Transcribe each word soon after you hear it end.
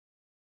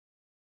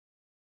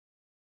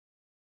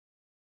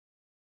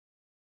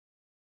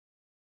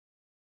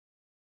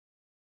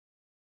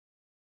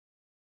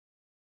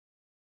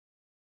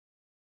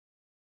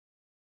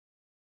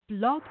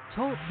Blog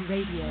Talk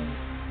Radio.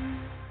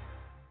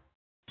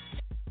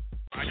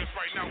 I guess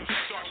right now we should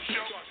start the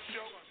show.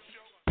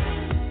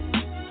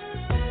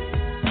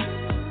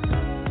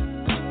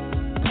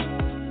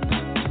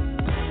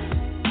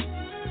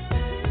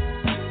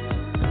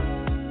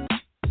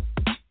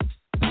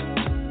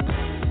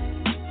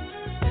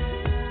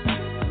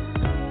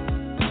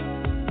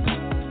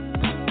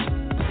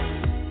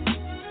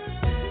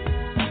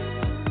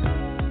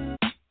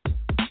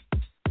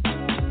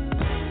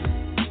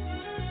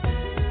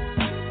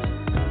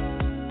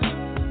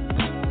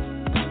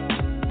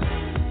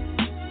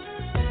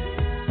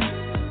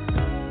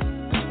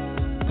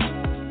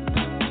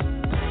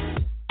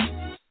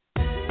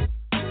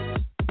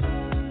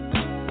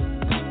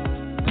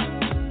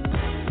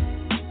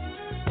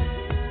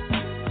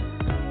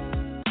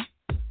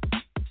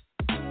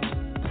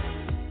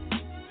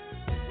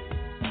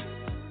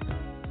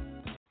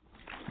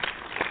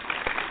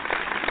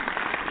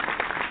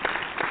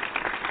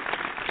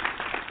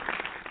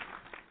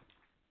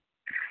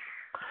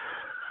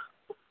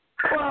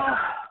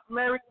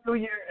 Merry New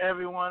Year,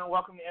 everyone.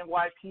 Welcome to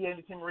NYP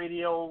Entertainment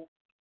Radio.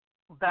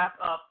 Back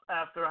up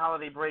after a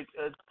holiday break.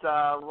 It's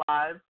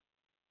live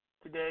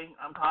today.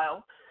 I'm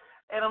Kyle.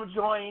 And I'm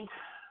joined,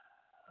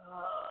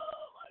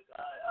 oh my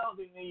God, I don't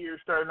think New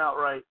Year's starting out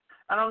right.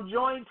 And I'm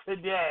joined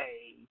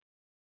today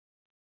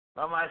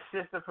by my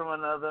sister from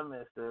another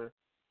mister.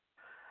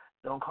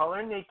 Don't call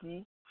her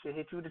Nikki. She'll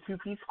hit you with a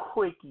two-piece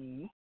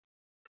quickie.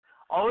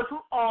 Always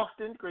from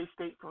Austin,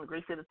 from the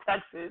great state of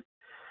Texas.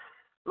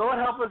 Lord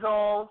help us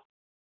all.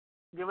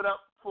 Give it up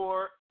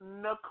for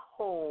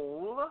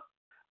Nicole.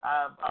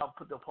 I'll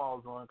put the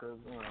applause on because,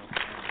 you know.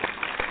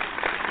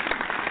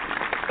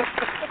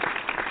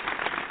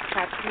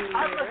 Happy New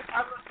Year.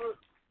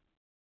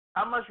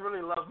 I must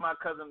really love my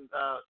cousin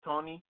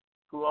Tony,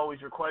 who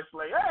always requests,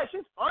 like, hey,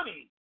 she's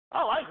funny.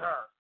 I like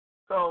her.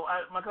 So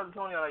my cousin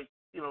Tony,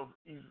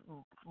 he's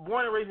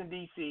born and raised in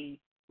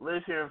D.C.,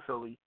 lives here in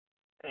Philly.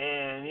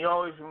 And he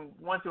always,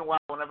 once in a while,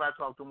 whenever I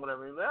talk to him,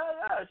 whatever, he's like, hey,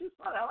 yeah, she's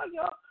funny. I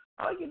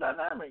like your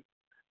dynamic.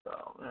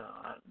 So, you know,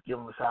 I give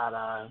him a side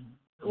eye.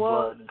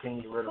 Well, and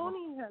get rid of him.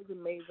 Tony has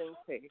amazing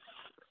taste.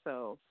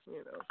 So,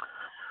 you know,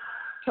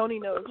 Tony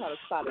knows how to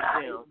spot a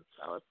gem.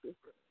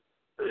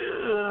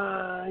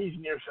 He's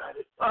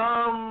nearsighted.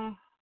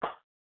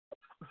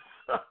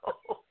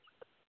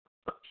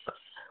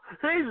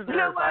 He's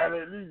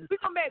nearsighted.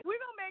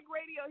 We're gonna make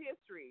radio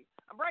history.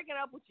 I'm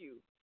breaking up with you.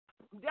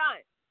 I'm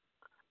done.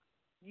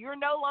 You're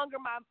no longer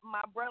my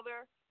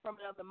brother from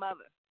another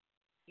mother.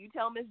 You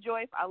tell Miss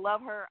Joyce I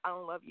love her. I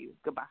don't love you.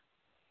 Goodbye.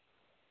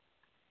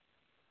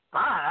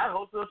 Fine. I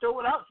hope they'll show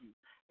without you.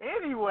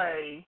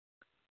 Anyway,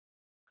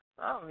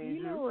 I don't need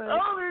you. I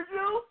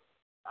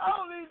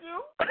don't need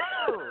you.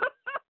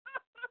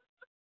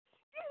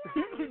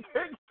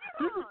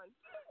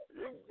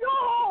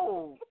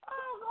 Go.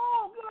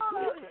 Get on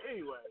out of here.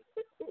 Anyway.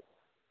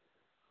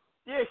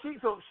 Yeah,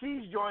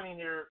 she's joining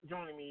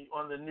me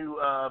on the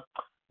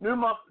new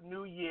month,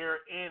 new year,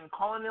 and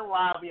calling in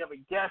live. We have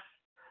a guest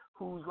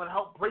who's going to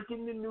help break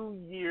in the new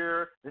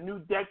year, the new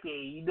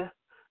decade,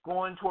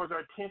 going towards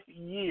our 10th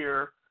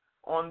year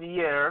on the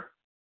air.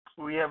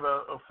 We have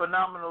a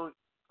phenomenal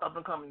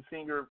up-and-coming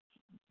singer,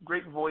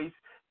 great voice,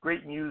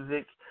 great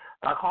music.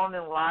 Calling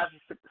in live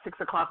at 6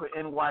 o'clock with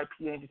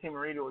NYP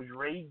Entertainment Radio is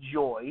Ray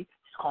Joy.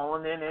 She's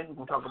calling in, and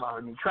we'll talk about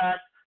her new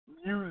track,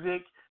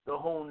 music, the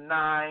whole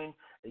nine.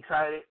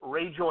 Excited.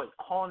 Ray Joy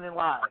calling in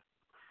live,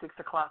 6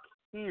 o'clock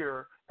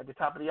here at the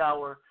top of the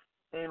hour,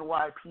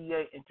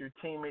 NYPA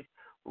Entertainment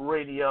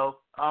Radio.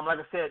 Like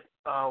I said,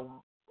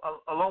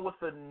 along with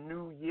the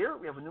new year,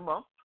 we have a new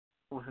month.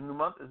 With a new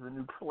month is a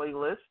new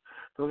playlist.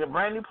 So we have a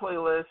brand new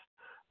playlist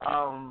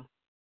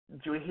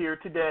to hear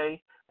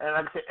today. And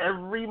like I said,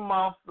 every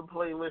month the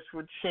playlist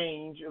would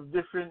change of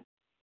different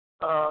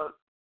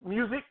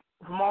music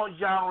from all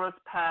genres,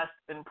 past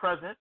and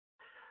present.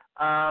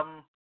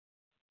 So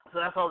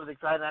that's always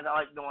exciting. I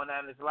like doing that.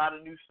 And there's a lot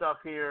of new stuff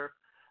here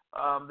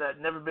that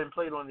never been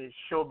played on this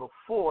show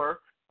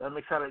before that I'm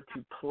excited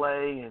to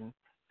play, and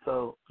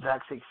so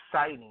that's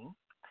exciting.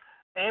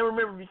 And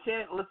remember, if you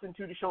can't listen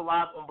to the show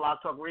live on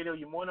Blog Talk Radio,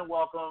 you're more than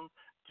welcome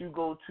to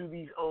go to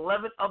these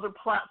 11 other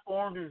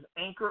platforms. There's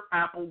Anchor,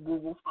 Apple,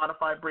 Google,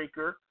 Spotify,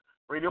 Breaker,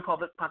 Radio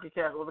Public, Pocket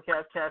Cast,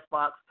 Overcast,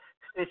 Castbox,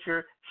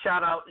 Stitcher.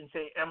 Shout out and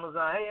say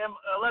Amazon, hey,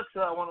 Alexa,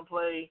 I want to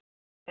play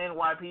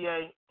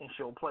NYPA, and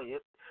she'll play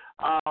it.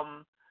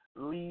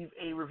 Leave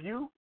a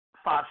review,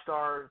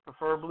 5-star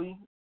preferably.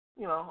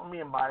 You know, I'm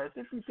being biased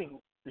if you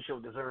think the show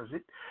deserves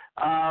it.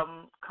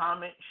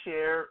 Comment,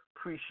 share,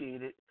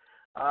 appreciate it.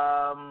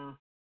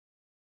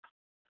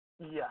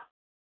 Yeah.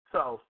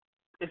 So,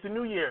 it's a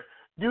new year.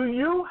 Do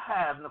you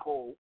have,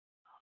 Nicole,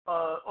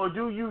 or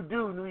do you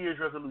do New Year's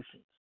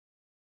resolutions?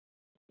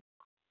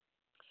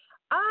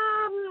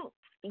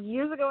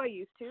 Years ago I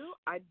used to.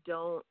 I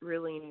don't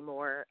really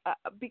anymore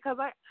because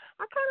I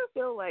kind of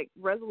feel like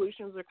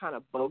resolutions are kind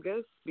of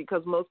bogus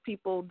because most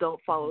people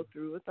don't follow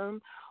through with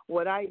them.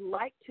 What I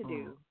like to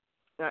do,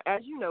 now,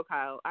 as you know,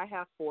 Kyle, I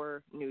have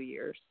 4 New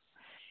Years.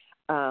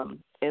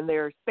 And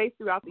they're spaced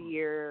throughout the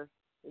year.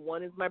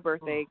 One is my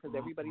birthday because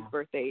everybody's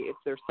birthday, it's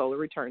their solar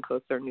return, so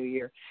it's their new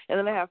year. And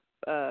then I have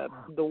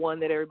the one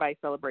that everybody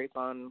celebrates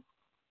on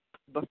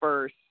the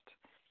 1st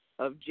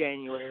of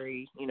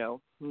January,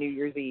 New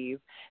Year's Eve.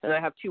 And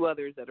I have 2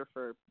 others that are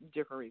for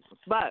different reasons.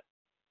 But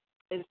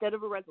instead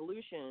of a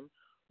resolution,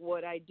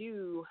 what I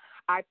do,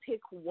 I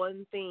pick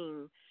one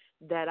thing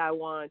that I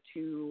want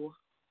to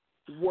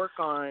work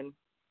on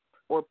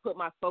or put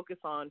my focus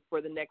on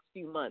for the next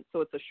few months.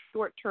 So it's a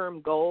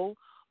short-term goal,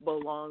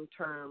 but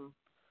long-term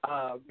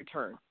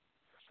return.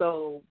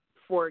 So,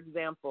 for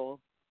example,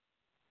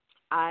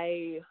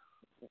 I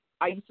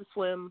used to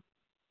swim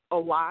a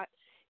lot,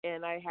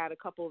 and I had a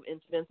couple of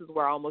incidences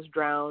where I almost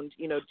drowned,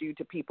 due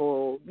to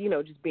people,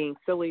 just being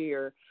silly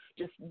or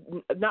just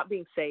not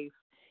being safe.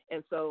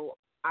 And so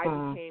I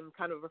became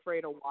kind of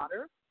afraid of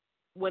water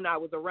when I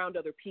was around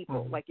other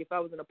people. Like if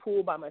I was in a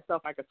pool by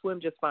myself, I could swim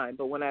just fine.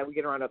 But when I would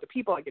get around other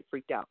people, I get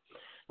freaked out.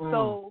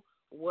 So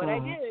what I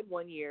did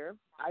one year,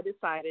 I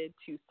decided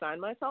to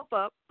sign myself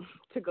up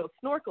to go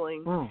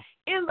snorkeling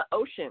in the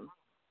ocean.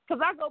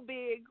 Because I go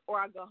big or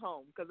I go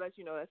home, because that's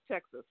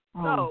Texas.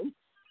 So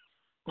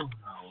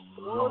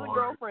one of the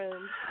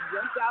girlfriends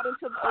jumped out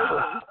into the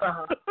ocean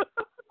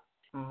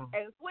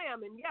and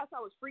swam. And yes, I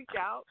was freaked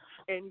out.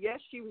 And yes,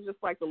 she was just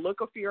like the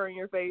look of fear on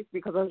your face,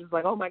 because I was just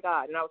like, oh my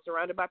God. And I was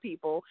surrounded by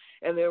people,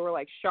 and there were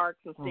like sharks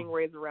and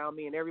stingrays around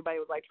me, and everybody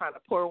was like trying to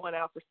pour one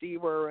out for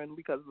Steve Irwin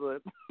because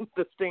of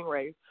the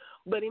stingrays.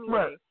 But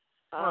anyway,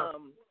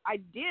 I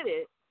did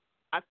it.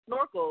 I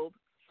snorkeled,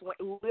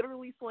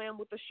 literally swam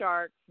with the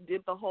sharks,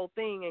 did the whole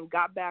thing, and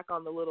got back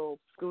on the little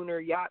schooner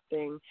yacht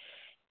thing.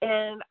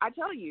 And I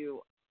tell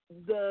you,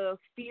 the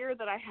fear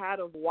that I had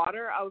of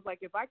water, I was like,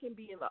 if I can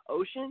be in the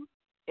ocean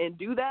and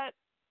do that,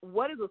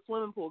 what is a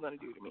swimming pool going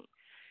to do to me?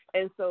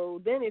 And so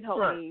then it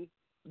helped me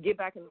get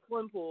back in the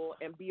swimming pool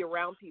and be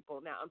around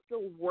people. Now, I'm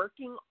still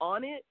working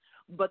on it,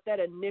 but that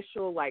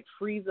initial,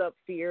 freeze up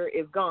fear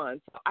is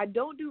gone. So I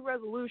don't do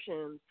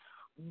resolutions,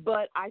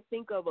 but I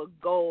think of a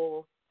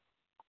goal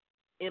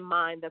in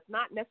mind that's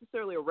not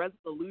necessarily a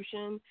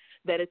resolution,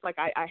 that it's like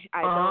I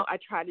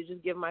try to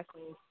just give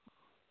myself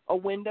a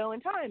window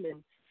in time.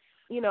 And,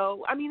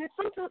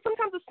 it's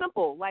sometimes it's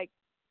simple, like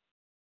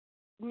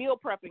meal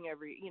prepping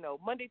every,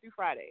 Monday through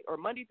Friday or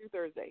Monday through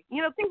Thursday,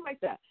 things like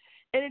that.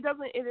 And it's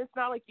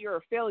not like you're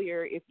a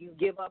failure if you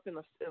give up in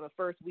the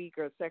first week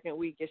or second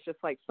week. It's just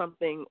like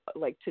something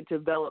like to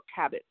develop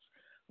habits.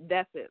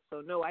 That's it.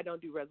 So no, I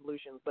don't do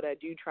resolutions, but I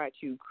do try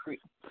to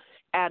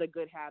add a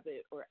good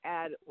habit or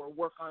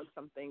work on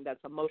something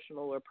that's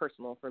emotional or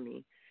personal for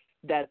me.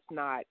 That's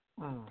not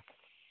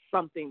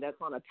something that's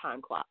on a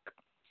time clock,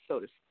 so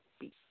to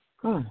speak.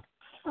 So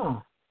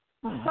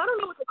I don't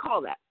know what to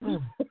call that.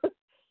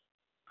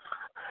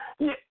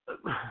 Yeah.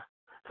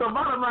 So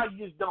bottom line,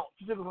 you just don't.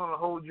 She took us on a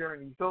whole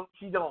journey. So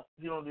you don't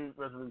do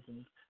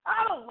resolutions.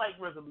 I don't like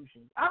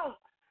resolutions.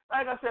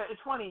 Like I said,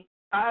 it's funny.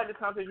 I had the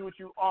conversation with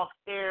you off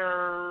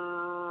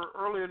air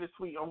earlier this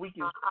week. Our week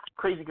is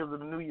crazy because of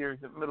the New Year's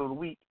in the middle of the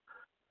week.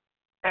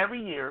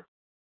 Every year,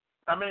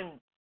 I've been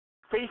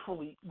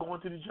faithfully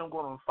going to the gym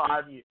going on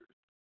 5 years.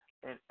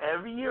 And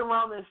every year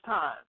around this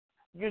time,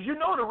 because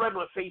the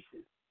regular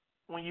faces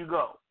when you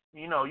go.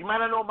 You might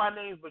not know my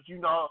names, but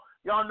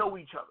y'all know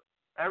each other.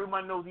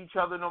 Everyone knows each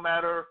other no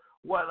matter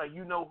what. Like,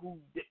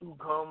 who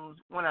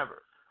comes,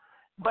 whenever.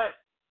 But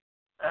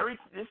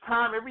this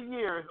time every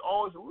year is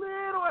always a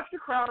little extra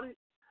crowded.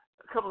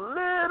 A couple of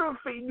little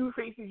new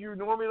faces you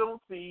normally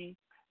don't see.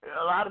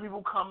 A lot of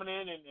people coming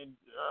in and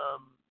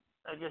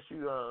I guess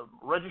you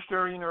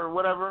registering or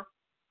whatever,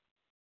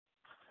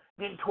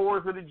 getting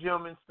tours of the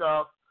gym and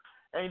stuff.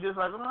 And you're just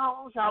like,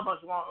 how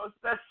much longer?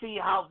 Let's see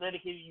how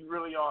dedicated you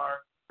really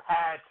are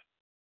past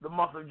the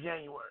month of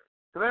January.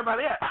 Because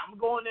everybody, I'm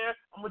going there,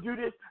 I'm going to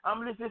do this, I'm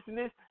going to this and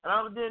this, and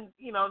I'm then,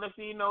 next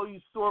thing you know, you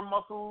sore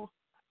muscles,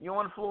 you're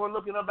on the floor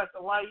looking up at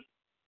the light,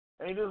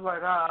 and you're just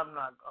like, I'm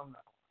not going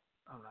back.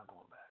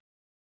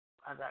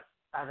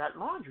 I got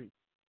laundry.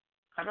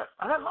 I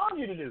got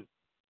laundry to do.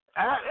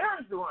 I got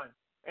errands to run.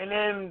 And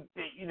then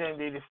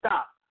they just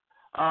stop.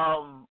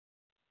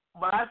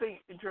 But I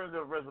think in terms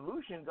of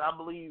resolutions, I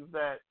believe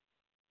that,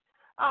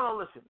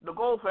 listen, the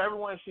goal for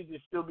everyone should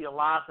just still be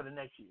alive for the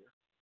next year.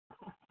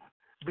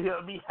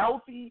 Be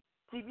healthy,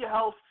 keep your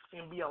health,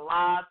 and be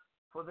alive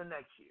for the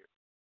next year.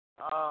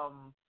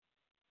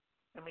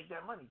 And make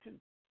that money, too.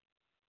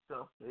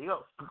 So, there you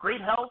go. Great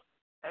health,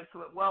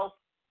 excellent wealth,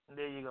 and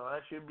there you go.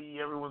 That should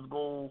be everyone's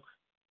goal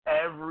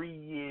every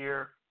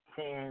year,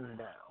 hands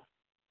down.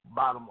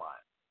 Bottom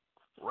line.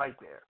 Right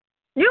there.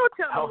 You don't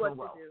tell health me and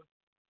what wealth. to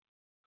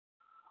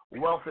do.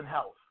 Wealth and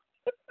health.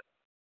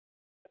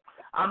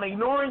 I'm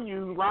ignoring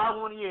you live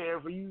on the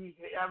air for you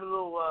have a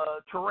little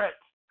Tourette's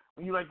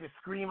when you like to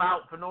scream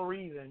out for no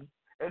reason.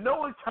 And no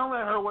one's telling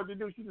her what to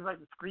do. She just like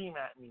to scream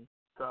at me.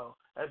 So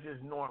that's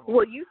just normal.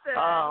 Well, you said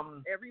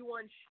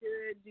everyone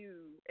should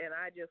do, and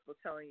I just was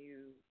telling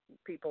you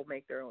people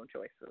make their own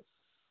choices.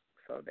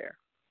 So there.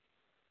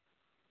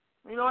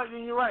 You know what?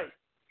 Then you're right.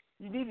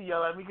 You need to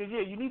yell at me because,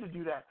 you need to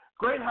do that.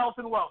 Great health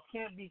and wealth.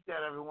 Can't beat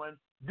that, everyone.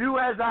 Do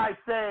as I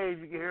say if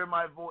you can hear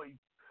my voice.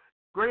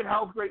 Great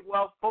health, great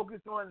wealth. Focus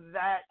on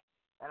that,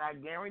 and I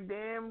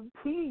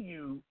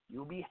guarantee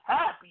you'll be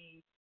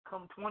happy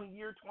come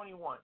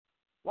 21.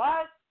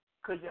 Why?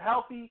 Because you're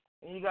healthy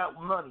and you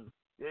got money.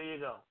 There you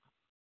go.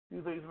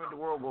 Two things make the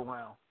world go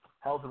round.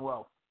 Health and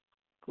wealth.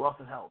 Wealth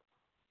and health.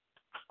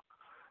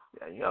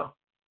 There you go.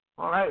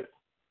 All right.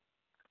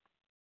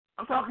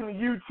 I'm talking to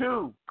you,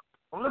 too.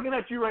 I'm looking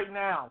at you right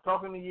now,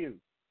 talking to you.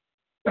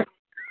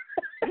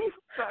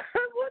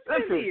 What's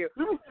Listen, you?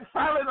 You can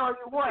silent all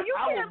you want. You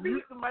I can't will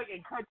mute the mic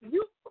and cut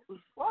you.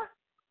 What?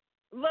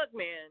 Look,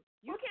 man,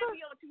 you can't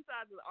be on two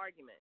sides of the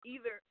argument.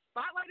 Either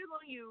spotlight is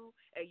on you,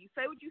 and you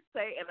say what you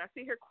say, and I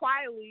sit here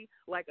quietly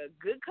like a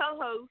good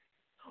co-host,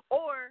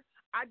 or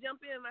I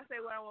jump in and I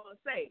say what I want to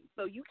say.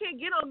 So you can't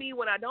get on me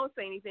when I don't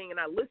say anything, and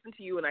I listen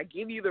to you, and I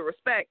give you the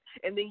respect,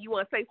 and then you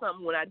want to say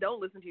something when I don't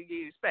listen to you, give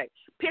you respect.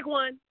 Pick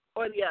one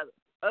or the other,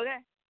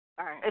 okay?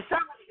 All right. It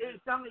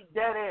sounded like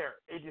dead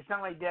air. It just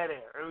sounded like dead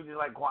air. It was just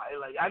like quiet.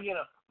 Like I get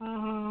a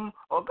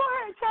or go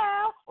ahead,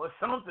 child, or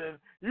something.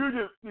 You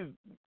just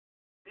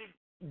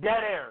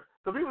dead air.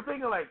 So people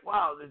thinking like,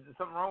 wow, is there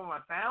something wrong with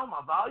my sound,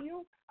 my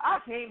volume? I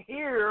can't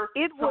hear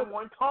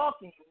someone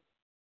talking.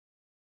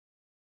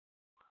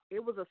 It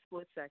was a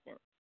split second.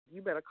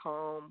 You better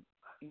calm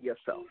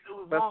yourself.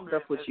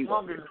 That's what you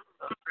longer than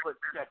a split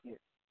second.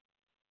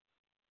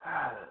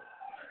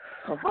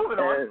 Moving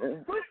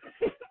on.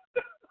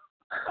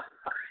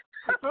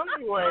 So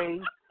anyway,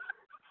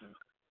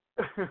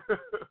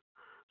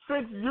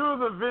 since you're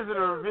the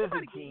visitor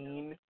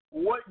visiting,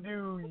 what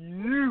do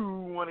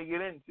you want to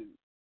get into?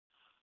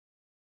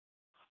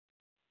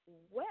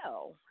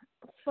 Well,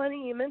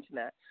 funny you mention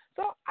that.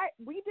 So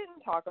we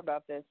didn't talk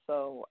about this,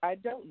 so I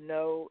don't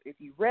know if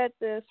you read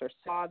this or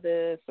saw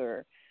this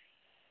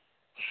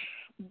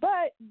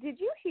but did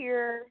you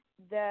hear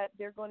that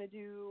they're going to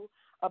do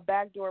a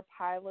backdoor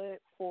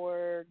pilot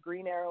for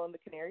Green Arrow and the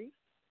Canaries?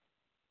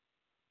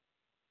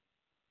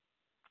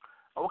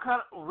 What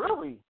kind of,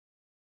 really?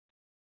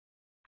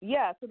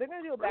 Yeah, so they're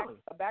going to do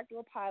a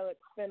backdoor pilot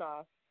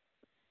spinoff,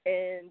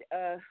 and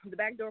the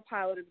backdoor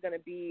pilot is going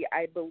to be,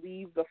 I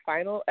believe, the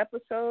final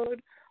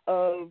episode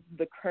of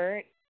the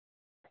current.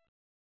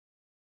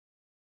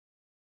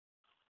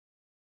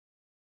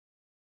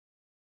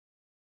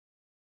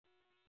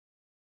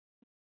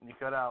 You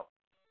cut out.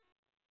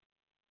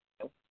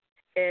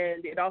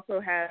 And it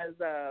also has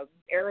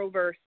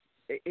Arrowverse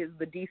is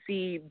the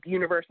DC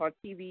universe on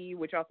TV,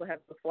 which also has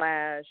The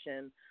Flash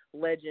and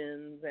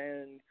Legends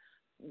and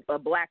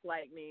Black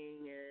Lightning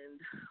and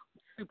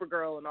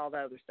Supergirl and all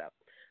that other stuff.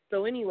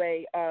 So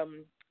anyway,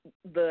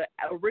 the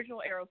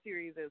original Arrow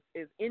series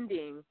is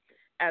ending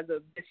as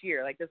of this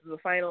year. Like, this is the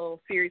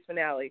final series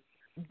finale.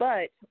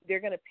 But they're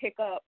going to pick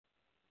up,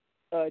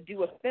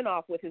 do a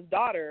spinoff with his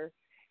daughter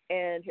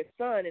and his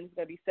son, and it's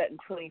going to be set in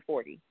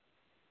 2040.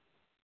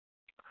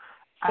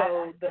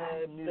 So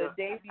the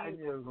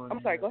debut.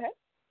 I'm sorry. Go ahead.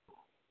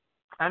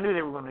 I knew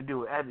they were going to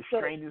do it. I had the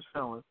strangest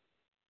feeling.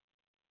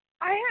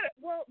 I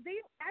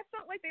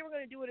felt like they were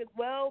going to do it as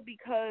well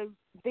because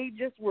they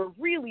just were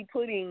really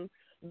putting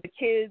the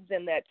kids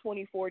and that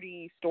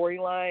 2040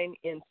 storyline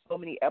in so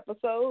many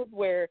episodes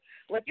where,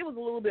 like, it was a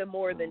little bit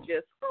more than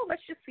just,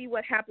 let's just see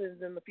what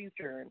happens in the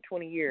future in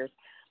 20 years.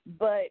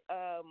 But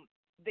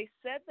they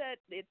said that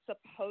it's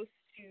supposed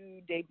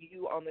to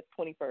debut on the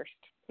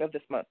 21st of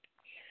this month.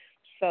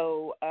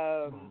 So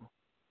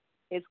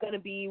it's going to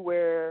be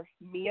where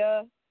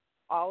Mia,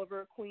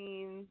 Oliver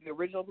Queen, the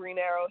original Green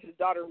Arrow, his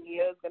daughter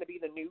Mia is going to be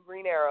the new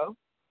Green Arrow.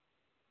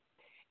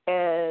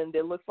 And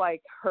it looks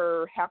like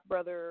her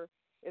half-brother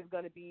is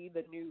going to be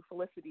the new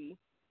Felicity.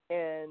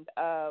 And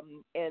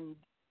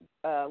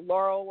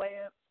Laurel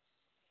Lance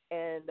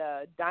and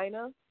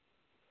Dinah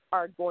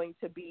are going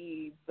to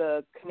be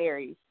the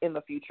Canaries in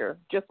the future,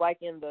 just like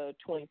in the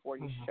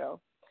 2040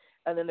 show.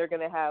 And then they're going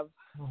to have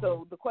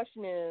so the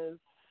question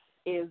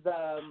is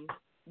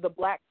the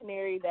Black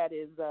Canary that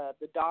is the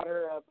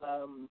daughter of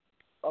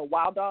a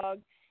Wild Dog,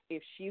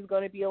 if she's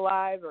going to be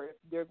alive or if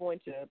they're going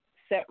to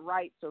set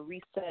rights or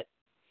reset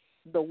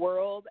the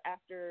world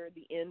after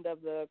the end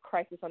of the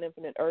Crisis on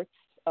Infinite Earths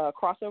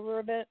crossover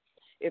event,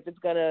 if it's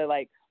going to,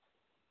 like,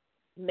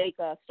 make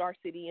Star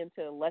City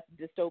into a less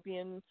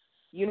dystopian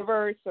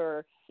universe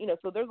or,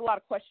 so there's a lot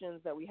of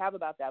questions that we have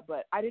about that,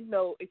 but I didn't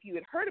know if you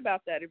had heard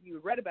about that, if you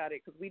had read about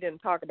it, because we didn't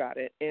talk about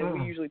it, and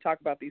we usually talk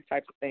about these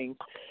types of things.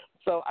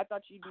 So I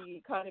thought you'd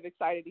be kind of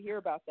excited to hear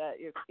about that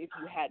if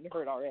you hadn't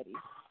heard already.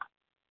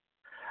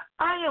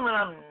 I am and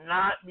I'm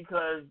not,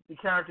 because the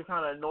character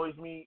kind of annoys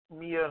me.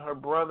 Mia and her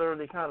brother,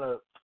 they kind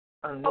of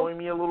annoy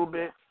me a little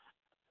bit.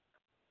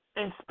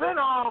 And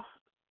spinoff,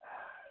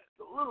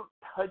 a little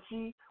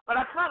touchy, but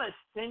I kind of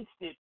sensed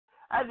it.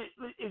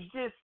 It's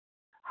just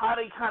how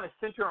they kind of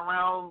center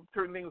around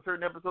certain things,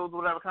 certain episodes,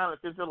 whatever, kind of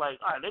center like,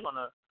 all right, they're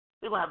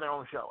gonna have their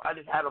own show. I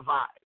just had a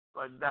vibe,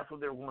 like that's what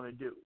they're going to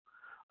do.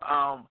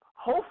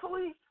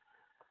 Hopefully,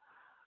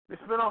 the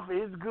spinoff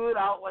is good.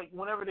 I'll like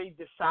whenever they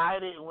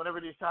decide it and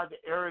whenever they decide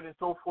to air it and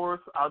so forth,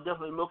 I'll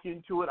definitely look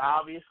into it.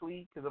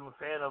 Obviously, because I'm a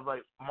fan of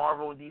like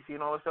Marvel and DC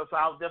and all that stuff. So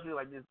I'll definitely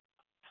like just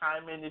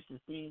chime in just to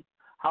see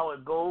how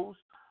it goes.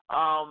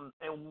 And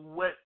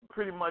what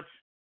pretty much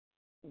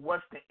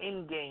what's the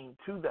end game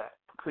to that?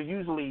 Because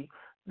usually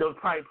they'll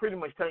probably pretty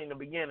much tell you in the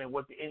beginning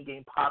what the end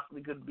game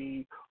possibly could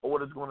be or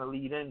what it's going to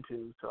lead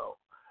into. So,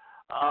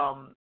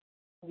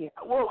 Yeah.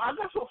 well, I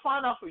guess we'll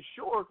find out for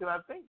sure because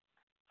I think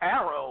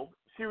Arrow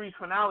series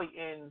finale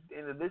ends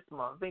into this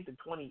month. I think the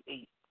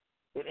 28th.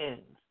 It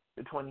ends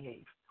the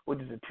 28th, which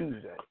is a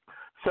Tuesday.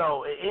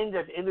 So it ends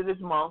at the end of this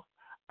month.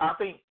 I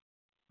think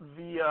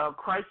the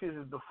Crisis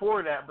is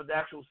before that, but the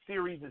actual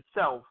series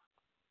itself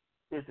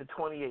is the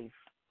 28th.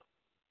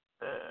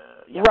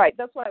 Yeah. Right.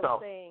 That's why I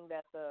was saying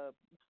that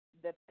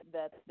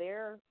that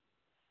their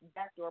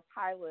backdoor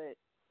pilot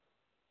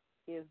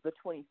is the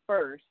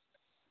 21st.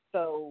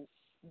 So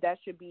that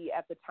should be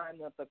at the time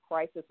that the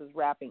Crisis is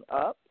wrapping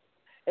up.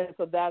 And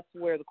so that's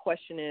where the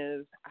question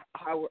is,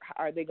 how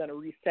are they going to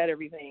reset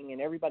everything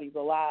and everybody's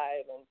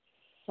alive and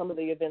some of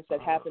the events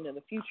that happen in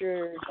the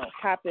future don't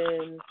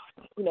happen,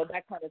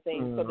 that kind of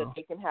thing, so that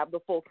they can have the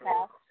full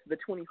cast, the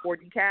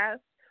 2040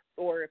 cast,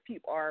 or if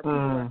people are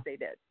stay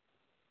dead.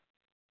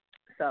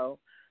 So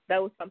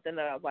that was something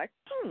that I was like,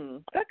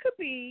 that could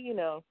be,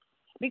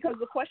 because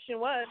the question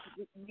was,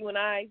 you and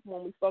I,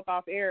 when we spoke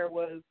off air,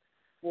 was,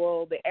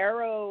 well, the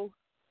Arrow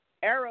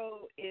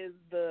is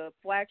the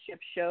flagship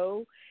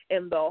show,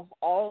 and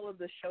all of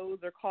the shows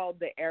are called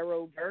the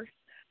Arrowverse.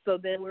 So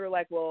then we were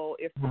like, well,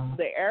 if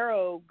the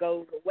Arrow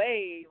goes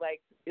away,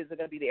 like, is it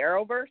going to be the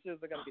Arrowverse or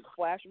is it going to be the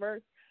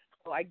Flashverse?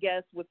 So I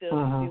guess with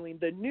them doing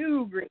the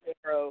new Green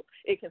Arrow,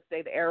 it can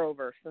stay the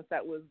Arrowverse since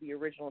that was the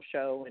original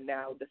show, and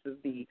now this is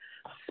the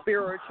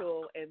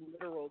spiritual and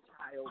literal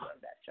child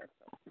of that show.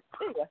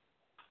 So, anyway.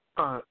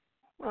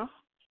 Well,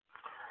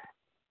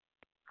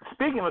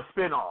 speaking of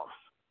spinoffs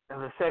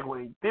and the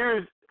segue,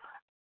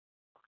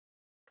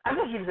 I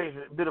guess you could say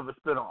it's a bit of a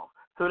spinoff.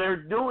 So they're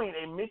doing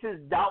a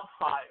Mrs.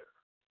 Doubtfire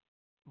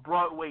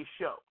Broadway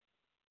show.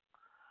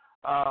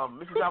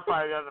 Mrs.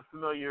 Doubtfire, you're not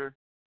familiar,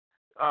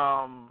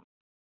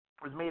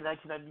 was made in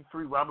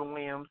 1993. Robin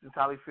Williams and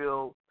Sally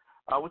Field,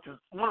 which was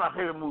one of my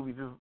favorite movies.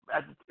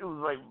 It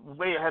was like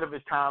way ahead of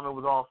its time. It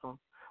was awesome.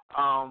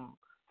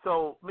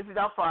 So Mrs.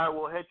 Doubtfire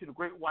will head to the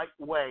Great White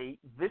Way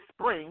this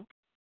spring,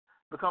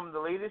 become the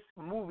latest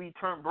movie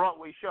turned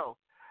Broadway show.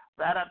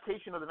 The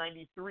adaptation of the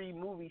 93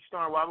 movie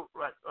starring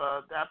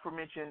the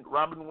aforementioned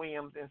Robin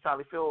Williams and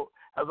Sally Field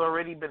has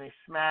already been a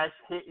smash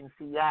hit in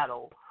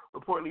Seattle,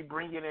 reportedly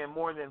bringing in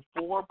more than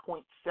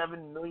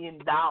 $4.7 million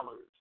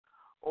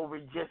over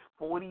just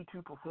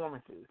 42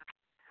 performances.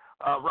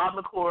 Rob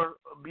McClure,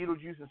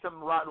 Beetlejuice, and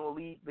Something Rotten will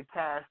lead the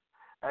cast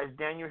as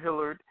Daniel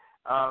Hillard,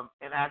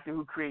 an actor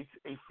who creates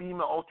a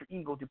female alter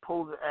ego to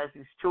pose as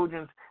his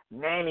children's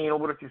nanny in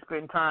order to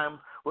spend time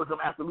with them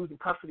after losing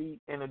custody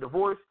in a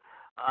divorce.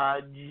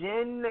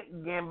 Jen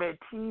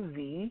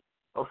Gambatese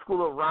of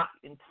School of Rock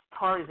and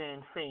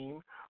Tarzan fame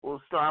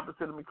will star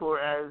opposite of McClure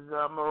as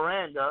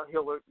Miranda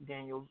Hillard,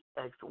 Daniel's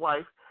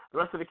ex-wife. The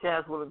rest of the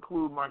cast will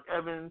include Mark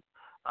Evans,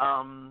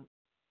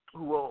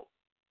 who will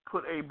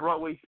put a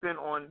Broadway spin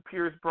on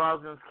Pierce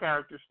Brosnan's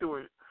character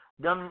Stuart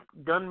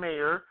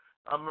Dunmayer,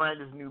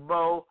 Miranda's new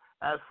beau.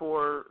 As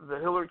for the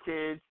Hillard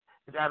kids,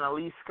 it's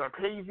Annalise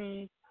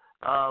Scarpese,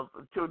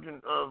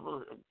 children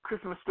of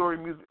Christmas Story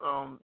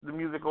the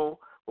musical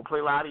will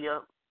play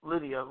Lydia,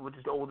 which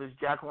is the oldest.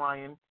 Jack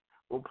Lyon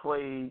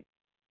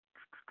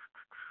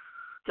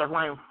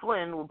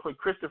Flynn will play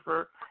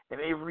Christopher,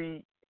 and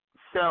Avery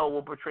Sell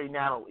will portray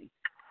Natalie.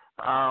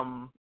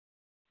 I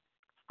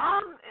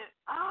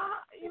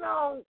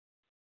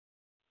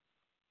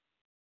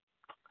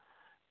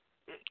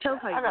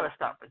gotta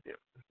stop right there.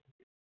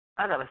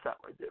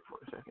 For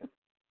a second.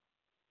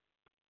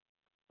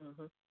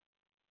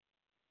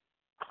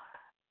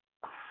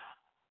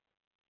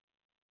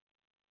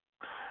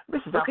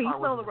 Okay, you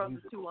smell the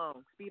roses too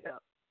long. Speed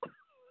up.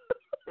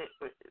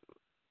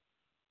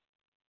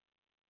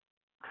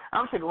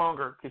 I'm gonna take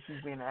longer because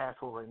she's being an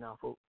asshole right now,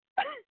 folks.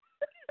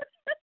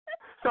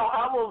 So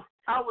I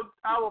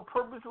will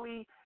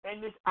purposely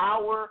end this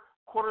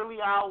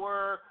quarterly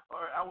hour,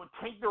 or I would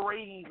take the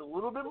ratings a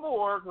little bit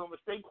more because I'm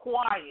gonna stay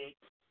quiet.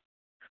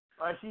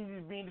 She's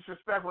just being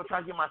disrespectful,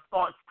 trying to get my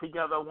thoughts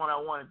together on what I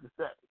wanted to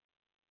say.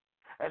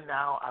 And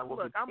now I will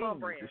Look, I'm on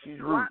brand. She's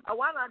rude.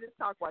 Why not just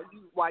talk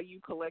while you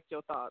collect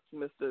your thoughts,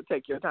 Mr.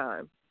 Take Your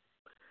Time?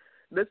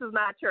 This is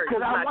not church. This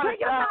is not take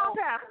your time,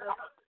 Pastor.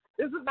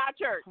 This is not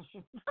church.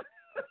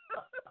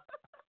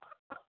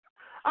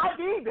 I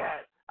need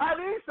that. I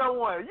need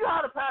someone. You know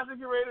how the pastor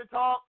get ready to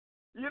talk?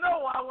 You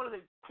know I want to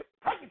say,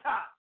 take your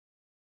time.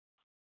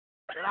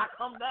 And I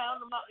come down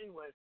the mountain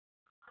anyway.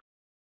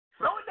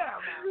 Slow it down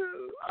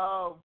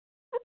now.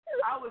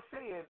 I was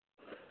saying,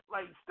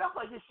 like, stuff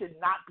like this should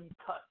not be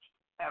touched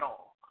at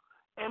all.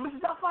 And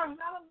Mrs. Doubtfire is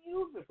not a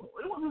musical.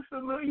 It wasn't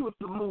familiar with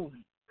the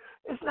movie.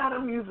 It's not a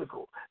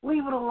musical.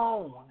 Leave it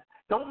alone.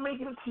 Don't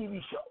make it a TV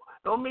show.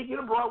 Don't make it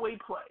a Broadway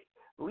play.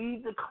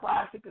 Leave the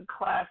classic a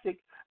classic.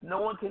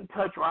 No one can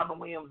touch Robin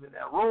Williams in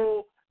that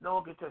role. No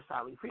one can touch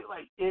Sally Field.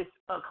 Like, it's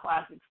a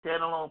classic,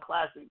 standalone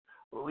classic.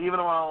 Leave it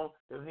alone.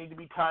 Doesn't need to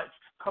be touched.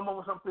 Come up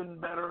with something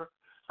better,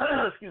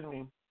 excuse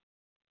me,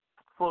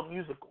 for a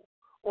musical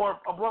or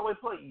a Broadway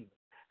play even.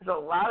 There's a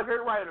lot of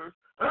great writers,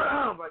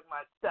 like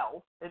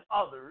myself and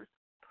others,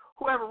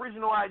 who have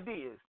original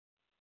ideas.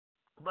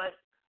 But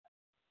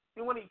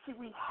they want to keep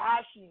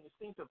rehashing the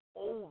same stuff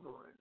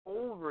over and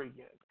over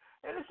again.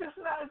 And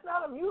it's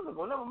not a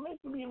musical. It never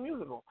meant to be a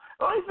musical.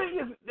 The only thing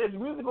is there's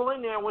musical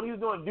in there when he was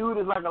doing Dude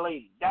is Like a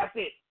Lady. That's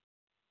it.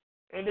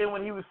 And then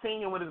when he was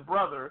singing with his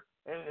brother,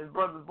 and his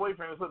brother's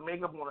boyfriend was putting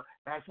makeup on her,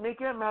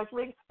 matchmaker,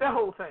 that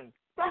whole thing.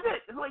 That's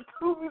it. It's like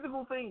 2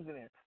 musical things in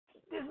there.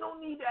 There's no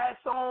need to add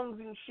songs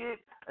and shit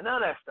and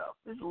none of that stuff.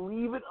 Just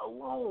leave it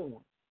alone.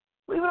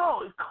 Leave it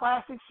alone.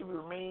 Classics should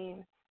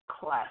remain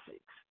classics.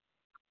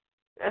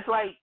 That's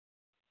like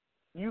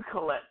you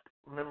collect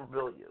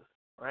memorabilia,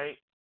 right?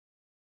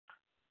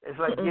 It's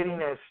like getting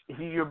that.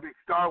 You're a big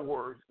Star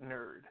Wars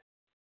nerd.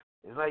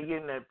 It's like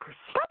getting that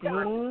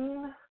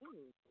pristine.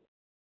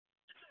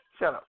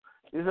 Shut up.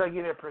 It's like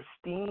getting a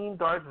pristine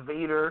Darth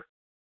Vader,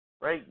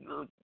 right?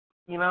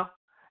 You know,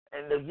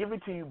 and they'll give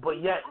it to you,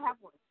 but yet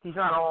he's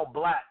not all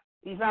black.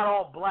 He's not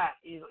all black.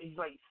 He's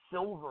like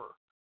silver,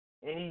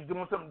 and he's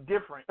doing something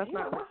different. That's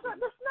not dark.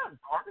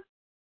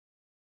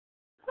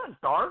 It's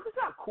not dark. It's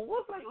not cool.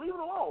 It's like, leave it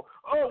alone.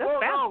 Oh,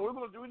 no, we're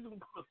just gonna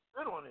put a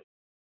spit on it,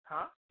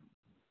 huh?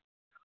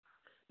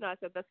 No, I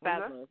said that's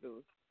Phasma if it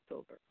was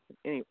silver.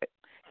 Anyway,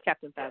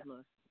 Captain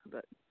Phasma.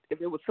 But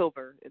if it was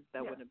silver,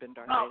 that wouldn't have been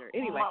Darth Vader.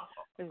 Anyway.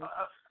 Okay.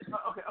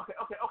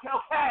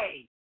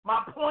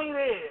 My point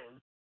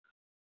is,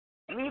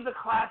 leave the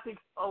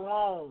classics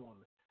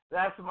alone.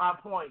 That's my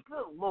point.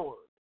 Good Lord.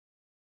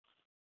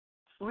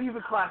 Leave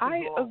the classics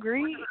alone. I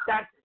agree.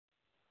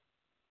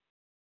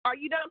 Are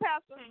you done,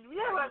 Pastor?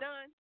 Yeah. Are you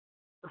done?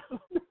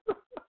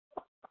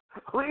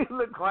 Leave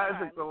the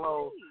classics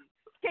alone.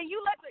 Can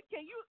you let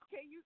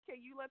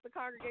the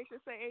congregation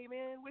say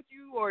amen with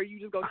you, or are you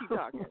just gonna keep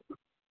talking?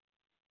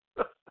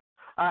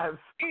 I have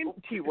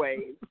empty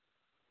ways.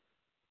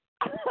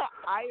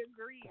 I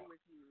agree with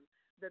you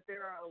that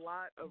there are a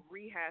lot of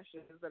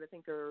rehashes that I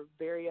think are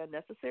very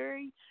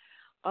unnecessary.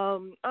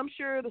 I'm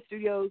sure the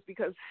studios,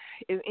 because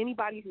if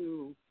anybody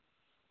who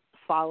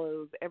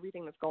follows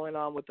everything that's going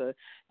on with the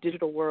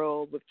digital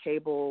world, with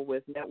cable,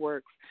 with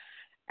networks,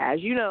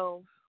 as you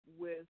know,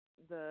 with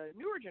the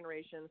newer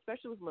generation,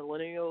 especially with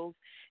millennials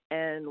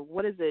and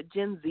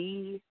Gen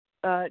Z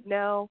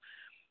now,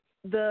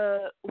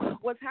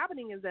 what's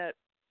happening is that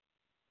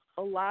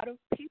a lot of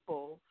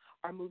people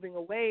are moving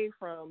away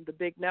from the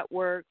big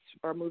networks,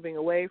 or moving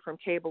away from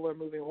cable, or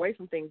moving away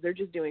from things. They're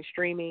just doing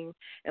streaming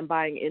and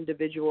buying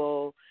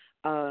individual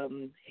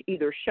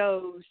either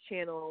shows,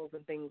 channels,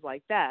 and things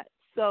like that.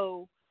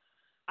 So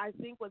I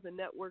think what the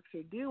networks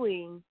are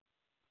doing,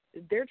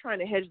 they're trying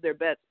to hedge their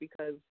bets,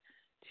 because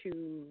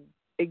to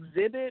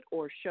exhibit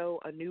or show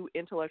a new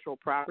intellectual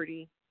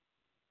property,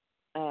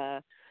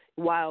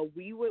 while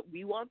we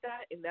want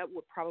that, and that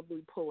would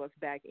probably pull us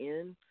back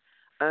in,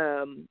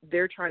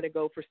 they're trying to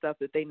go for stuff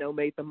that they know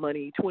made the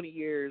money 20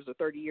 years or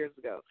 30 years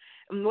ago.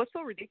 And what's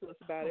so ridiculous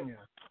about it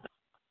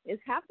is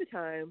half the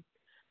time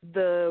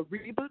the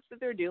reboots that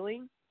they're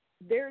doing,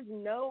 there's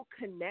no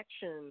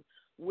connection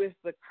with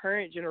the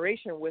current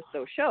generation with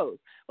those shows.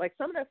 Like,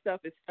 some of that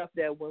stuff is stuff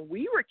that when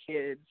we were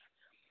kids,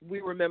 we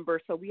remember,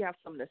 so we have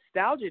some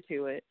nostalgia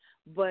to it.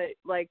 But,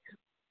 like,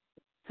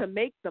 to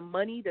make the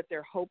money that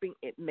they're hoping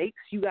it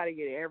makes, you got to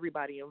get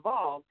everybody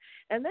involved.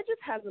 And that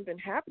just hasn't been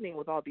happening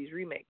with all these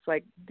remakes.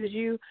 Like, did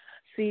you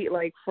see,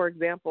 like, for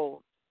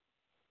example,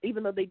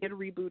 even though they did a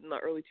reboot in the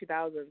early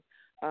 2000s,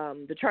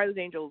 the Charlie's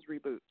Angels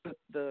reboot,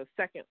 the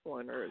second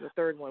one or the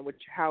third one, which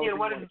however you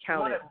want to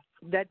count it,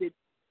 that did.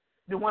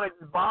 The one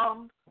that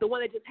bombed? The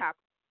one that just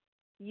happened.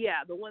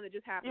 Yeah, the one that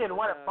just happened. Yeah, the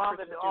one that bombed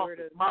at the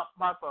office. My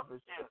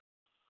office, yeah.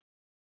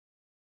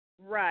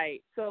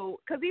 Right. So,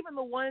 because even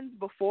the ones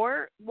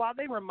before, while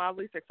they were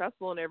mildly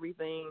successful and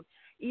everything,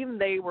 even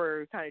they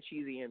were kind of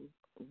cheesy and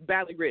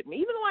badly written.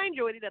 Even though I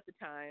enjoyed it at the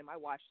time, I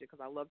watched it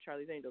because I love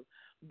Charlie's Angels,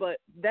 but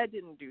that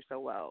didn't do so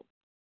well.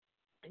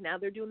 And now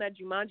they're doing that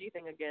Jumanji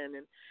thing again,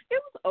 and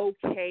it was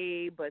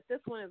okay, but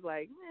this one is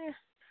like,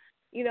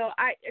 You know,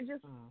 I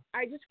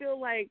just feel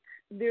like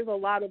there's a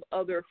lot of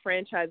other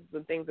franchises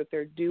and things that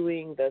they're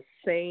doing the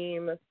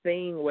same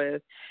thing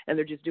with, and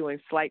they're just doing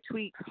slight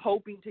tweaks,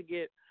 hoping to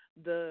get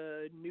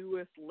the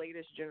newest,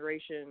 latest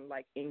generation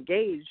like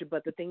engaged.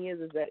 But the thing is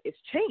that it's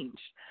changed.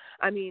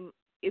 I mean,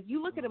 if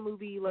you look at a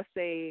movie, let's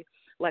say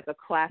like a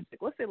classic,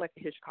 let's say like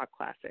a Hitchcock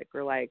classic,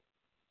 or like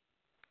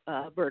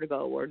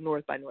Vertigo or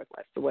North by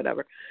Northwest or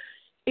whatever.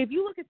 If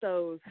you look at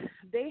those,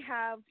 they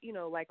have, you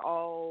know, like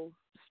all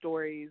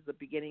stories, the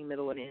beginning,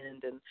 middle, and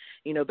end, and,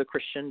 you know, the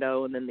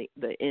crescendo, and then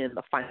the end,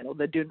 the final,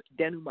 the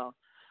denouement.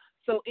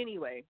 So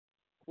anyway,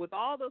 with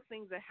all those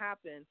things that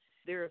happen,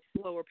 there's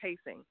slower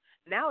pacing.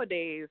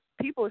 Nowadays,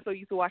 people are so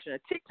used to watching a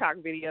TikTok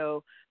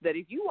video that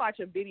if you watch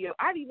a video,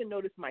 I've even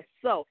noticed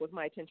myself with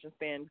my attention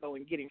span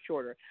getting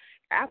shorter.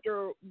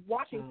 After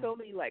watching so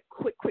many like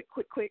quick,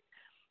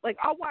 like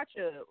I'll watch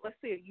let's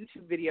say a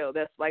YouTube video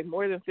that's like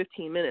more than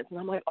 15 minutes, and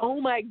I'm like,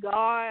 oh my God,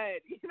 I'm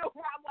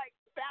like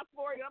fast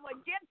forwarding, I'm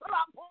like, get to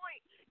that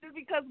point, just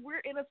because we're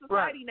in a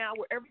society now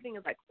where everything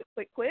is like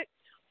quick.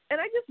 And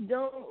I just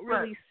don't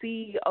really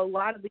see a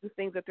lot of these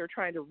things that they're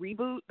trying to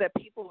reboot that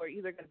people are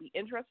either going to be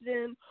interested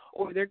in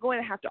or they're going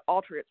to have to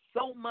alter it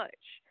so much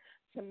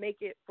to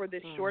make it for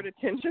this short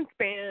attention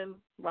span,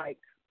 like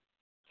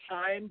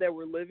time that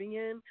we're living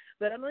in,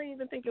 that I don't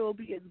even think it will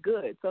be as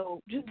good.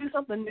 So just do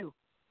something new.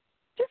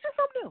 Just do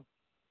something new.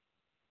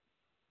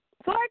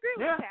 So I agree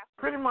with that.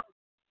 Pretty much.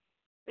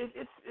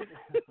 It's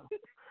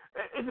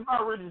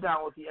about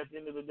originality at the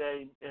end of the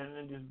day,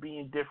 and just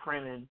being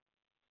different and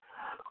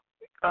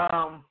I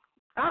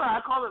don't know,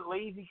 I call it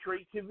lazy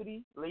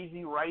creativity,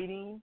 lazy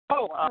writing.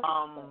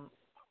 I'll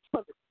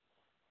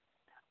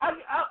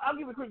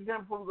give a quick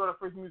example before we go to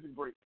first music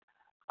break.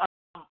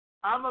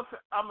 I'm a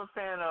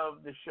fan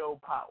of the show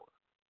Power,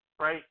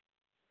 right?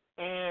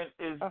 And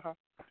is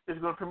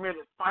going to premiere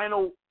the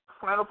final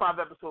 5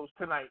 episodes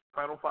tonight,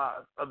 final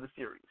 5 of the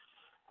series.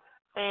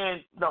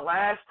 And the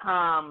last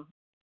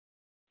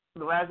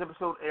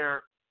episode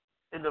aired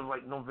end of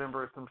like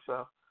November or some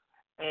stuff,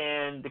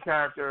 and the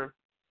character.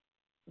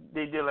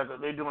 They're doing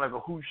like a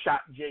Who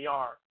Shot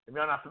JR. If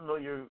you're not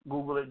familiar,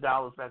 Google it.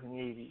 Dallas back in the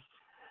 80s.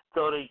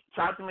 So they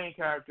shot the main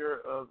character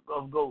of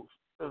Ghost.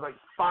 There's like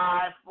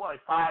five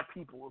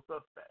people were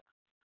suspects.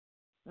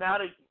 Now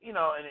they,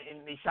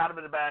 and they shot him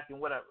in the back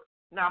and whatever.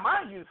 Now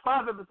mind you, there's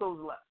 5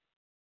 episodes left,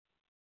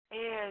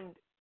 and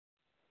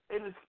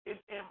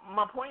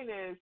my point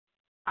is,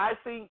 I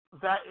think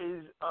that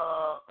is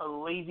a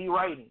lazy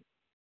writing.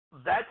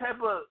 That type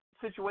of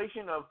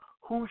situation of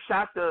who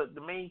shot the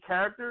main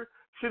character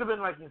should have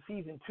been like in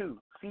season 2,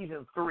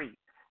 season 3,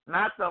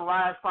 not the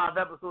last 5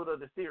 episodes of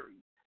the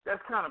series.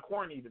 That's kind of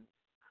corny to me.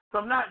 So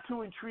I'm not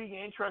too intrigued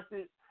and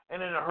interested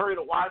and in a hurry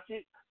to watch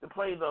it, to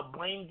play the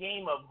blame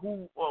game of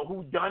who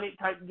done it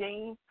type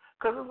game,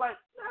 because it's like,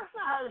 that's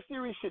not how the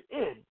series should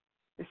end.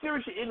 The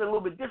series should end a little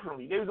bit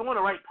differently. They was on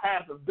the right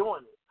path of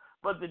doing it.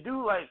 But to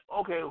do like,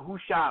 okay, who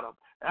shot him?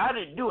 And I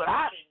didn't do it.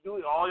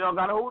 All y'all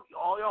hold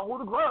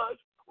a grudge.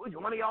 Which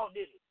one of y'all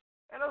did it?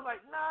 And I was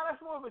like, nah,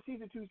 that's more of a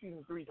season 2,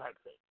 season 3 type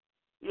thing.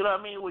 You know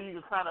what I mean? Where you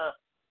can kind of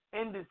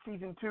end it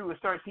season 2 and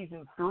start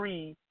season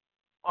 3,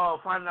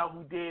 finding out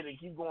who did and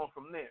keep going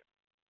from there.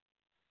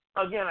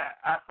 Again,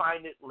 I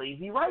find it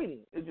lazy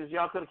writing. It's just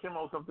y'all could have come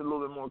up with something a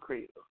little bit more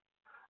creative.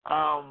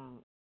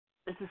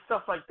 It's just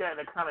stuff like that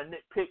kind of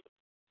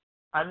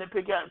I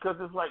nitpick at because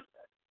it's like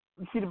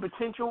you see the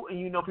potential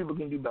and people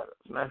can do better.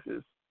 So that's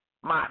just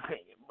my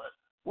opinion. But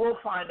we'll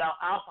find out.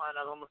 I'll find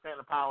out. I'm a fan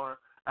of Power,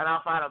 and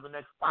I'll find out the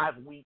next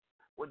 5 weeks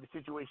what the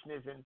situation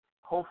is, and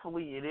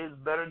hopefully it is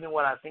better than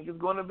what I think it's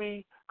going to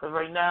be. Because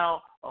right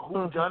now,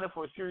 who's done it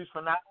for a series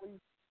finale,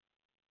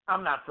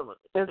 I'm not feeling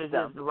it. It's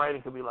just the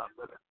writing could be a lot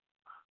better.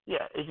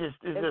 Yeah, it's just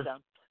you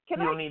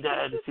don't need to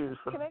add the series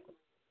finale.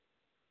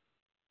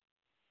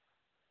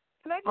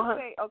 Can I just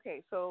say,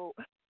 okay, so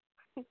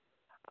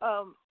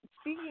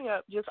speaking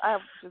of, I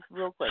have just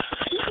real quick,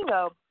 speaking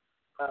of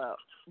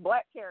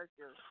black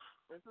characters,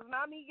 this is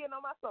not me getting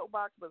on my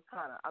soapbox, but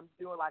I'm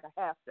doing like a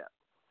half step.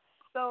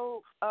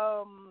 So,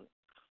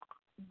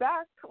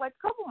 back like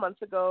a couple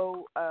months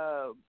ago,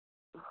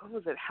 what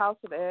was it, House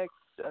of X,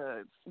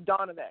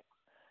 Dawn of X.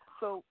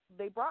 So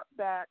they brought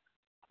back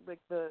like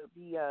the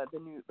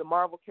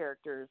Marvel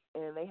characters,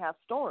 and they have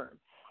Storm.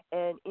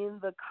 And in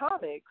the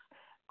comics,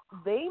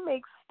 they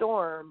make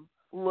Storm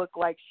look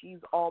like she's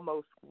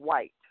almost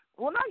white.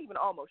 Well, not even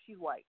almost, she's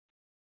white.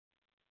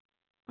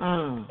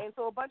 And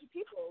so a bunch of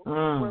people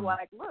were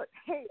like, look,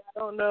 hey, I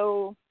don't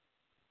know,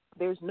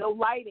 there's no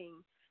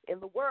lighting in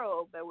the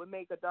world that would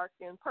make a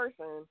dark-skinned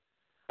person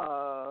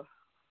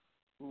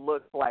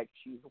look like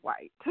she's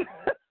white.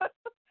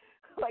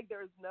 Like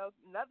there's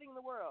nothing in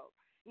the world.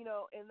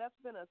 And that's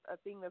been a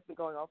thing that's been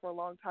going on for a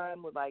long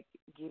time with like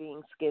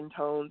getting skin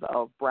tones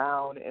of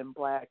brown and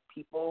black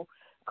people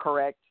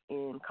correct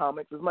in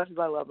comics. As much as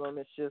I love them,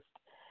 it's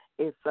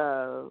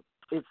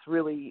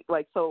really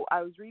like, so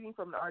I was reading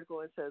from an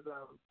article. It says,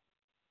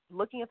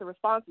 looking at the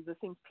responses, it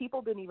seems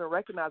people didn't even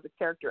recognize the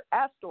character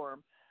as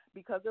Storm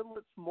because it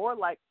looks more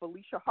like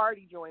Felicia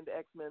Hardy joined the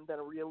X-Men than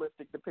a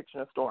realistic depiction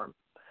of Storm.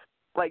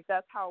 Like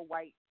that's how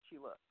white she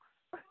looks.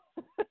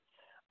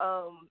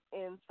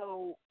 And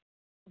so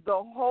the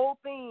whole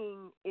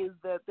thing is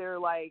that they're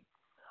like,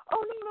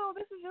 oh no,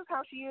 this is just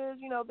how she is.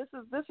 This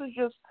is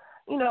just,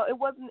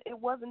 it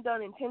wasn't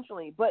done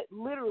intentionally. But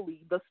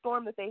literally, the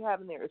Storm that they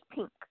have in there is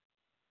pink.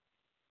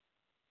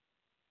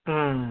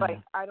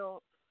 Like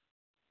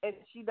and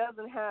she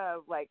doesn't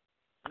have like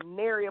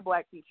nary a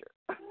black feature.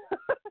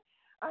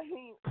 I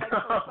mean, like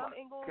from some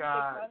angles, they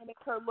try to make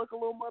her look a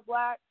little more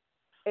black,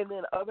 and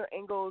then other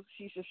angles,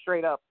 she's just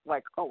straight up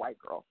like a white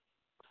girl.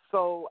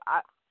 So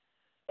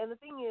and the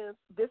thing is,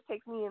 this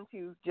takes me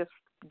into, just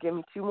give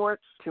me two more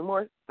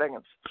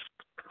seconds.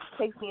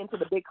 takes me into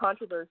the big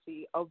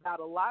controversy about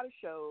a lot of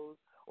shows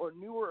or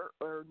newer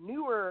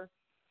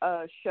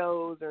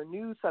shows or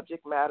new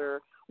subject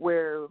matter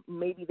where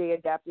maybe they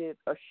adapted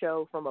a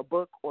show from a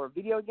book or a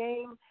video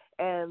game,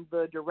 and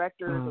the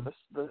directors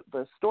or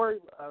the story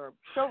or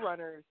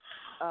showrunners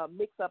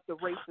mix up the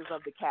races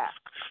of the cast.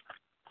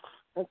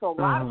 And so a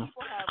lot of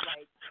people have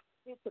like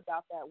bits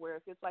about that, where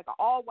if it's like an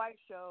all-white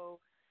show,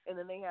 and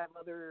then they have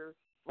other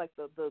like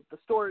the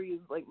stories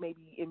like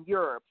maybe in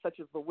Europe, such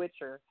as The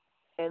Witcher,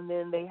 and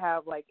then they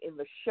have like in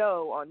the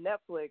show on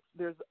Netflix,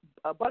 there's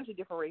a bunch of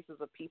different races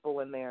of people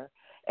in there.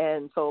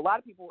 And so a lot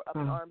of people were up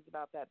in arms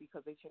about that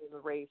because they changed the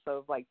race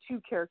of like two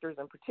characters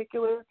in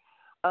particular.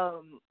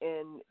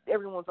 And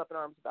everyone's up in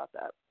arms about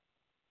that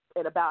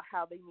and about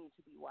how they need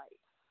to be white.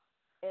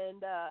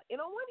 And on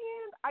one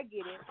hand, I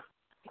get it.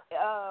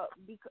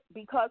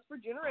 Because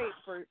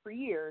for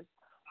years,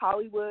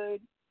 Hollywood,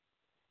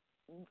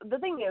 the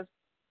thing is,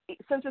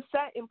 since it's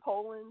set in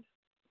Poland,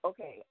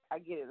 okay, I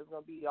get it. It's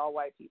going to be all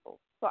white people.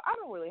 So I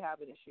don't really have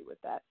an issue with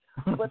that.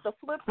 But the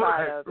flip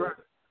side of it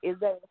is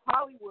that in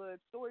Hollywood,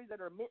 stories that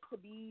are meant to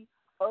be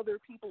other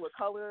people of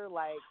color,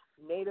 like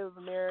Native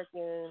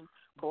American,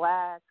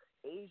 Black,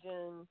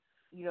 Asian,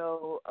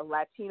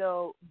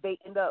 Latino, they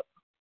end up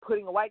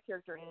putting a white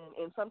character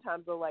in, and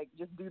sometimes they'll like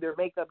just do their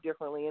makeup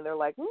differently, and they're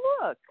like,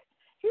 look,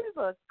 here's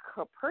a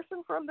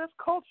person from this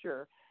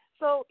culture.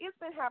 So it's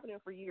been happening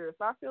for years.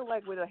 So I feel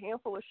like with a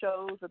handful of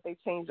shows that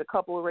they've changed a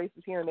couple of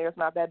races here and there, it's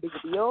not that big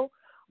a deal.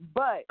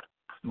 But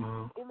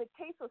in the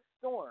case of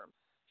Storm,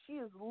 she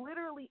is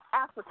literally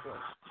African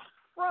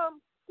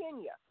from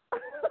Kenya.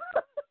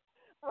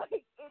 Like,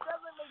 it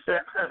doesn't make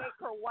sense to make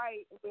her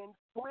white when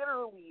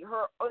literally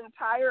her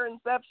entire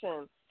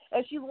inception,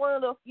 and she's one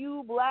of the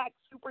few black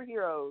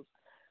superheroes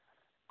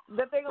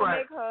that they're gonna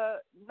make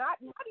her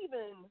not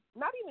even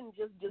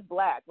just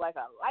black, like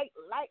a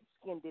light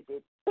skinned it,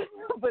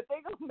 but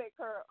they're gonna make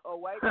her a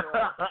white girl,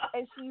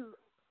 and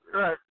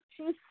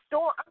she's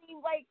Storm. I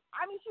mean,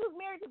 she was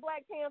married to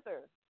Black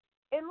Panther,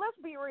 and let's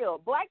be real,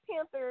 Black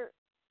Panther,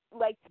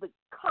 like the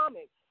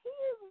comics, he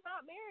is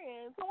not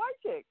marrying to white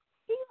chicks.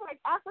 He's like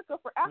Africa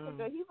for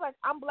Africa. He's like,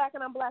 I'm black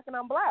and I'm black and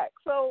I'm black.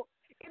 So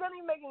it doesn't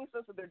even make any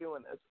sense that they're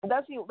doing this.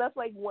 That's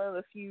like one of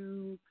the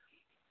few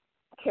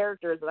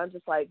characters that I'm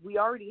just like, we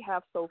already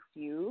have so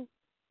few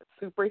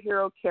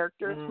superhero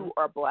characters who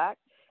are black,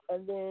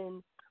 and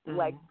then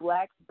like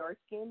black, dark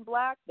skinned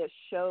black that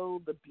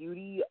show the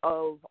beauty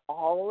of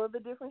all of the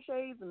different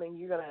shades, and then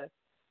you're gonna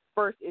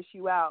first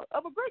issue out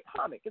of a great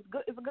comic. It's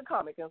good. It's a good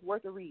comic and it's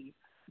worth a read.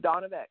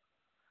 Dawn of X.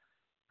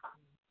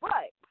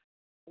 But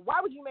why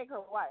would you make her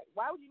white?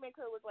 Why would you make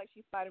her look like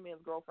she's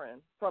Spider-Man's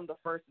girlfriend from the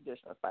first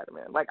edition of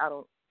Spider-Man? Like, I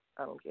don't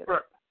get it.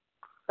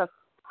 So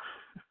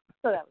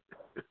that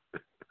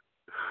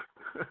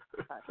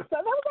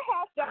was a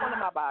half step under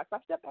my box. I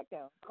stepped back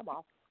down. Come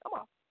on.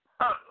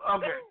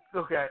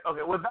 Okay.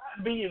 With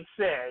that being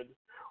said,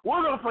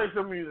 we're going to play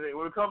some music.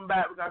 We'll come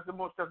back. We got some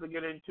more stuff to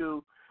get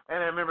into.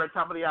 And then remember, at the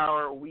top of the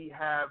hour, we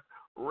have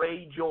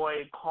Ray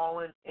Joy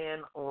calling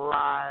in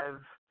live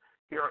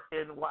here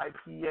at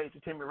NYPA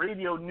Entertainment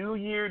Radio. New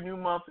year, new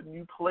month,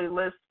 new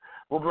playlist.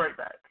 We'll be right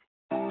back.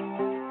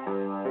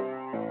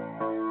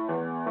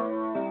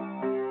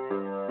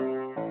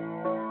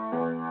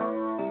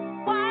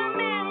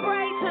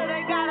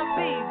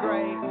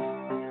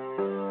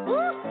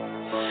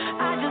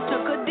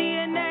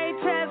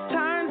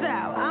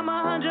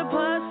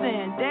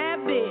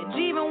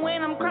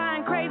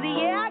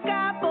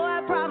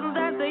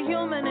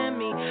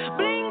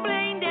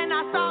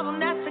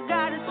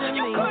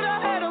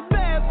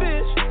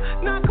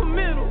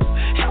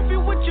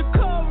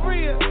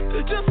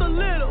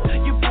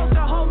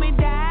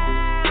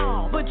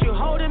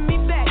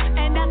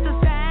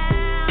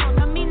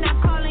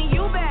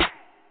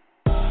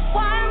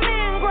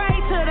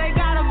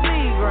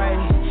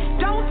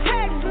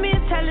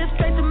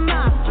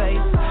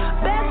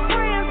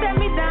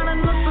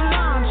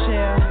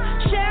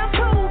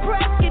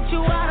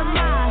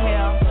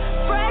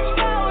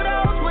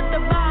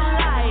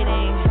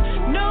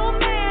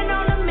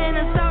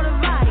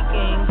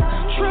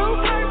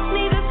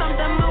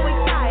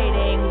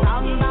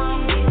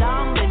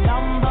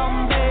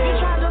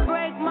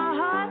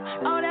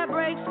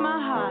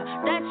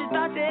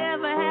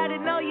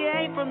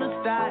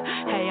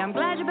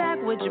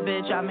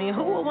 I mean,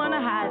 who would want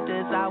to hide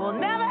this? I will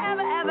never,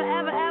 ever, ever,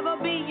 ever, ever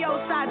be your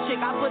side chick.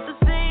 I put the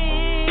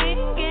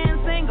singing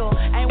single.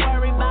 Ain't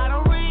worried about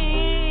a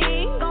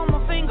ring on my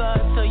finger.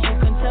 So you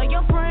can tell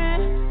your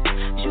friend,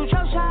 shoot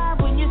your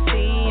shot when you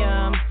see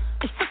him.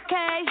 It's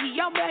okay, he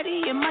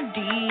already in my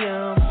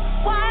DM.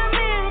 Why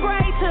men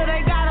gray till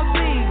they gotta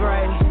be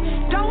gray?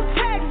 Don't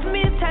text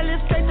me, tell it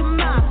straight to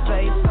my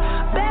face.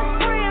 Best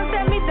friend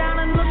set me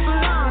down in the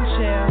salon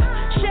chair.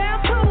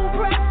 Shampoo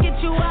press, get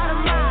you out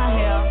of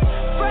my hair.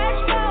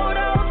 Fresh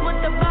photos with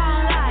the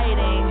bomb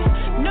lighting.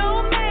 New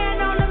man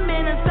on the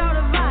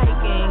Minnesota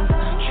Vikings.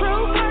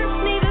 True first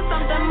needed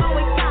something more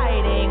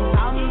exciting.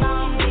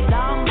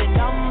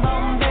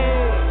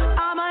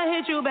 I'ma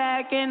hit you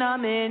back in a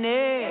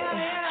minute.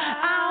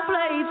 I don't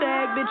play play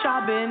tag, bitch,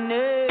 I been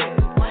there.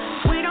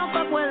 We don't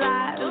fuck with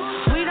lies,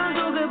 we don't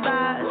do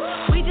goodbyes.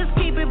 We just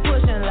keep it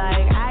pushing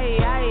like aye,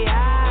 aye,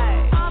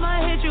 aye.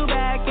 I'ma hit you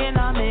back and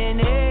I'm in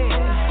it. I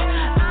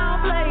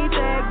don't play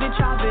tag,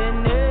 bitch, I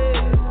been there.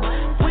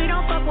 We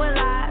don't fuck with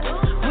lies,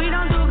 we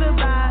don't do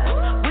goodbyes.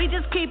 We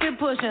just keep it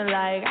pushing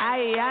like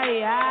aye,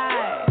 aye,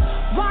 aye.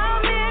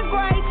 Wild men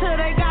great till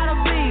they gotta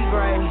be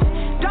great.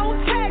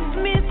 Don't text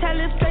me, tell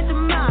it straight to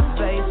my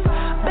face.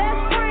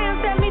 Best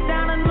friend set me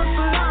down in the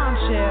salon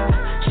chair.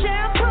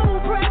 Shampoo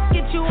press,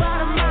 get you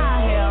out of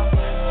my hair.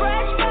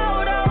 Fresh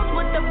photos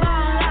with the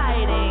bomb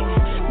lighting.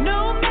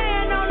 New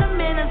man on the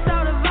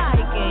Minnesota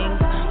Vikings.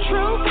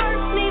 True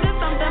first needed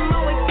something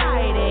more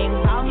exciting.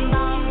 Dum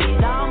dum be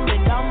dum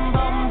be dum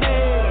bum be.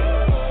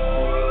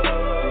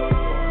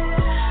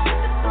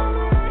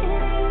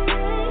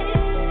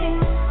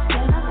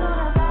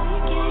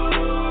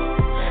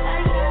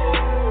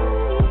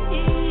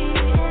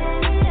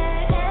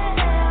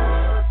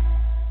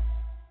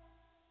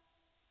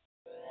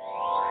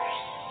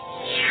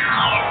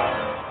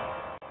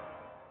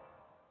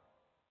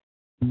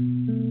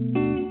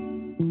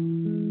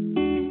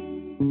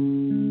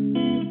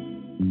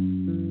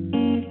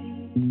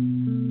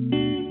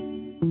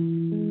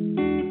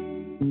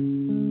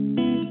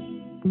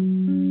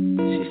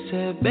 She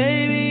said,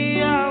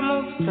 baby, I'm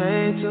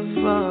afraid to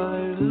fall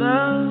in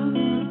love.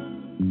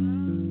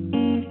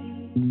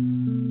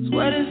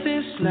 What if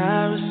it's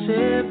not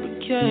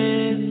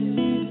reciprocated?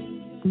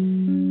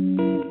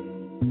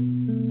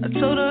 I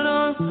told her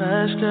don't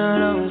rush, girl,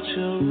 don't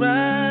you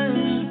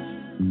rush.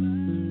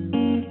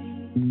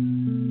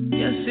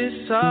 Guess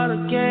it's all a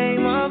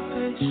game of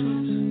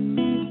patience.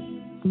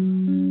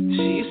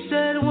 She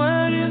said,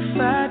 what if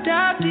I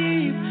dive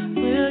deep?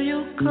 Will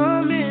you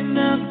come in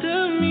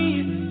after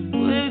me?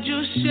 Would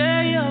you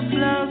share your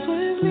flaws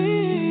with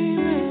me?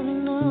 Baby,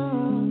 no.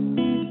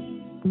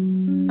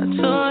 I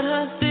told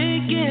her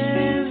thinking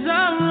is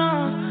I'm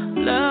wrong.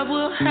 Love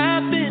will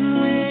happen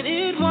when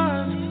it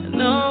wants. I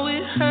know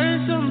it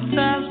hurts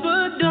sometimes,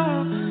 but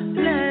don't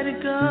let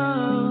it go.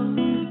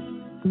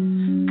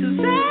 'Cause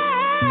I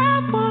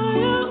want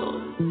you.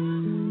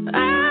 I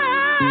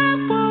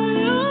want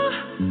you.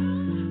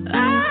 I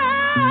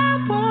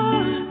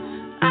want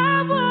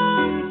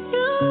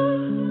you.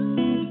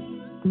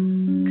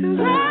 'Cause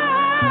I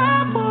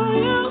want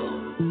you.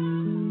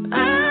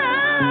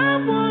 I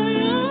want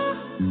you.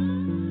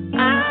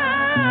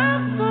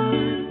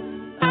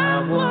 I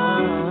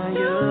want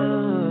you.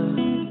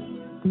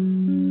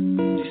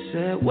 She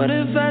said, what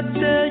if I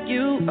tell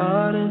you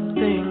all the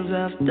things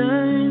I've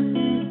done?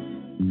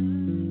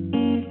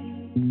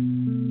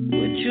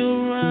 Would you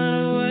run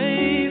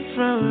away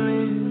from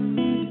me?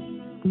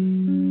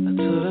 I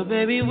told her,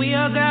 baby, we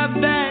all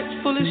got bags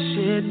full of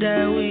shit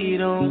that we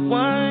don't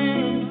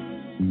want.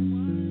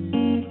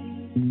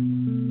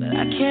 But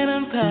I can't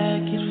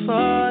unpack it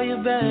for you,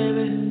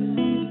 baby.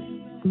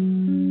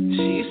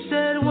 She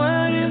said,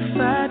 what if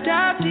I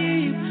dive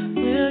deep?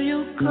 Will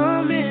you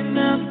come in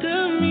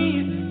after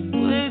me?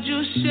 Would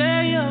you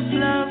share your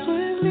flaws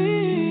with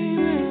me?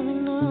 Baby,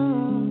 no.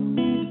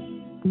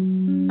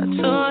 I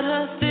told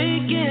her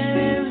thinking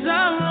is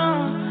I'm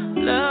wrong.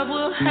 Love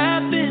will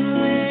happen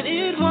when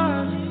it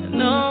wants. I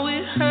know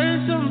it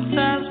hurts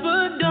sometimes,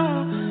 but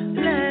don't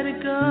let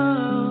it go.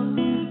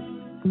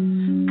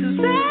 'Cause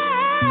I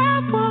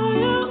want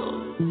you.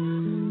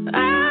 I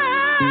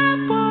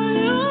want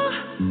you.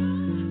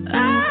 I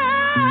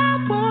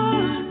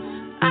want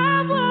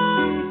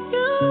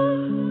you.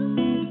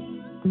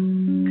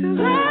 'Cause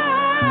I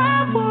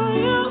want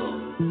you.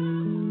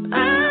 I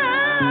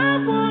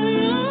want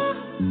you.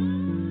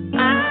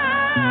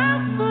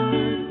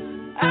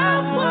 I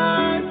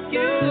want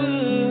you.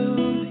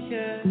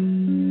 Yeah.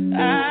 I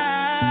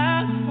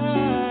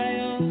want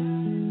you.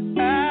 I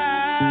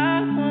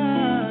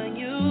want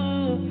you.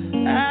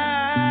 I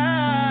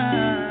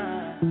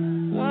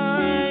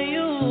want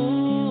you.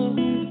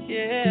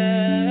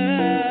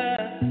 Yeah.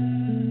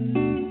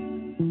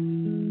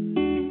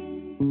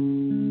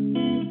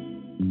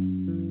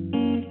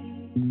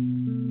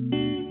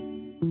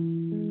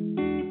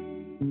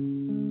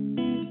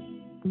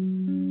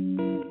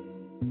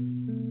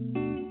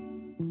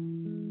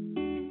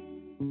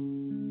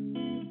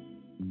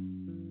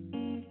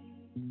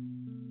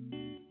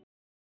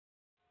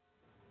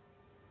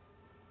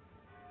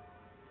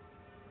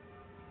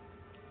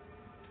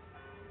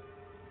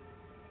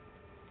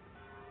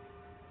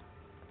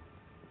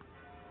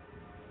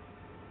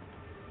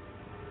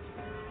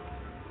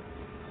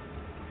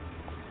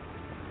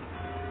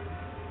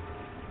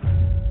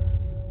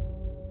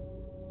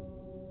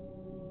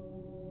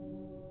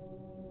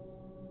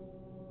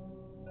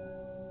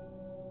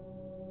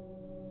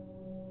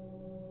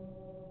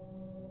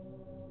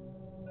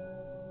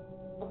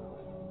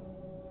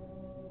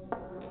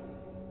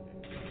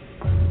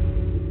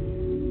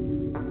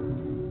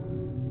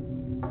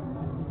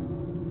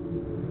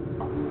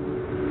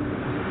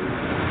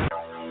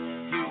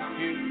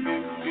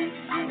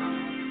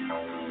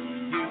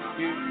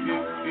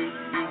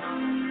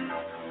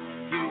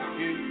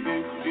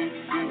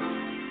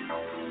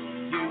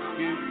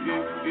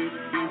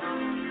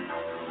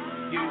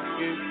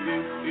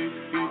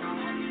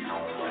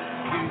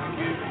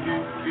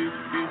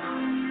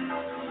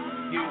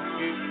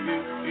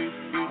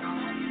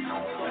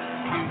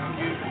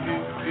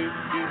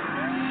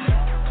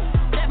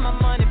 Let my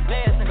money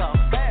fast and go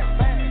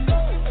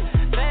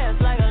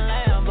fast like a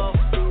Lambo.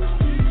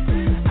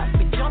 I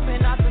be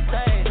jumping off the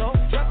stage,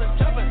 jumping,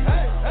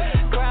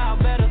 crowd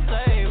better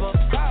save up.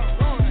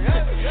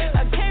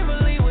 I can't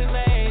believe we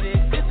made it.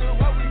 This is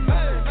what we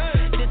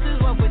made. This is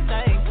what we're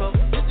thankful.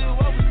 This is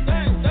what we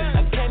thankful.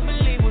 I can't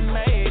believe we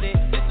made it.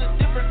 This is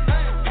different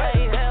things. I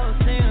ain't ever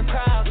seen a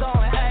crowd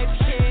going ape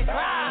shit.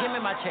 Give me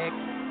my check.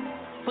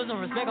 Put some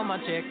respect on my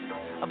check.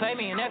 Pay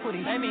me in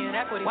equity.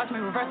 Watch me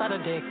reverse out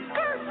of dick.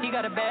 He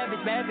got a bad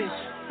bitch.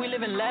 We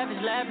live in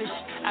lavish.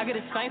 I get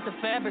expensive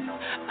fabrics.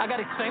 I got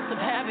expensive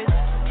habits.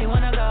 He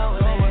wanna go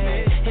with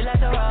me. He like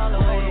to roll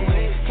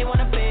away. He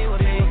wanna be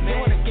with me. He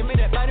wanna give me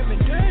that vitamin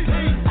D.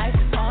 Ice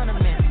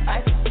ornament.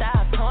 Ice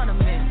style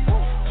tournament.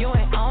 You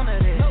ain't on to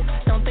this.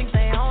 Don't think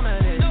they own to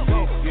this.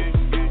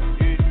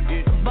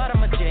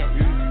 Bottom of jet.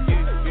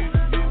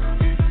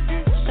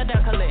 Shut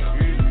down, collect.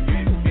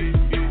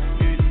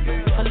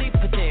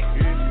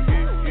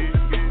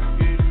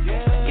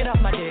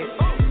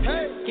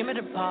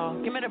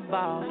 Give me the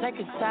ball, take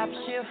a top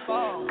shift.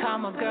 Call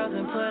my girls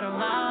and put them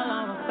all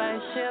on a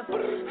spaceship.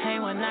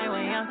 Hang one night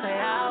when young say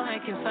I'll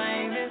make you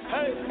famous.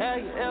 Have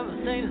you ever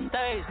seen the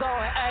stage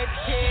going ape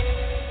shit?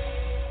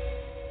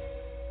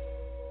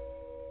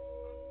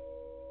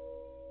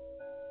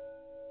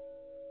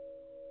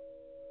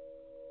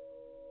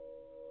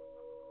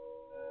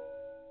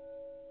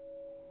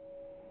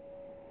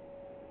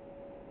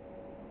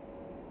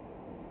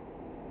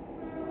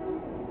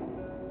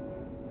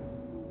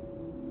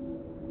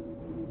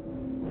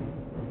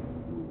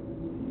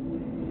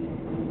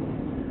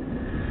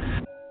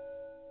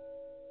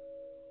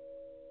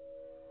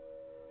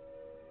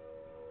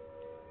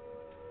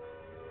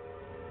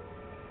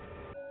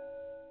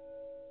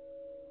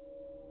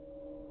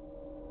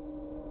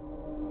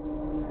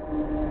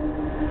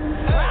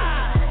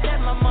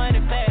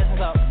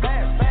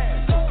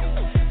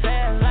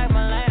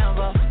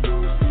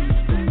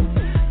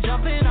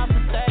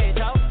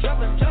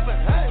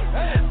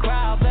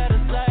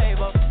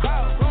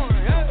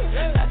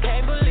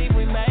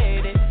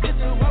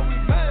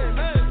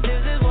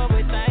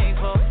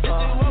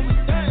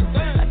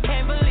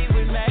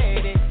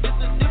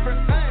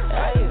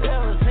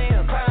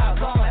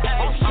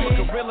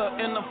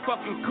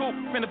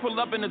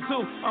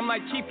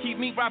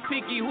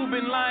 Who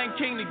been Lion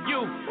King to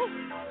you?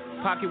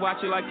 Pocket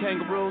watch it like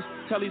kangaroos.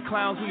 Tell these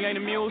clowns we ain't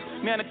amused.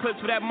 Man, the clips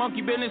for that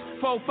monkey business.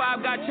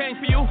 4-5 got change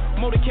for you.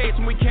 Motorcades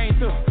when we came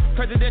through.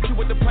 Presidential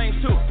with the planes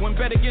too. Went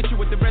bet against you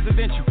with the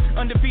residential.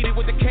 Undefeated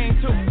with the cane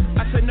too.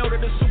 I said no to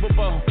the Super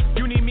Bowl.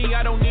 You need me,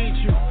 I don't need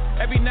you.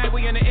 Every night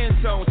we in the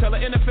end zone. Tell the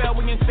NFL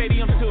we in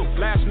stadium too.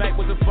 Last night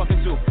was a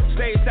fucking zoo.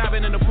 Stage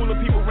diving in a pool of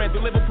people. Ran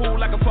through Liverpool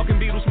like a fucking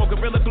beetle. Smoke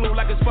Gorilla Glue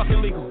like it's fucking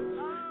legal.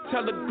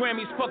 Tell the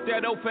Grammys, fuck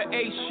that O for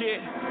A shit.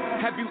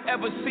 Have you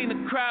ever seen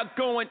a crowd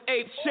going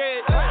ape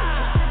shit?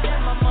 Get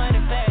my money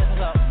fast and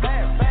go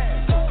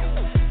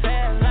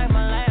fast like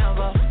my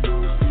Lambo.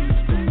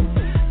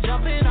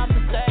 Jumping off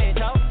the stage,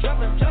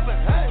 jumping,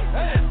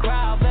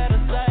 crowd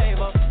better save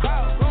up.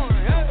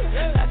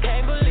 I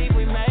can't believe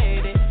we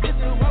made it. This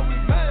is what we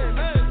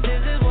made.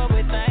 This is what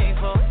we're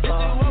thankful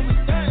for.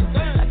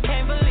 I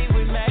can't believe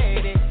we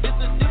made it. This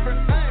is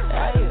different things.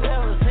 Have you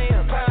ever seen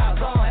a crowd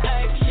going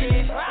ape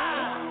shit?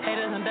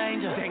 Haters in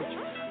danger.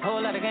 Whole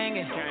lot of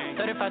gangin'.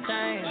 35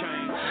 chains.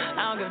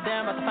 I don't give a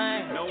damn about the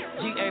fame.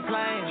 GA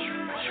planes.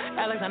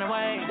 Alexander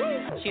Wayne.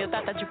 She a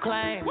thought that you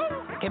claim.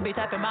 Can be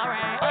typing my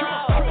rain.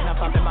 I'm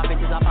popping my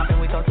bitches. I'm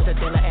popping. We go to the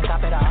dealer and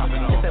cop it all.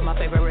 Sipping my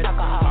favorite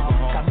alcohol.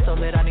 Got me so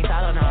lit I need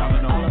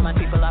Tylenol. All of my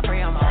people are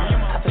free. I'm on.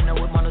 Hopping the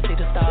whip, wanna see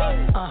the stars.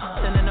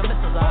 Sending the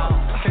missiles off.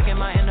 Drinking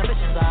my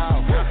inhibitions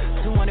off.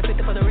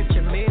 250 for the rich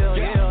and meal.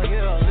 Yeah.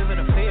 Live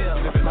in the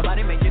field. My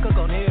body make jiggle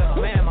go near.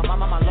 Man, my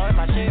mama, my lord,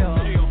 my shield.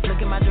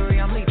 Look at my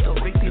jewelry, I'm lethal.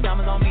 Big these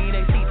diamonds on me,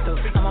 they see through.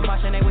 I'm a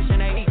Martian, they wishing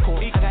they equal.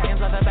 I got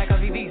M's off the back of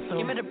VV, so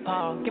give me the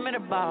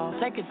ball,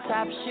 take a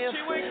top shift.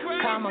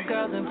 Call my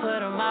girls and put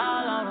them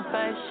all on a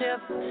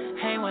spaceship.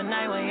 Hang one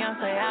night when young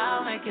say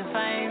I'll make you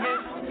famous.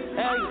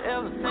 Have you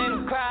ever seen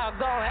a crowd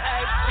going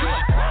ape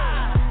shit?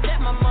 Get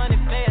my money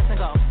fast and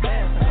go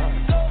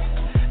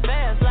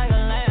fast like a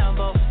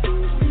Lambo.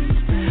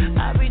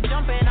 I be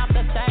jumping off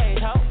the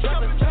stage,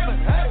 jumping,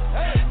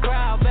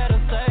 crowd better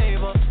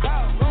save up.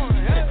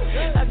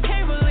 I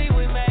can't believe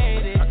we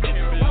made it.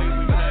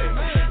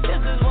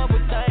 This is what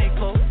we're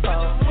thankful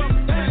for.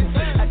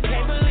 I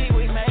can't believe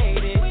we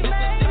made it.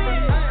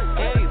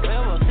 Have you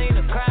ever seen a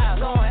crowd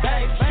going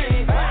ape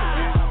shit?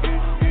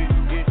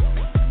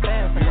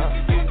 Fast and go.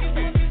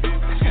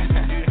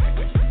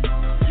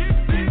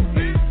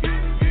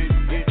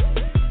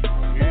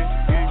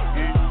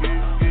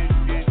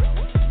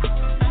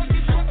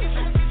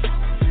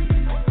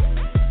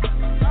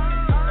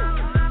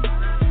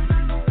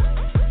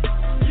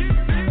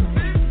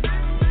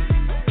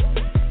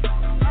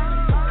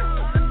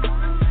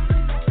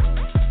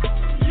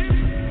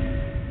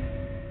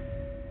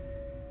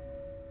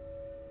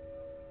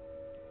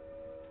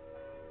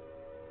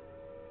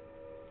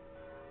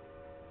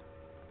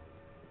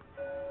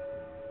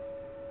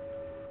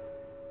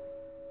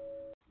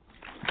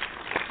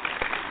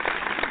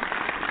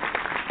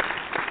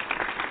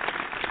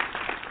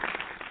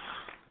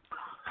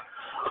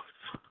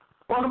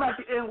 back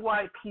to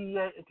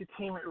NYPA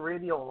Entertainment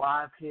Radio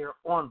live here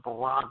on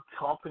Blog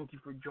Talk. Thank you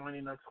for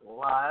joining us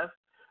live.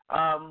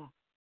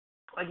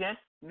 Again,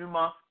 new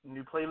month,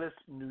 new playlist,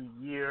 new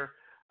year.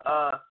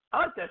 I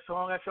like that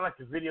song. I feel like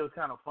the video is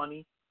kind of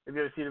funny. Have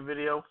you ever seen the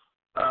video?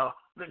 The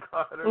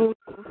Carter.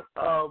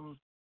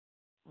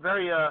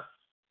 Very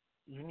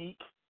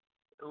unique,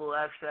 a little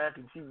abstract,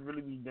 and she would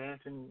really be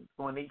dancing,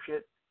 going ape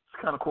shit. It's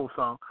kind of cool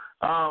song.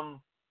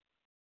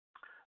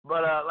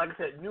 But like I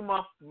said, new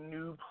month,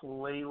 new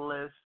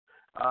playlist.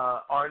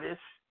 Artists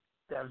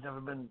that have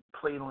never been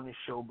played on this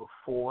show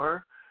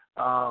before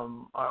are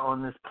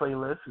on this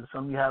playlist, and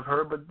some you have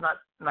heard, but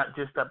not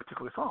just that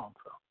particular song.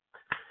 So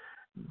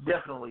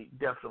definitely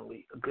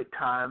good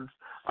times.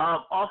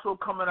 Also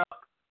coming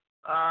up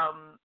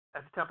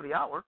at the top of the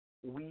hour,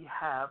 we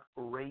have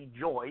Ray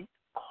Joy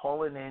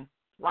calling in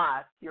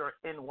live here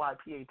at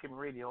NYPA Entertainment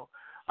Radio.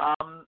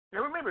 And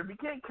remember, if you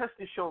can't catch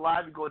this show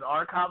live, you go to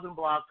Archives and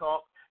Blog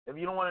Talk. If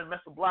you don't want to mess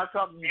with Blog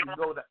Talk, you can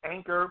go to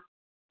Anchor.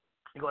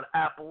 You go to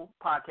Apple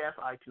Podcasts,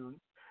 iTunes,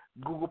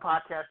 Google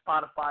Podcasts,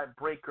 Spotify,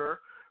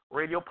 Breaker,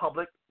 Radio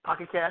Public,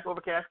 Pocket Cast,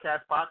 Overcast,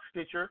 Castbox,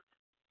 Stitcher,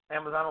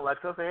 Amazon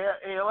Alexa. Say,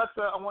 hey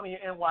Alexa, I want to hear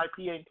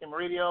NYPA Entertainment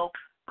Radio.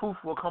 Poof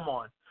will come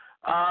on.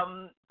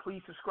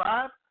 Please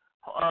subscribe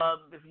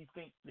if you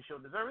think the show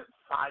deserves it.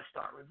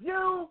 5-star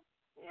review.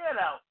 You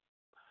know,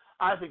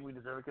 I think we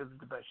deserve it because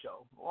it's the best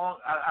show.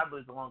 I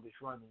believe the longest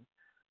running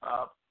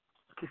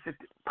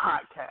consistent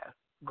podcast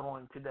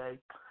going today.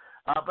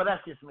 But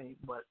that's just me.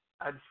 But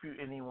I dispute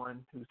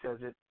anyone who says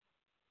it.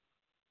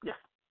 Yeah,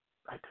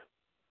 I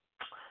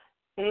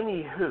do.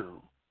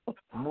 Anywho,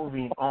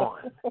 moving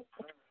on.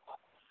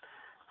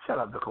 Shut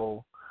up,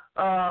 Nicole.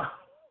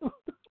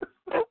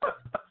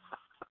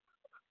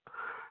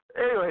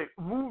 Anyway,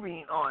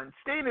 moving on.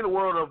 Staying in the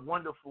world of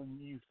wonderful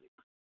music.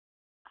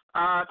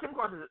 Came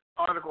across this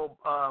article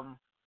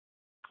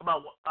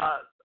about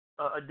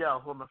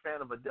Adele, who I'm a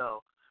fan of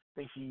Adele.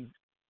 I think she's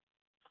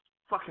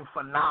fucking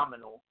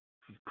phenomenal.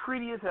 She's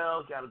pretty as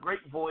hell. She got a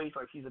great voice.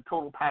 Like, she's a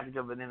total package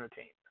of an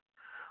entertainer.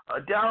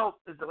 Adele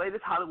is the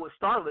latest Hollywood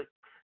starlet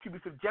to be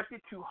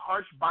subjected to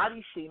harsh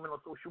body shaming on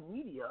social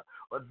media.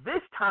 But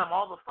this time,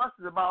 all the fuss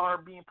is about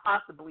her being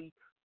possibly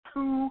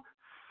too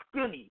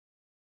skinny.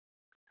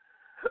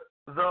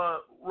 The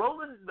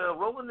Rolling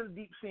in the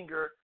Deep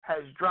singer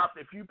has dropped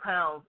a few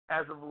pounds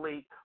as of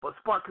late, but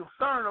sparked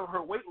concern of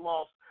her weight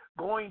loss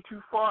going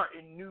too far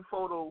in new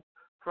photo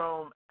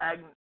from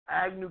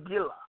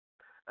Agnew-Gilla.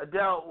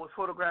 Adele was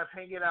photographed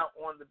hanging out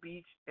on the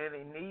beach in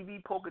a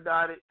navy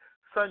polka-dotted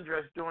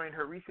sundress during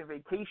her recent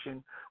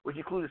vacation, which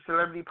included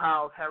celebrity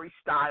pals Harry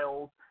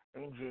Styles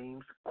and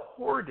James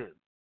Corden.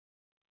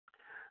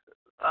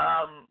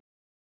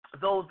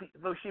 Though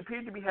she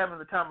appeared to be having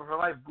the time of her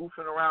life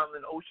goofing around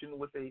in the ocean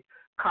with a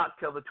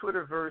cocktail, the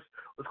Twitterverse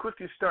was quick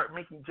to start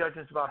making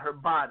judgments about her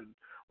body.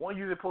 One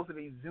user posted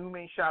a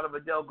zoom-in shot of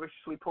Adele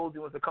graciously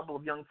posing with a couple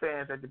of young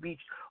fans at the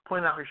beach,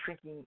 pointing out her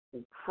shrinking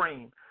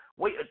frame.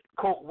 Wait,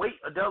 quote, wait,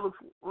 Adele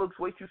looks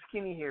way too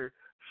skinny here,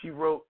 she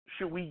wrote.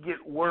 Should we get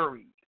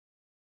worried?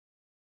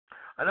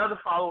 Another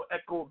follower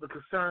echoed the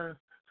concerned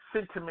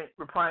sentiment,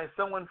 replying,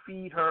 someone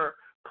feed her,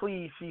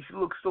 please, she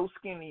looks so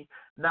skinny,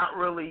 not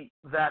really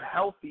that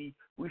healthy,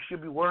 we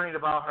should be worrying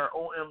about her,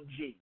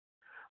 OMG.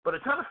 But a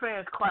ton of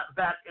fans clapped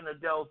back in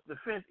Adele's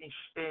defense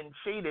and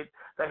shaded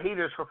the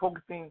haters for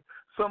focusing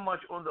so much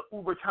on the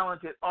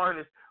uber-talented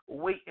artist's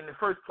weight in the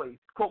first place.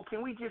 Quote,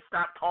 can we just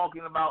stop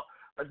talking about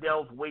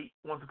Adele's weight?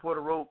 One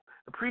supporter wrote,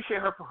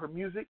 appreciate her for her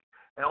music,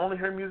 and only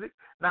her music,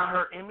 not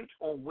her image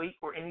or weight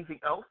or anything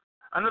else.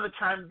 Another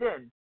chimed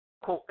in,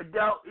 quote,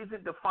 Adele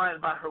isn't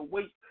defined by her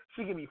weight.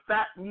 She can be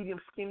fat, medium,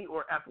 skinny,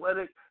 or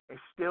athletic and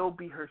still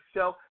be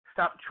herself.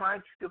 Stop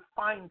trying to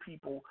define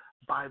people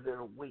by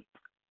their weight.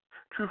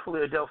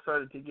 Truthfully, Adele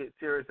started to get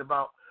serious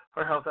about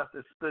her health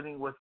after splitting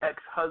with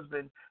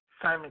ex-husband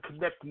Simon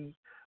Konecki,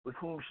 with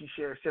whom she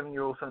shared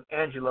 7-year-old son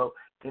Angelo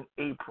in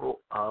April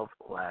of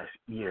last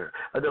year.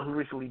 Adele, who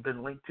recently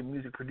been linked to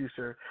music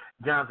producer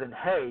Jonathan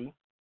Hay,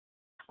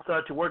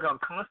 started to work out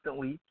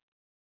consistently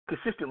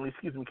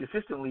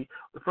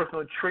with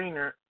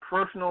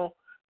personal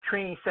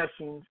training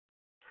sessions,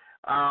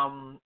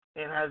 and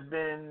has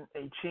been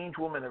a changed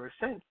woman ever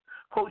since.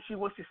 Quote, she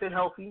wants to stay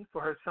healthy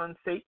for her son's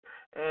sake,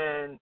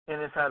 and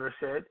Insider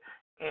said,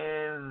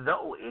 and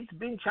though it's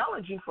been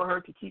challenging for her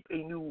to keep a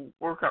new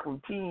workout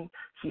routine,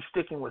 she's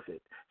sticking with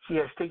it. She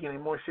has taken a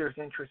more serious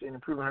interest in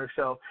improving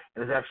herself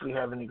and is actually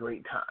having a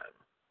great time.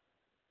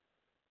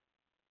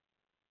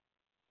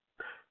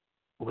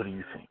 What do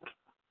you think?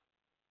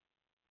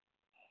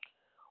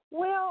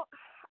 Well,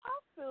 I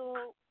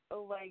feel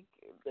like,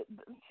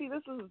 see,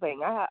 this is the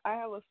thing. I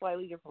have a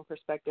slightly different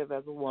perspective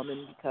as a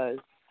woman because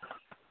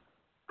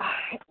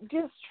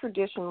just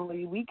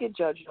traditionally we get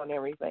judged on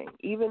everything.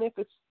 Even if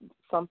it's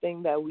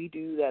something that we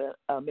do that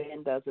a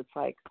man does, it's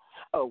like,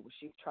 oh,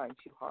 she's trying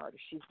too hard, or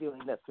she's doing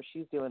this, or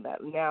she's doing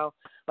that. Now,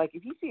 like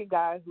if you see a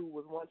guy who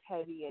was once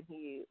heavy and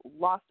he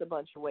lost a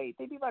bunch of weight,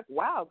 they'd be like,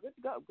 wow, good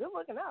to go, good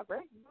looking out,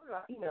 great,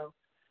 you know,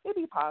 it'd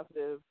be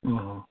positive.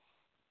 Mm-hmm.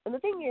 And the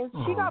thing is,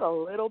 she got a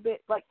little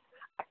bit, like,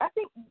 I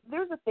think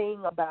there's a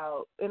thing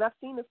about, and I've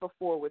seen this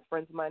before with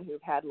friends of mine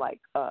who've had, like,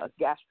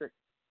 gastric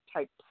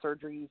type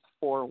surgeries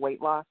for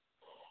weight loss,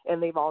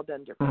 and they've all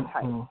done different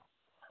types.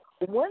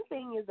 One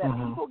thing is that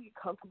people get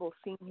comfortable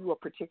seeing you a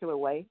particular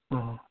way,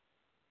 and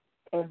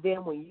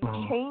then when you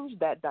change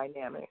that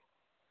dynamic,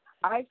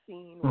 I've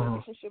seen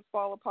relationships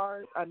fall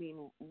apart. I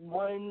mean,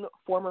 one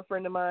former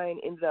friend of mine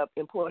ended up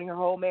imploding her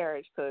whole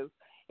marriage because,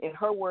 in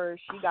her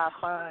words, she got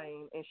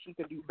fine and she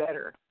could do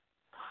better,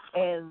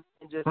 and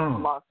just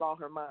lost all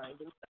her mind.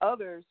 And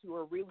others who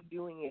are really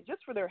doing it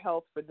just for their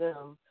health, for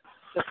them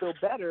to feel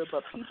better,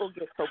 but people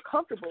get so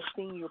comfortable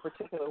seeing you a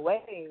particular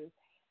way,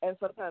 and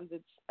sometimes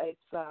there's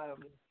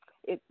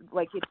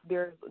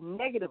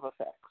negative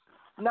effects.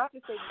 Not to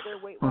say that their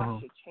weight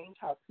loss should change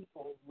how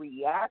people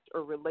react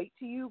or relate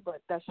to you,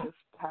 but that's just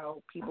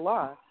how people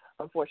are,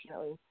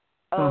 unfortunately.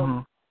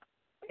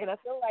 And I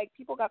feel like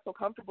people got so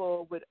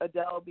comfortable with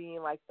Adele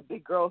being like the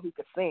big girl who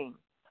could sing.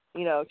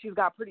 You know, she's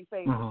got a pretty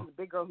face, but she's a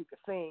big girl who could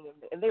sing,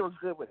 and they were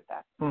good with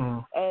that.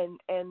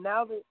 And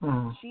now that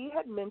she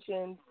had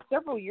mentioned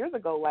several years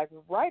ago, like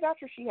right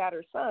after she had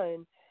her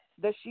son,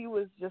 that she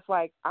was just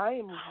like, I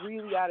am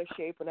really out of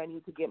shape and I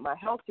need to get my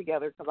health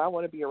together because I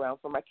want to be around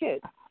for my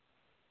kids.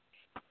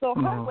 So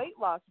her weight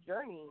loss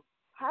journey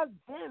has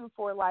been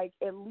for like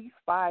at least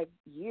 5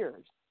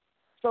 years.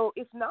 So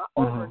it's not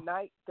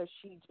overnight that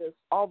she just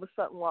all of a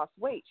sudden lost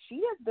weight. She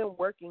has been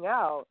working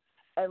out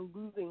and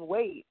losing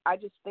weight. I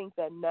just think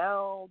that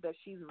now that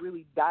she's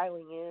really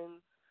dialing in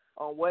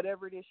on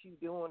whatever it is she's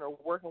doing or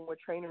working with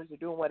trainers or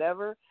doing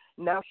whatever,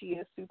 now she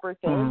is super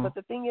thin. But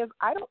the thing is,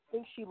 I don't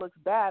think she looks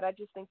bad. I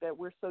just think that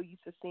we're so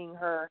used to seeing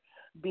her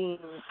being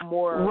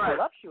more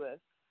voluptuous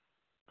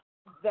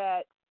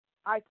that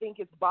I think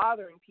it's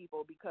bothering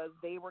people because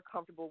they were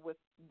comfortable with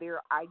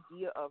their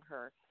idea of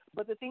her.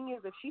 But the thing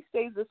is, if she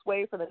stays this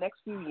way for the next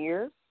few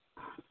years,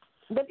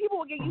 then people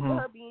will get used to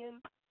her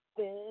being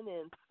thin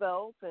and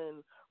svelte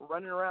and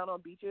running around on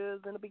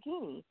beaches in a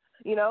bikini.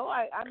 You know,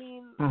 I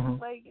mean,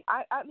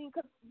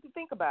 because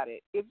think about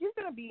it. If you're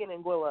going to be in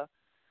Anguilla,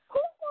 who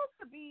wants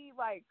to be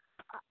like,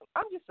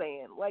 I'm just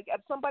saying, like, as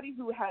somebody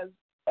who has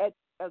at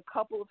a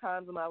couple of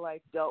times in my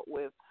life dealt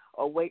with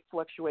a weight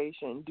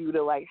fluctuation due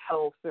to like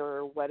health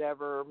or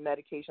whatever,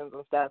 medications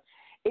and stuff,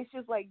 it's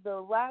just like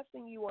the last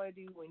thing you want to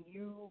do when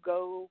you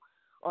go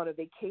on a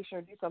vacation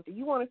or do something,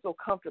 you want to feel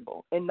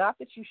comfortable. And not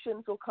that you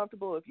shouldn't feel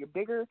comfortable if you're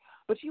bigger,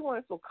 but you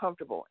want to feel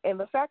comfortable. And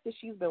the fact that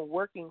she's been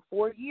working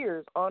for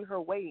years on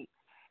her weight,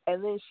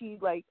 and then she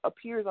like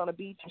appears on a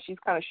beach and she's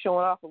kind of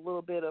showing off a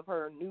little bit of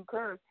her new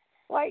curves,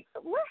 like,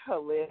 let her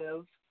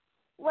live.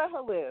 Let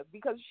her live.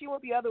 Because if she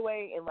went the other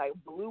way and like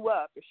blew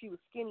up, if she was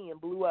skinny and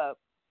blew up,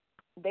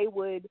 they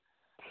would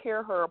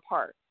tear her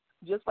apart,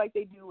 just like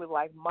they do with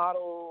like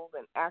models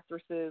and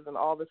actresses and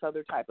all this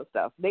other type of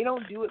stuff. They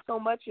don't do it so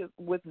much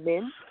with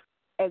men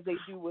as they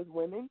do with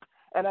women,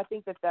 and I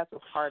think that that's a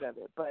part of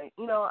it. But,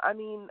 you know, I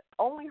mean,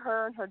 only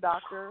her and her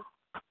doctor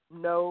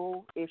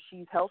know if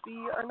she's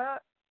healthy or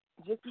not.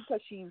 Just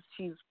because she's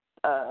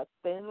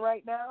thin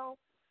right now,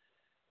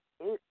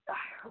 it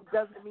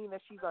doesn't mean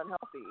that she's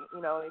unhealthy.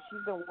 You know, if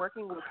she's been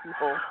working with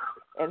people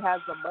and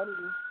has the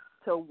money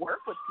to work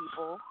with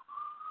people,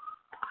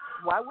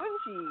 why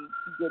wouldn't she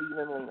get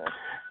even leaner?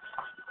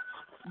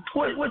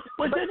 What's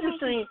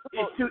interesting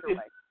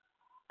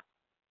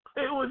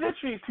it was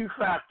interesting 2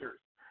 factors.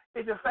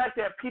 It's the fact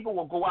that people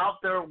will go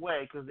out their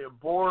way because they're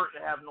bored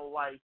and have no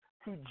life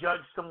to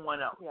judge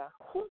someone else. Yeah.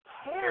 Who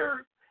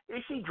cares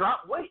if she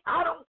dropped weight?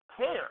 I don't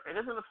care. It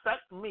doesn't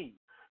affect me.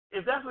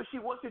 If that's what she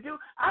wants to do,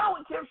 I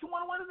don't care if she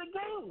wants to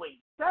gain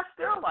weight. That's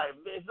their life.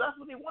 If that's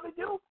what they want to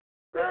do,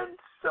 then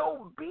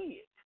so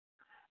be it.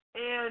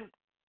 And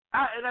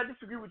I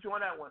disagree with you on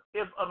that one.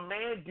 If a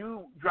man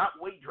do drop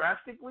weight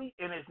drastically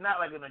and it's not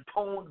like in a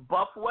toned,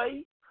 buff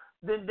way,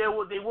 then they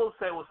will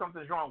say, well,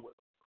 something's wrong with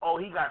him. Oh,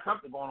 he got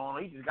something going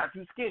on. He just got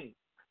too skinny.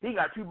 He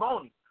got too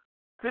bony.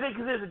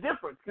 Because there's a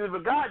difference. Because if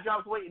a guy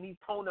drops weight and he's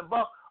toned and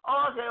buff,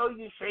 he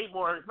can shape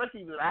more,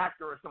 especially if he's an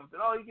actor or something.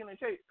 Oh, he can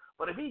shape.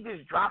 But if he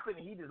just drop it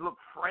and he just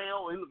looks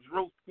frail, he looks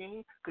real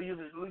skinny, because you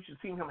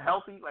should see him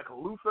healthy like a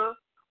Luther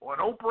or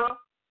an Oprah,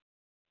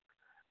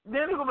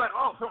 then they're going to be like,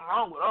 oh, something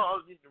wrong with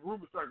him. The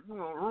rumor starts,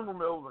 rumor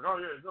mills, like, oh,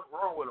 yeah, there's something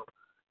wrong with him.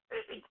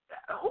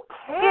 Who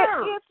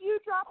cares? If you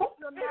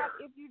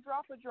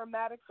drop a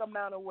dramatic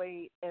amount of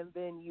weight and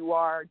then you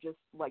are just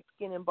like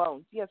skin and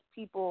bones, yes,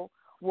 people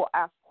will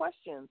ask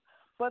questions.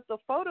 But the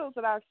photos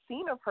that I've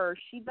seen of her,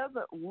 she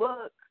doesn't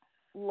look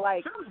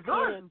like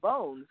skin and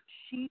bones.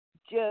 She's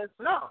just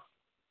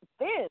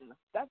thin.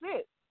 That's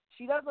it.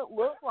 She doesn't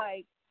look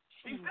like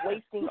she's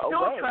wasting away. She's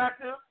still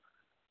attractive.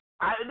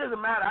 It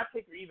doesn't matter. I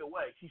take her either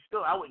way.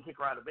 I wouldn't kick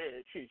her out of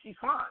bed. She's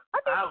fine.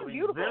 I think she's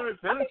beautiful. I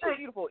think she's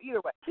beautiful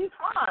either way. She's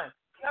fine.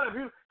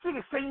 She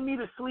can sing me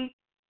to sleep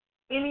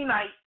any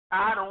night.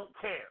 I don't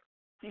care.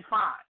 She's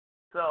fine.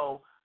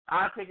 So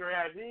I take her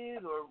as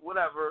is or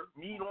whatever.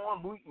 Meet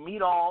on,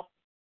 meet off.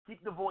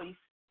 Keep the voice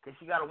because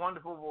she got a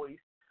wonderful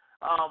voice.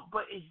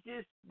 But it's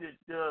just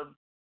the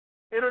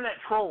internet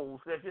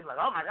trolls that's just like,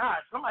 oh my God,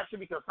 somebody should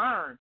be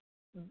concerned.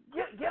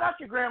 Get out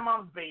your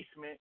grandma's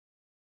basement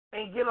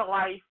and get a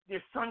life.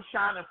 There's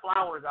sunshine and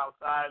flowers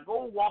outside.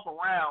 Go walk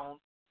around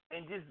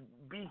and just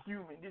be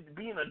human. Just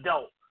be an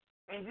adult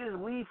and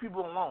just leave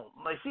people alone.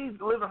 Like, she's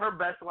living her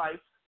best life.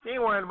 She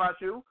ain't worrying about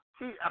you.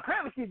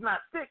 Apparently she's not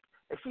sick,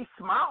 and she's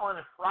smiling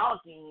and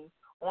frolicking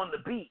on the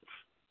beach.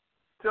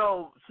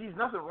 So she's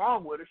nothing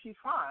wrong with her. She's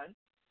fine.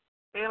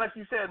 And like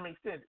you said, it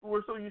makes sense.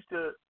 We're so used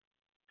to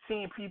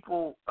seeing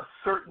people a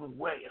certain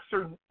way, a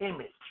certain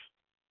image.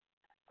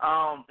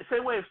 The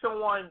same way if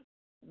someone,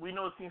 we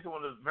know seeing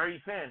someone that's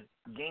very thin,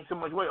 gain so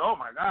much weight, oh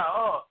my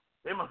God,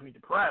 they must be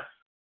depressed.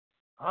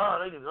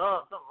 Something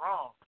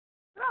wrong.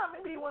 Nah,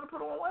 maybe he want to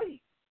put on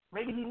weight.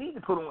 Maybe he needs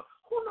to put on.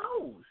 Who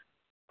knows?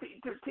 To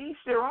each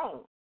their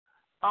own.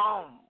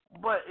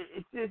 But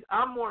it's just,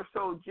 I'm more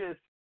so just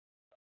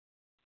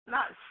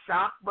not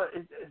shocked, but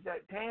it's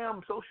that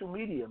damn social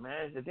media,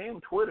 man. It's the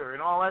damn Twitter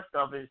and all that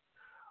stuff is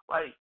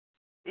like,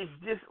 it's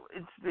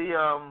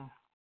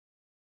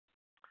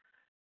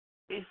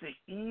the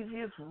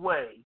easiest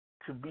way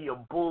to be a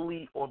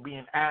bully or be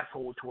an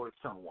asshole towards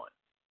someone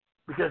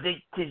because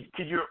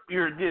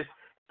you're just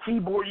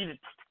keyboard,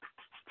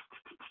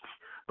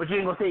 but you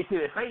ain't gonna say it to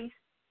their face.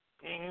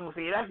 You ain't gonna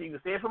say it after. You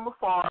can say it from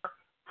afar,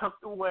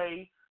 tucked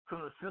away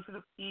from the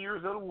sensitive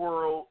ears of the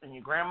world in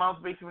your grandma's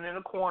basement in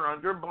a corner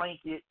under a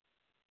blanket,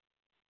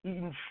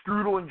 eating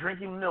strudel and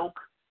drinking milk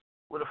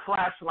with a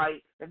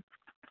flashlight. And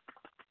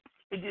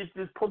it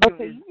just poking,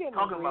 okay, you getting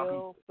talking real about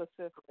people.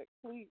 Specific.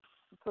 Please,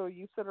 so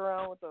you sit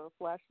around with a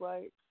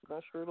flashlight,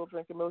 a strudel,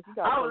 drinking milk.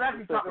 I was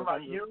actually talking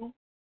about you.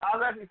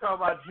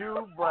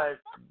 But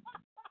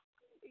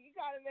you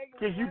gotta make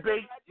because you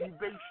bake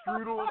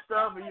strudel and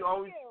stuff, and you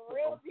always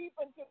real deep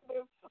into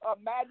this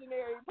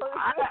imaginary person.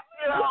 I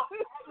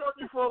known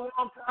you for a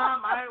long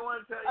time. I ain't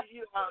want to tell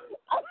you,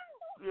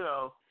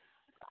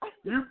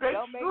 you bake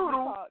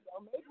strudel.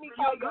 Don't make me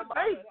call your mom.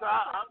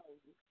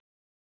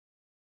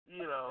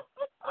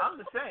 I'm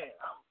just saying.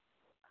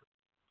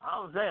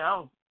 I'm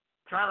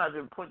trying not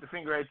to point the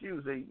finger at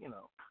you. Say,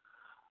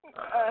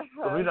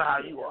 but we know how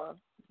you are.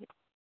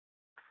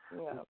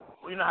 Yeah.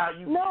 We know how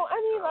you. No, I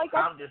mean, like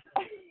I'm just.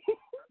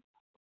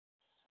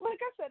 Like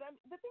I said,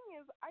 the thing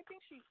is, I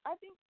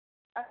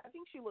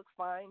think she looks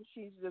fine.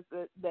 She's just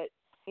that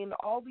in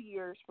all the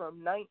years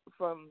from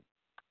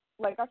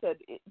like I said,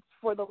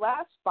 for the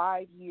last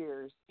 5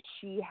 years,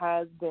 she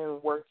has been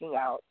working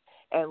out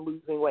and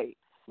losing weight.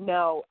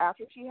 Now,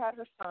 after she had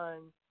her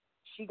son,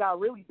 she got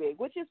really big,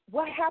 which is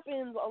what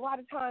happens a lot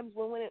of times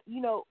when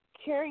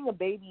carrying a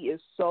baby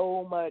is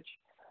so much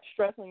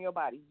stress on your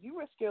body. You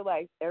risk your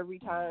life every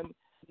time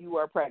you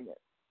are pregnant.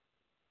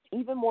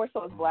 Even more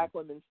so as Black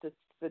women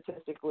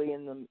statistically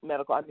in the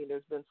medical. I mean,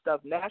 there's been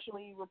stuff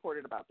nationally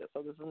reported about this,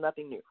 so this is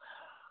nothing new.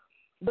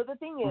 But the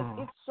thing is,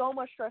 it's so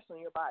much stress on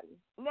your body.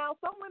 Now,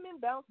 some women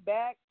bounce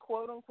back,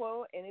 quote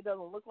unquote, and it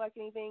doesn't look like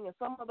anything. And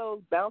some of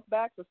those bounce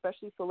backs,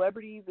 especially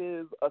celebrities,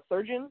 is a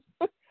surgeon.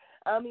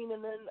 I mean,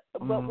 and then,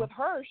 but with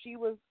her, she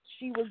was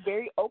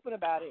very open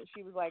about it.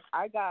 She was like,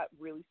 I got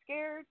really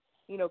scared,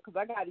 because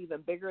I got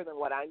even bigger than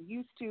what I'm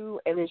used to.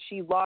 And then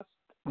she lost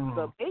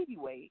the baby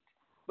weight,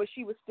 but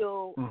she was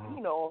still,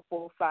 a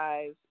full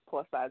size,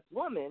 plus size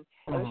woman.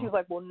 And then she was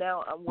like, well,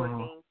 now I'm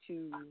working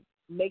to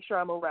make sure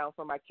I'm around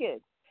for my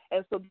kids.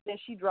 And so then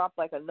she dropped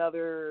like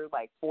another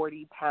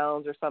 40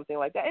 pounds or something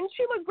like that. And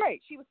she looked great.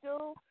 She was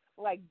still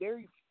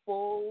very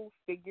full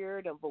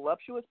figured and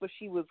voluptuous, but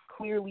she was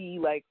clearly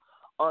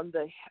on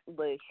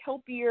the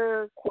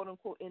healthier, quote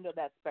unquote, end of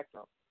that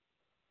spectrum.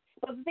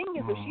 But the thing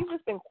is that she's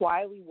just been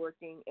quietly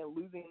working and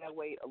losing that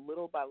weight a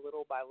little by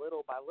little by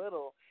little by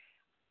little.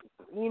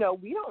 We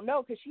don't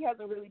know because she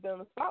hasn't really been in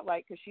the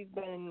spotlight because she's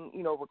been,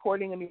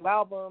 recording a new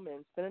album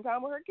and spending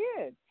time with her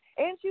kids.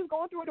 And she's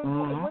going through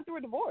went through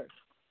a divorce.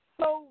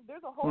 So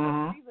there's a whole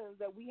lot of reasons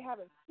that we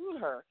haven't seen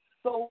her.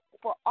 So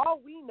for all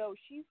we know,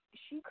 she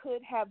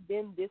could have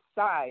been this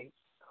size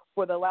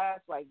for the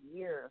last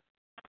year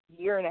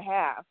and a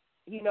half.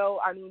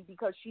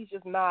 Because she's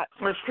just not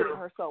putting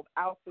herself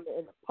out there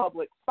in the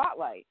public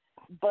spotlight.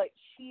 But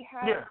she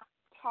has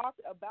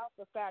talked about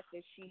the fact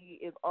that she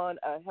is on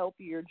a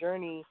healthier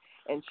journey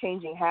and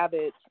changing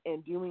habits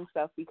and doing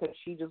stuff because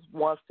she just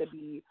wants to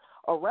be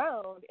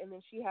around. And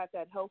then she had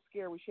that health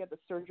scare where she had the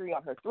surgery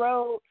on her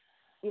throat,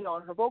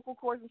 on her vocal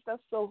cords and stuff.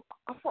 So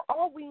for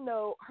all we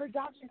know, her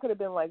doctor could have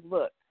been like,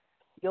 look,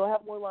 you'll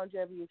have more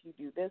longevity if you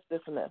do this,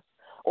 this, and this.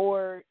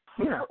 Or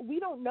we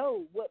don't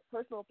know what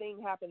personal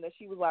thing happened that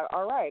she was like,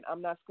 all right,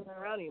 I'm not sticking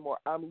around anymore.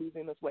 I'm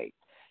losing this weight.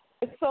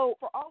 And so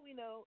for all we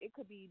know, it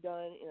could be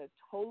done in a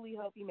totally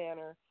healthy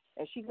manner,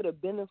 and she could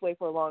have been this way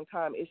for a long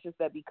time. It's just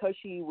that because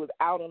she was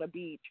out on a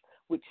beach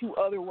with 2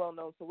 other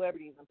well-known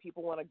celebrities and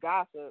people want to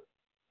gossip,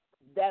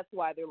 that's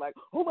why they're like,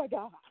 oh, my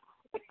God.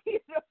 You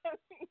know what I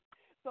mean?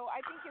 So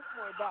I think it's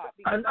more that.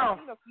 Because I've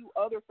seen a few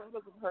other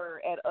photos of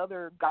her at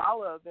other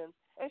gala events,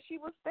 and she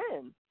was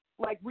thin,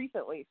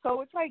 recently. So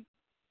it's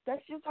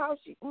that's just how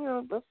she,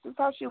 that's just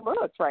how she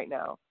looks right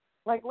now.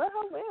 Let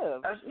her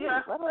live.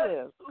 Let her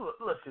live.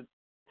 Listen,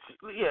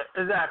 Yeah,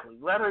 exactly.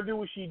 Let her do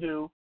what she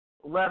do.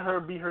 Let her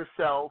be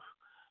herself,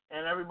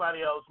 and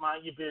everybody else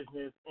mind your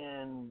business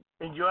and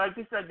enjoy.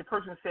 Just like the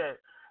person said,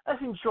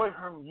 let's enjoy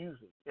her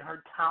music and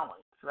her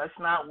talent. So let's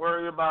not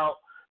worry about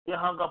get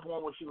hung up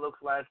on what she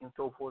looks like and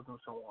so forth and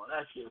so on.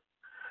 That's just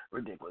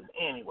ridiculous.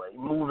 Anyway,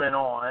 moving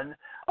on.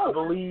 I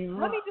believe.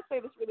 Let me just say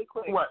this really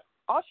quick. What?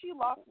 All she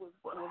lost was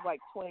like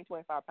 20,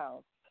 25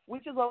 pounds,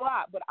 which is a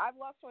lot. But I've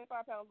lost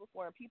 25 pounds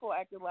before, and people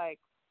acted like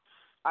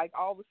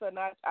all of a sudden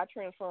I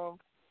transformed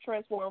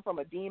from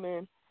a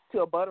demon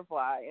to a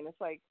butterfly, and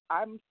it's like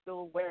I'm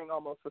still wearing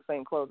almost the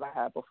same clothes I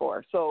had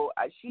before. So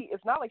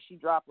it's not like she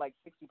dropped like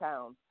 60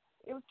 pounds.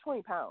 It was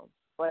 20 pounds.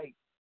 Like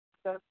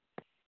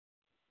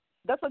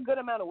that's a good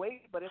amount of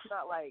weight, but it's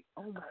not like,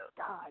 oh my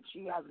God,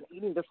 she has an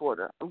eating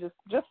disorder. I'm just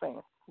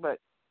saying. But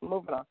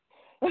moving on.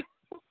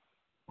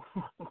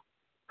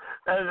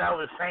 As I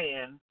was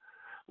saying,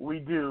 we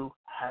do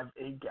have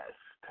a guest.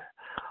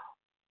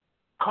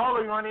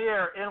 Calling on the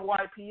air,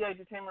 NYPA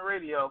Entertainment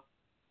Radio.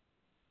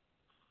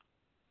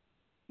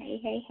 Hey,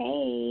 hey,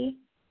 hey.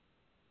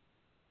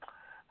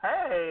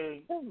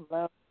 Hey.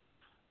 Hello.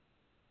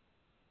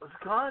 What's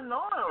going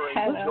on,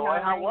 Hello, Lady Joy?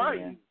 How are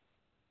you?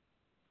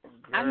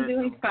 I'm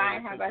doing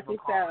fine. Good. How Thank about you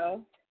for calling.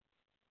 yourself?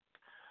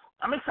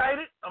 I'm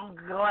excited. I'm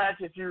glad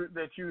that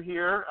you're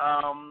here.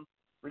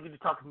 We get to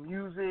talk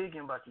music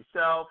and about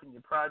yourself and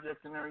your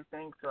projects and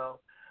everything. So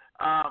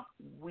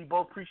we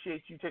both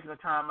appreciate you taking the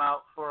time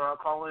out for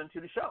calling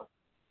into the show.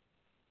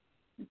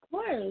 Of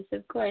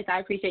course. I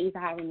appreciate you for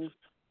having me.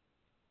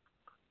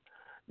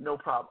 No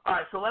problem. All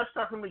right, so let's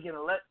start from the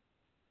beginning.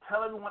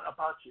 Tell everyone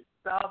about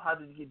yourself. How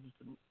did you get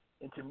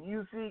into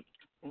music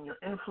and your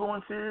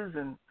influences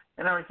and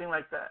everything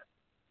like that?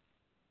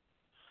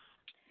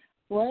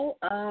 Well,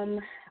 I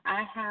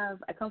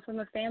come from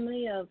a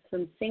family of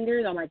some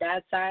singers on my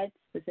dad's side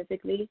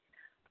specifically.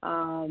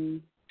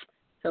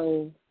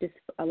 So just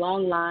a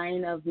long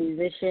line of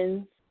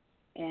musicians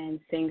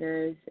and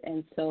singers,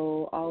 and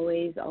so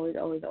always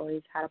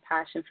had a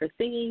passion for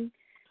singing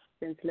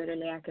since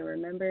literally I can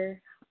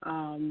remember.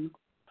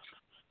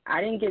 I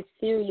didn't get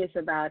serious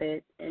about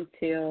it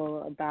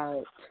until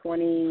about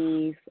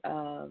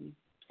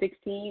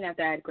 2016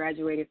 after I had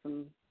graduated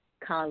from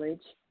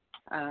college.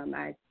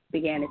 I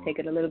began to take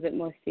it a little bit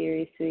more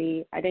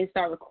seriously. I didn't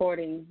start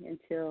recording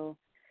until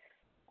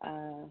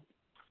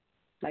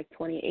like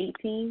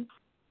 2018.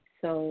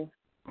 So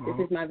this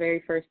is my very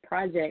first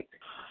project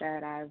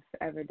that I've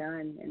ever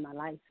done in my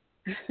life.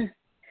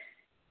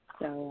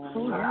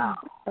 Wow.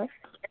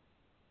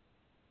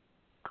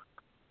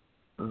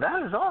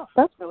 That is awesome.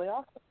 That's really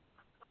awesome.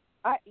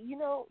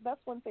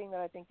 That's one thing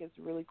that I think is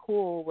really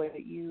cool,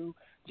 what you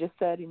just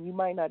said, and you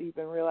might not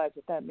even realize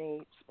that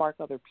may spark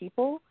other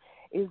people,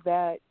 is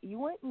that you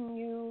went and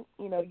you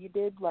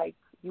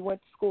went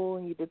to school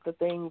and you did the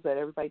things that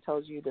everybody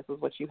tells you this is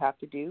what you have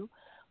to do,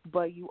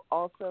 but you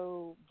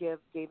also gave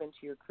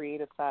into your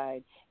creative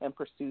side and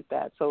pursued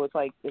that. So it's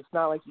like, it's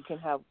not like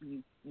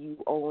you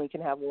only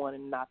can have one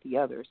and not the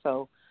other.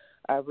 So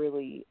I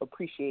really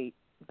appreciate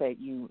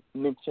that you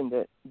mentioned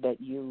it, that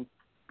you,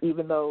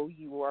 even though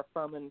you are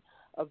from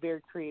a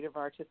very creative,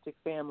 artistic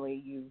family,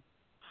 you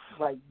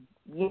did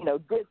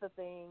the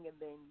thing and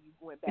then you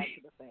went back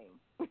to the thing.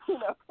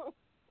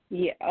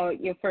 Yeah,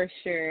 for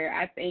sure.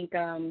 I think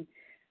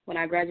when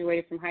I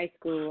graduated from high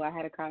school, I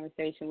had a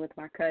conversation with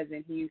my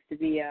cousin. He used to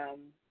be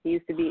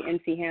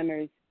MC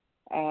Hammer's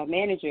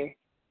manager,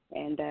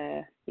 and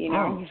I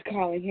was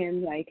calling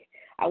him like,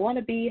 I want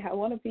to be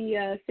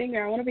a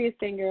singer. I want to be a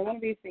singer.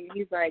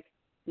 He's like,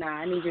 nah,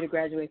 I need you to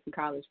graduate from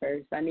college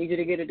first. I need you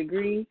to get a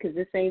degree because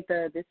this ain't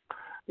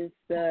he's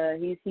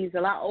a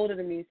lot older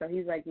than me, so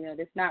he's like,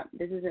 this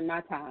isn't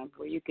my time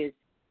where you could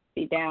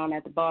be down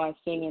at the bar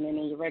singing and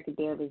then your record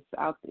deal is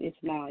out. It's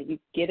not. You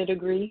get a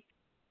degree,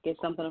 get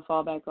something to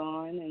fall back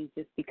on, and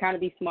just be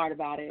smart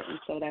about it. And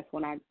so that's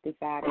when I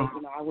decided,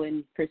 I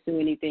wouldn't pursue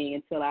anything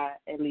until I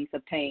at least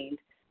obtained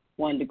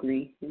one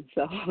degree. And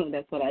so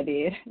that's what I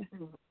did.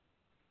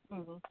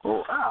 Mm-hmm.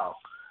 Oh,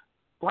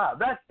 wow,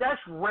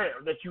 that's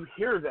rare that you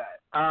hear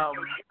that.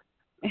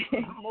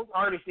 Most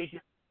artists, they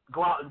just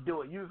go out and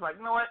do it. You was like,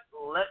 you know what?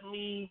 Let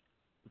me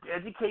get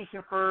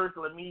education first.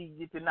 Let me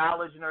get the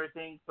knowledge and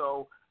everything.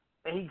 So,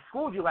 and he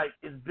schooled you like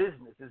it's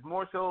business. It's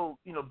more so,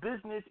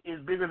 business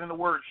is bigger than the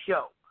word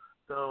show.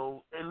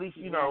 So at least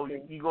you go in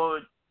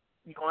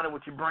it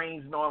with your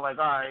brains knowing like,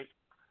 all right,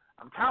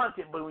 I'm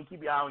talented, but we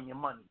keep your eye on your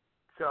money.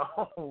 So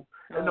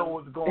and know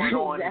what's going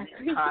on in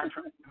your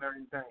contracts and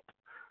everything.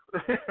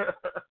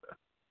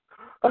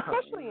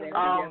 Especially in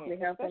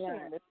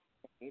this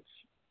age.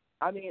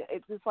 I mean,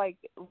 it's just like,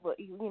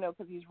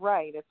 because he's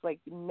right. It's like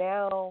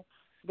now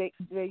they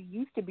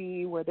used to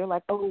be where they're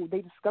like, oh,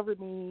 they discovered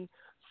me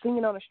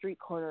singing on a street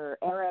corner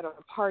or at a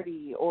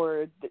party,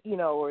 or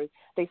or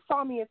they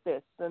saw me at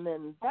this, and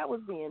then that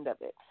was the end of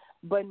it.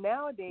 But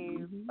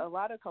nowadays, a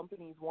lot of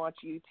companies want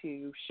you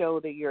to show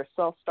that you're a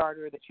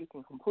self-starter, that you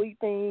can complete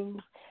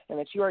things, and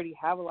that you already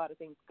have a lot of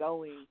things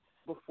going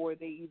before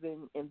they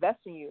even invest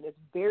in you. And it's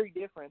very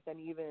different than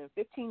even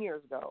 15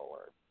 years ago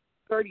or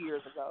 30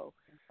 years ago.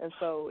 And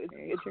so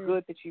it's true.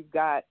 good that you've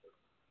got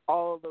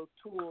all of those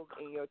tools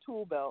in your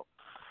tool belt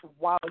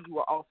while you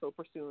are also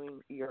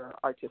pursuing your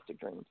artistic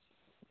dreams.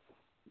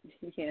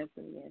 Yes,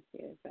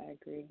 I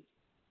agree.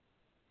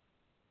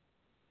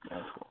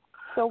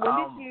 So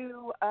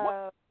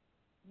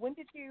when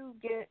did you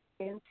get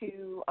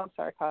into? I'm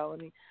sorry, Kyle.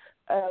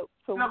 Go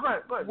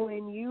ahead.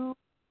 When you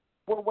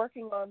were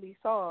working on these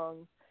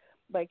songs,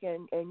 like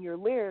and your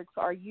lyrics,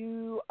 are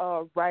you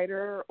a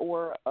writer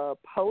or a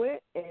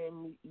poet,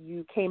 and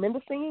you came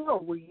into singing, or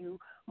were you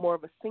more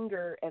of a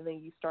singer and then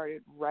you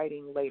started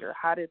writing later?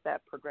 How did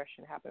that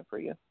progression happen for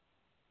you?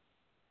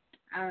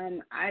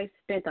 I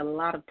spent a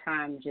lot of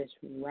time just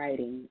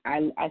writing.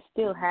 I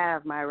still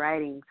have my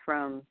writing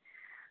from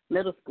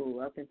middle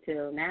school up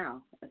until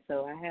now.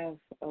 So I have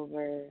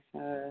over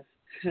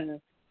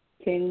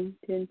 10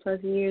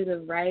 plus years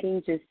of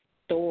writing just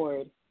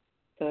stored.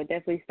 So it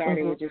definitely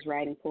started with just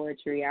writing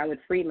poetry. I would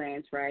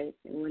freelance write.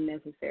 It wouldn't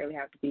necessarily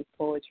have to be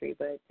poetry,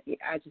 but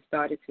I just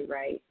started to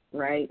write.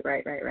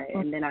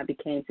 And then I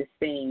became to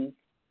sing,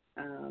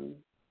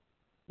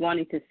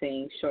 wanting to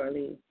sing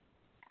shortly.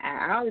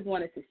 I always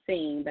wanted to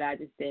sing, but I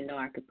just didn't know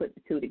I could put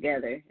the two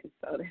together. And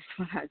so that's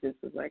when I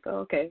just was like, oh,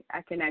 okay,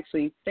 I can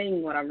actually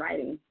sing what I'm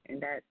writing.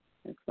 And that's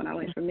when I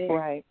went from there.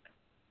 Right.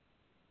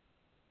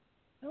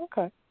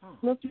 Okay.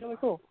 That's really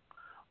cool.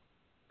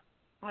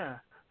 Yeah.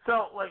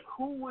 So, like,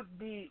 who would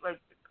be, like,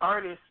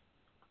 artists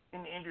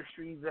in the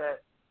industry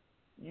that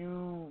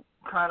you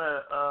kind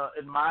of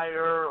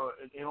admire or,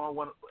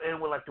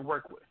 would like to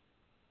work with?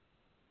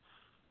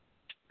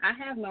 I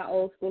have my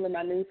old school and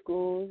my new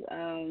schools.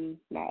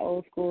 My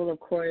old school, of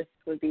course,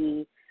 would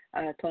be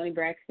Toni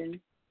Braxton.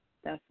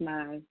 That's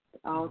my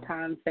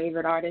all-time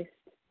favorite artist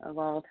of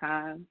all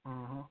time.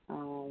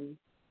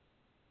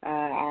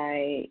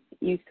 I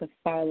used to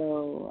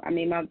follow,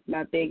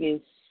 my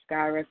biggest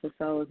Sky Rest her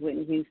soul is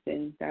Whitney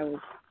Houston. That was,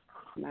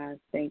 I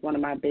think, one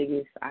of my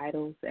biggest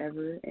idols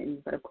ever.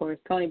 But, of course,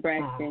 Toni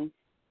Braxton,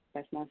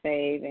 that's my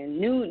fave. And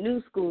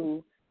new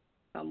school,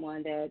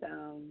 someone that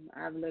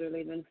I've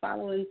literally been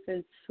following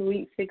since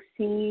Sweet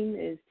 16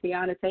 is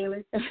Tiana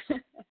Taylor.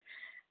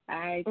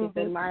 I just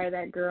admire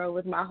that girl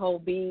with my whole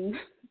being.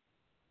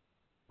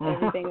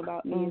 Everything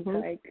about me is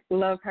like,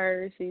 love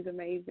her. She's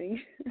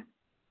amazing.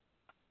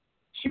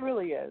 She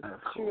really is. Cool.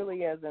 She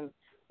really is. And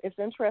it's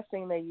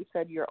interesting that you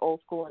said you're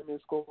old school and new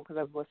school because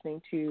I was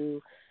listening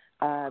to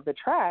the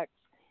tracks,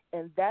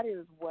 and that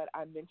is what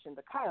I mentioned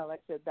to Kyle. I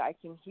said that I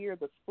can hear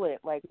the split.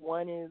 Like,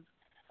 one is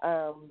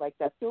like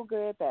that feel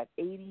good, that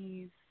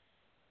 80s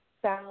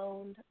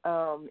sound,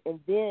 and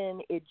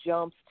then it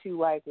jumps to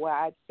like what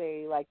I'd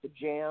say like the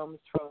jams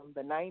from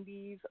the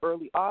 90s,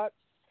 early aughts,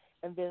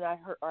 and then I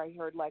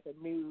heard like the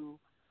new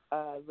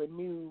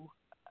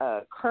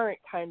current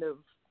kind of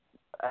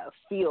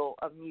feel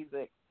of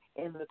music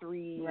in the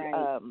three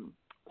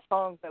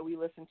songs that we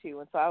listened to.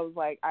 And so I was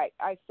like, I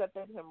said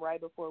that to him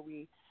right before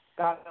we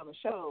got on the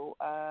show,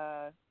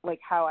 like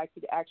how I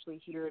could actually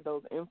hear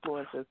those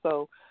influences.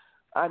 So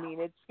I mean,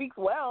 it speaks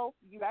well.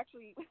 You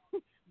actually,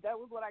 that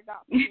was what I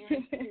got from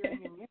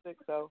hearing your music.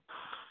 So,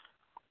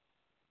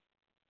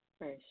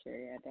 for sure,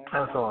 yeah,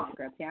 that's awesome.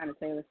 Tiana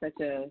Taylor's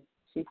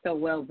she's so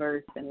well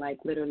versed in like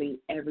literally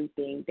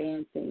everything,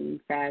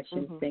 dancing,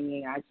 fashion,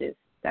 singing.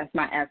 That's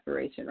my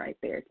aspiration right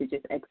there, to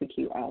just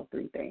execute all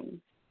three things.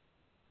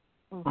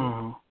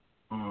 Good.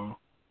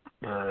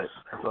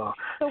 That's all.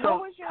 So what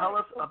was your? Tell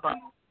us about.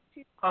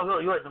 Oh, no,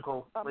 you're right,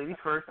 Nicole. Ladies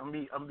first. I'm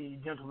be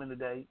gentleman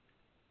today.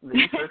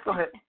 Ladies first. Go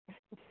ahead.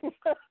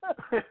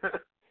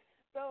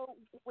 So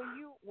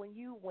when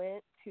you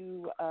went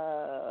to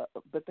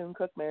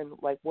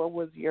Bethune-Cookman, like what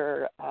was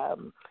your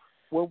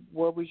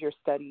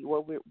study?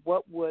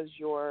 What was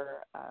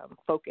your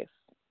focus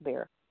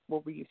there?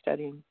 What were you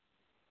studying?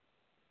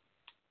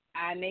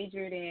 I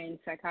majored in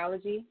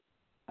psychology.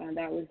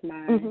 That was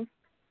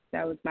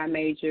my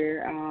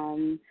major.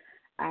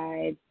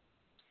 I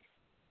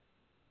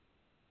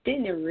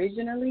didn't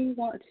originally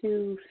want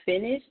to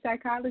finish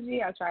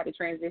psychology. I tried to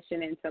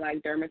transition into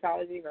like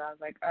dermatology, but I was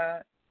like,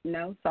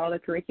 no, saw the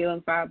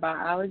curriculum for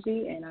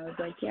biology, and I was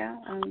like, yeah,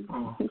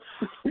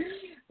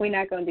 we're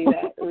not going to do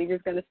that. We're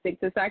just going to stick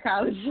to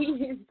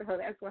psychology. So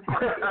that's what I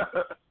did.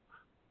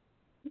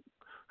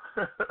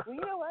 Well,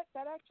 you know what?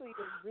 That actually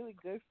is really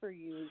good for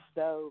you,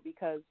 though,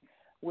 because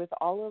with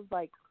all of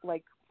like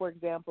for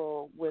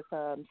example, with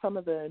some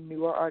of the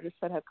newer artists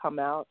that have come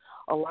out,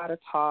 a lot of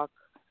talk.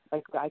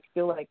 Like, I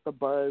feel like the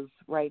buzz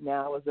right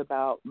now is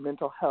about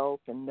mental health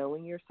and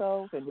knowing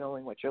yourself and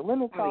knowing what your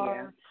limits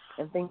are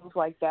and things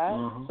like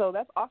that. So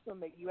that's awesome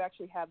that you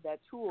actually have that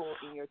tool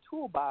in your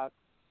toolbox,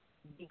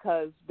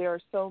 because there are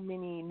so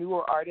many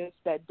newer artists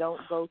that don't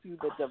go through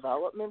the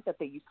development that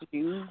they used to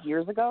do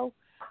years ago,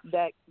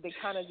 that they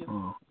kind of just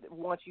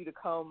want you to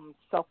come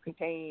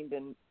self-contained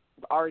and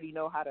already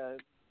know how to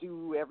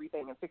do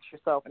everything and fix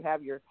yourself and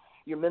have your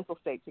mental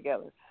state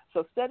together.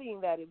 So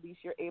studying that, at least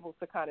you're able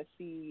to kind of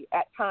see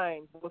at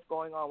times what's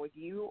going on with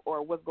you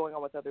or what's going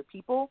on with other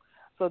people,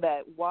 so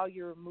that while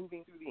you're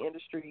moving through the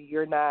industry,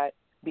 you're not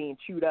being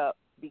chewed up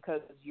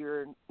because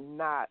you're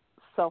not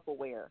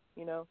self-aware,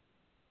 you know?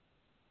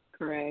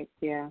 Correct.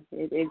 Yeah,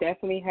 it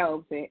definitely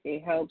helps.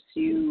 It helps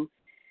you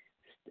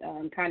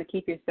kind of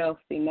keep yourself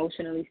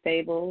emotionally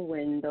stable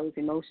when those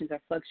emotions are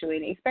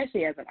fluctuating,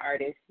 especially as an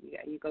artist.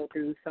 You go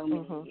through so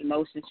many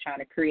emotions trying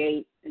to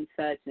create and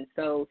such. And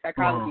so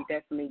psychology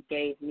definitely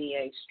gave me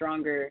a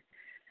stronger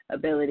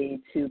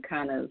ability to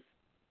kind of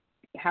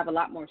have a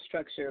lot more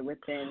structure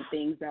within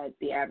things that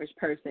the average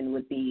person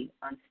would be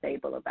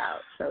unstable about.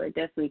 So it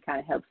definitely kind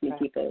of helps me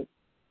keep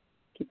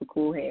a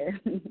cool head.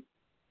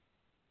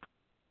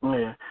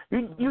 Yeah,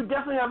 you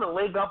definitely have a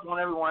leg up on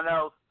everyone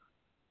else.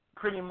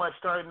 Pretty much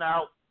starting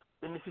out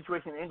in the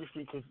situation in the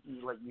industry because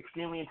you're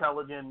extremely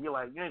intelligent. You're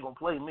like, you ain't gonna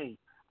play me.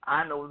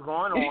 I know what's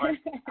going on.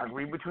 I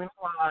read between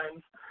the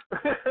lines.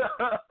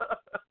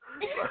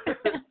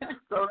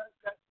 So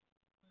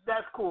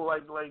that's cool.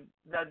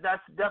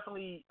 That's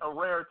definitely a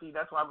rarity.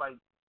 That's why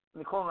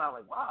Nicole and I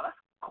are wow, that's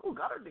cool.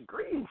 Got her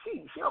degree and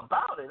she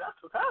about it. That's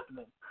what's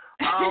happening.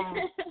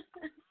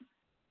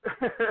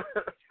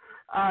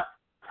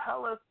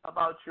 Tell us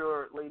about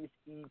your latest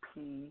EP.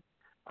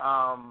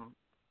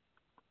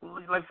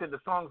 Like I said, the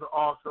songs are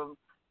awesome.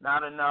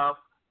 Not Enough,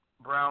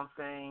 Brown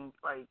Thing,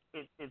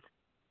 it's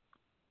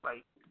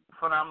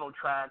phenomenal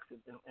tracks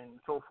and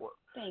so forth.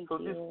 Thank you.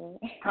 Just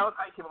tell us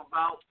how you came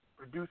about,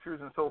 producers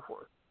and so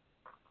forth.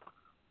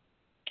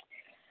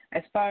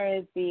 As far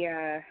as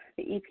the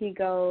EP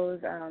goes,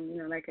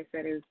 like I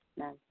said, it was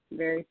my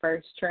very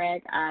first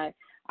track.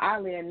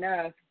 Oddly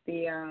enough,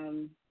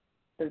 the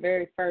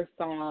very first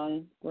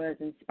song was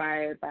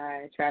inspired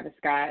by Travis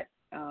Scott,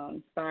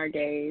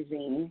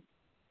 Stargazing,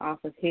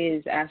 off of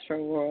his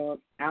Astro World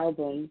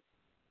album.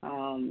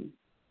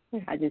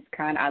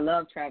 I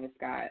love Travis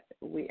Scott.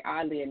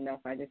 Oddly enough,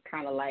 I just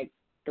kind of like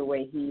the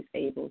way he's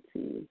able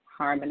to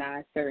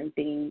harmonize certain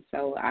things.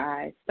 So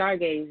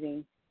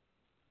Stargazing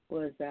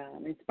was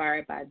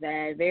inspired by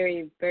that.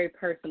 Very, very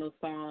personal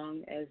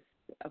song, as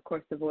of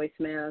course the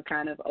voicemail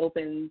kind of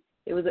opened.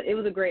 It was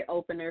a great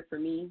opener for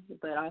me,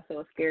 but also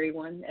a scary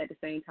one at the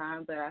same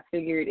time. But I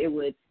figured it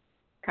would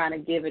kind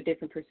of give a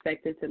different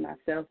perspective to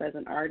myself as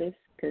an artist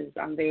because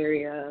I'm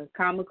very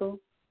comical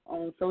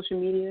on social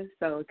media.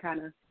 So it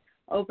kind of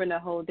opened a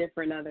whole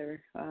different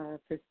other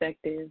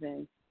perspective.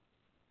 And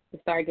the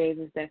Stargaze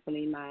is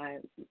definitely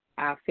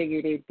I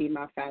figured it'd be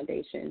my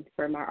foundation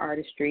for my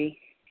artistry.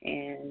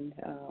 And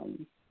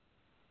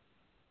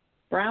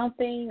Brown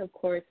Thing, of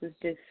course, was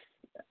just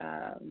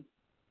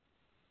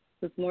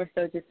was more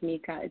so just me,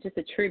 kind of just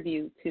a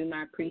tribute to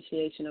my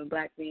appreciation of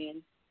Black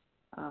men.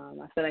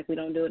 I feel like we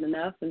don't do it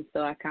enough, and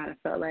so I kind of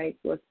felt like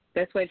the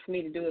best way for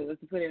me to do it was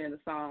to put it in a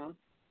song.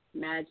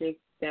 Magic,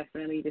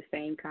 definitely the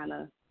same kind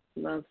of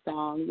love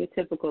song, your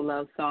typical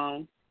love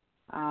song.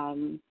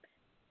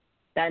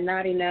 That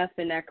Not Enough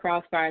and that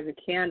Crossfires of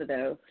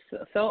Canada,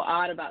 so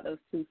odd about those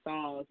two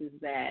songs is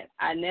that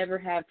I never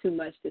have too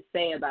much to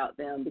say about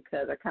them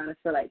because I kind of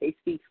feel like they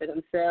speak for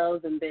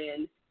themselves. And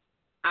then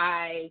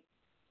I,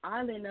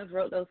 oddly enough,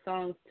 wrote those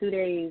songs 2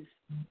 days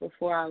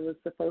before I was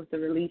supposed to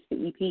release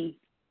the EP.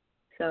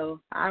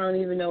 So I don't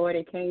even know where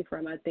they came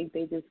from. I think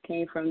they just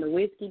came from the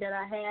whiskey that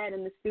I had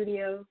in the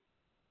studio.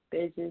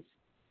 They're just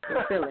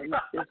feelings,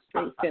 just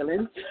straight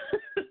feelings.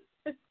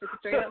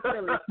 Straight up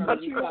feelings. But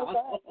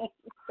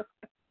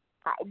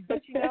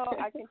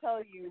I can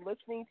tell you,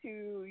 listening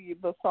to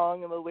the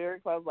song and the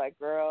lyrics, I was like,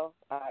 girl,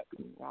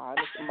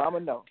 mama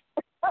no.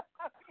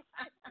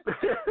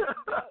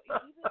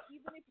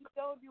 Even if you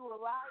don't do a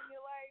lot in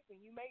your life and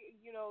you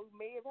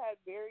may have had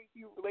very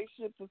few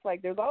relationships, it's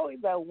like there's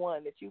always that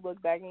one that you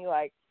look back and you're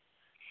like,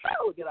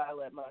 how did I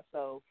let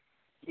myself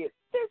get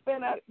this? Why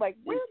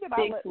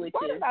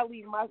did I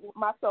leave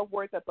my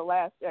self-worth at the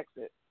last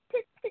exit?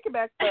 Pick it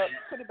back up,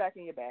 put it back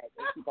in your bag,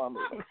 and keep on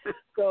moving.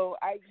 So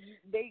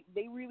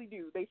they really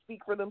do. They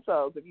speak for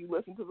themselves. If you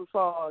listen to the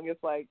song,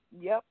 it's like,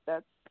 yep,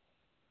 that's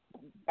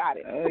got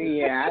it. Oh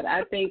yeah,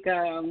 I think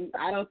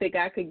I don't think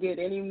I could get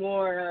any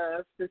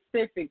more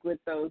specific with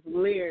those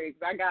lyrics.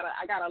 I got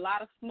a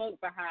lot of smoke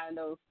behind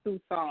those two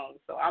songs,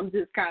 so I'm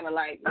just kind of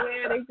like,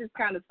 yeah, they just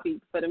kind of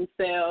speak for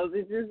themselves.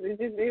 It just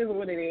is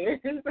what it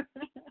is.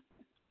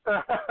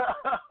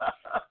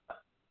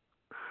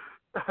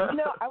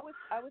 I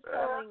was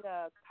telling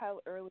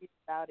Kyle earlier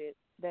about it,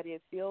 that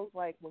it feels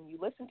like when you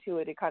listen to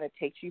it, it kind of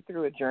takes you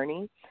through a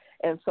journey.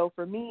 And so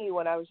for me,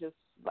 when I was just,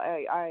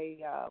 I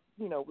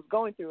was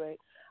going through it,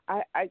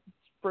 I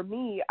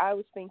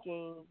was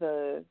thinking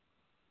the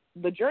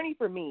journey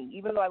for me,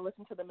 even though I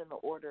listened to them in the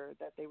order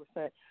that they were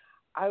sent,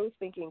 I was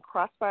thinking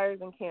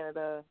Crossfires in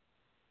Canada,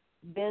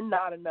 then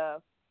Not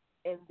Enough,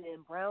 and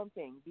then Brown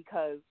Thing,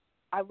 because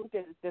I looked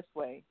at it this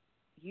way.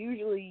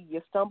 Usually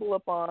you stumble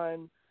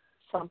upon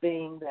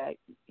something that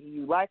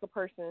you like a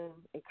person,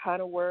 it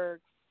kind of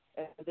works,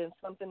 and then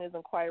something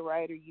isn't quite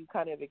right, or you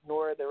kind of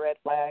ignore the red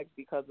flags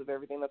because of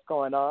everything that's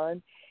going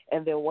on.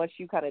 And then once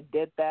you kind of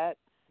did that,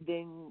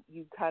 then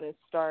you kind of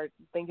start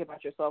thinking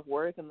about your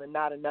self-worth and the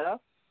not enough.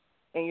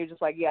 And you're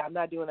just like, yeah, I'm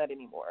not doing that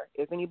anymore.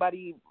 If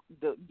anybody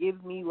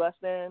gives me less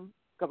than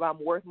because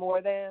I'm worth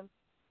more than,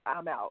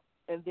 I'm out.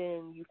 and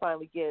then you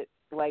finally get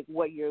like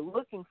what you're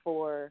looking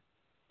for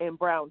in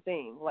Brown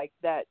Thing, like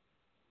that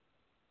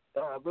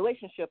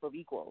relationship of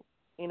equals,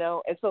 you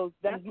know. And so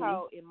that's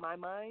how, in my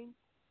mind,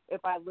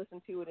 if I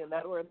listen to it in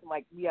that order, I'm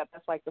like, yeah,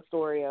 that's like the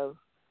story of,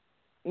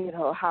 you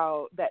know,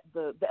 how that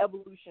the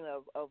evolution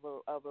of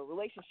a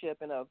relationship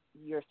and of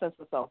your sense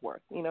of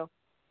self-worth, you know.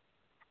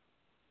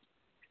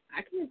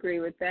 I can agree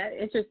with that.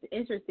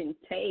 Interesting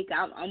take.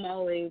 I'm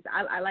always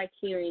I like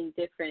hearing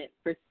different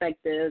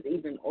perspectives,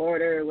 even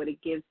order, what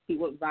it gives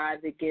people, what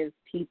vibes it gives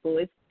people.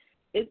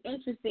 It's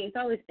interesting. It's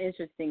always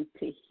interesting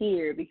to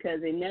hear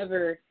because it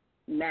never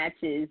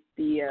matches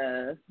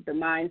the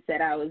mindset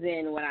I was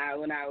in when I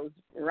was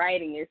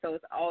writing it. So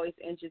it's always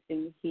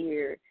interesting to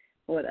hear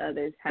what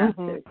others have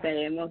to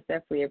say, and most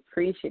definitely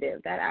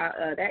appreciative. That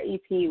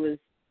EP was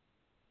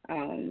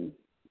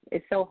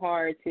it's so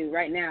hard to,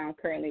 right now I'm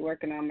currently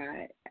working on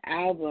my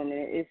album, and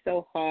it's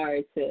so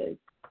hard to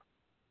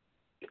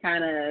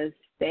kind of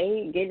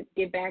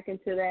get back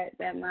into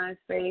that mind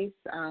space.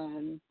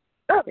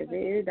 That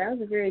was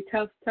a very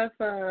tough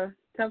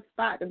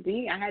spot to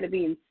be. I had to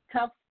be in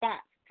tough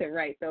spots to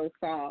write those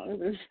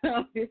songs, and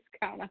so it's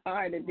kind of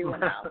hard to do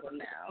an album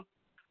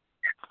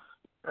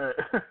now.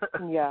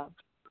 Yeah.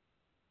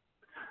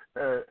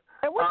 And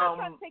we're not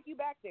trying to take you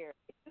back there,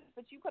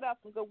 but you put out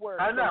some good work.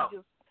 I know.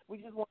 So we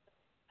just want to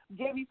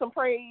give you some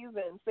praise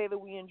and say that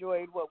we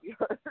enjoyed what we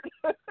heard.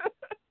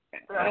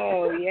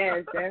 Oh,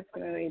 yes,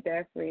 definitely.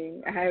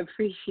 I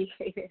appreciate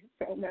it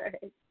so much.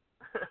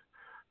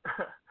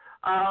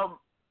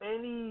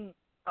 Any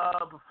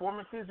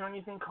performances or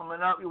anything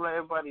coming up you want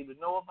everybody to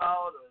know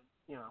about, or,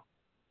 you know?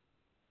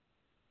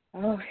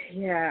 Oh,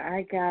 yeah,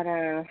 I got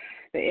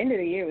the end of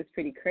the year was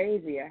pretty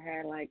crazy. I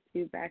had like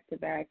 2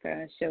 back-to-back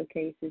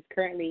showcases.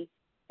 Currently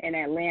in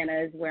Atlanta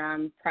is where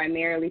I'm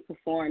primarily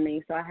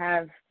performing. So I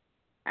have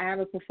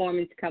a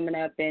performance coming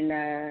up in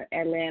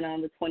Atlanta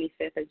on the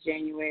 25th of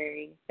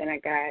January. Then I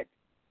got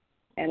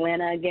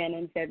Atlanta again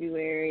in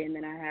February, and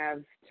then I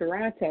have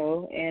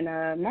Toronto in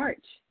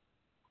March.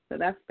 So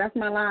that's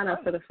my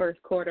lineup for the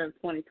first quarter of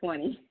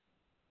 2020.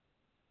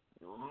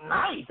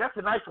 Nice. That's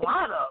a nice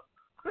lineup.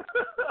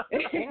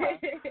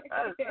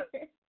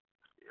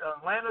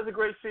 Atlanta's a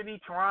great city.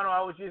 Toronto,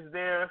 I was just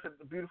there.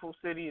 It's a beautiful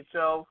city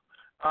itself.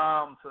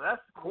 So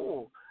that's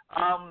cool.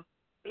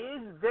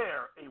 Is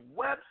there a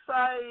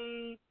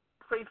website,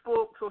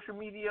 Facebook, social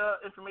media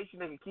information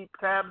they can keep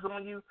tabs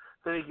on you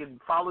so they can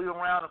follow you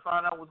around and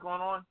find out what's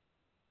going on?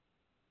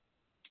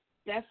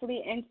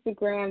 Definitely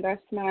Instagram.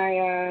 That's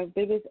my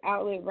biggest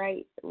outlet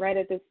right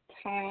at this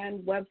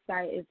time.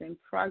 Website is in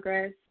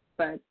progress,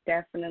 but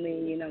definitely,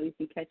 you know, you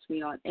can catch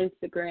me on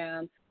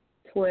Instagram,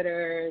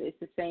 Twitter. It's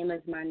the same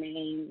as my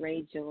name,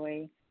 Ray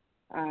Joy.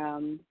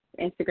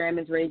 Instagram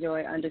is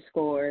RayJoy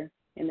 _,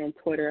 and then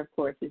Twitter, of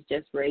course, is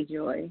just Ray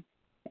Joy.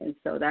 And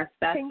so that's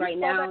right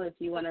now. If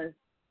you want to,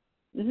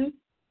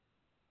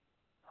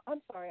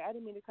 I'm sorry, I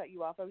didn't mean to cut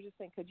you off. I was just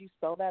saying, could you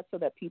spell that so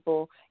that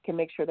people can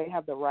make sure they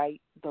have the right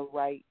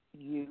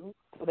you,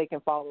 so they can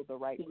follow the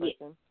right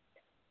person?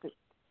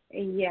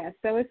 Yeah.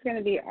 So it's going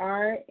to be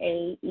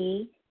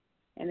RAE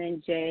and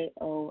then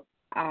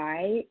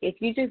JOI. If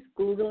you just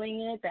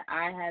Googling it, the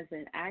I has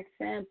an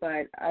accent,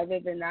 but other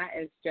than that,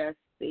 it's just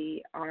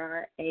the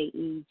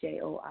RAEJOI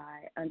 _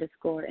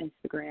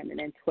 Instagram, and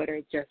then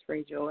Twitter, just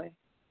Ray Joy.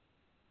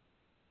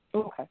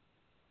 Okay.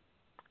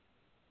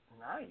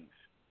 Nice.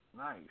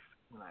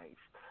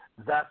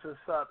 That's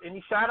what's up.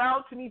 Any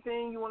shout-outs,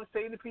 anything you want to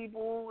say to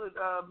people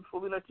before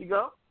we let you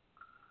go?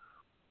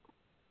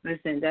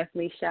 Listen,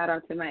 definitely shout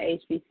out to my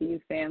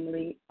HBCU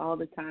family all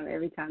the time,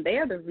 every time. They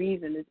are the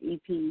reason this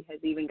EP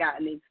has even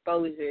gotten the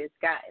exposure it's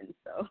gotten.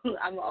 So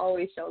I'm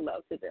always show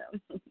love to them.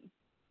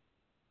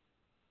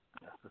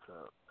 That's what's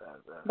up.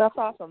 That's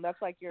awesome.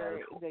 That's like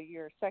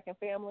your second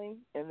family,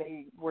 and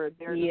they were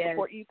there to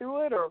support you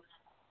through it, or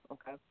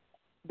okay.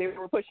 They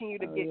were pushing you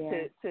to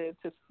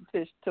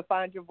to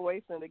find your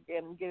voice and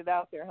again get it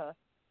out there, huh?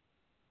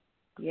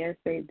 Yes,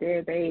 they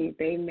did.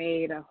 They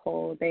made a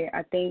whole.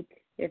 I think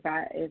if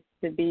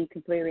to be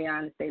completely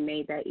honest, they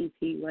made that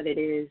EP what it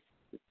is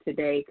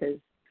today. Because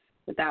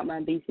without my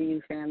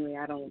BCU family,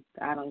 I don't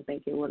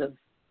think it would have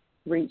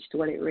reached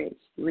what it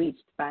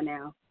reached by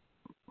now.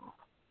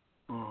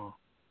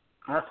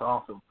 That's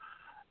awesome.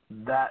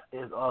 That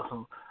is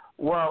awesome.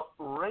 Well,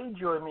 Ray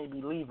Joy may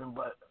be leaving,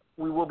 but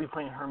we will be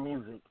playing her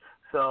music.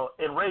 So,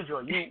 and Ray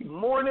Joy, you're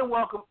more than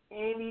welcome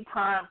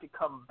anytime to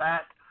come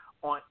back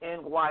on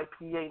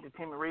NYPA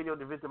Entertainment Radio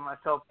to visit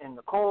myself and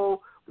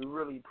Nicole. We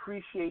really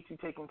appreciate you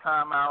taking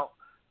time out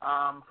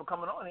for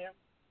coming on here.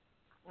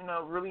 You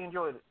know, really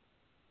enjoyed it.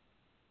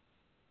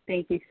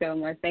 Thank you so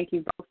much. Thank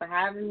you both for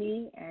having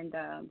me, and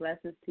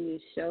blessings to your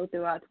show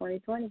throughout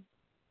 2020.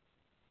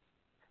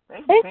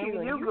 Thank you. Same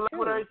to you. Good luck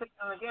with everything.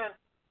 And again,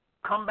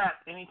 come back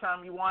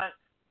anytime you want.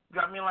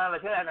 Drop me a line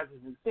like, hey, I got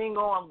this new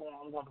single. I'm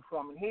going to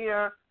perform in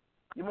here.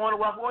 You're more than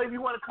welcome. Or if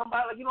you want to come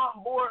by, like, you know,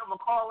 I'm bored. I'm going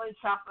to call in,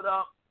 chop it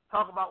up,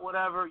 talk about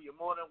whatever. You're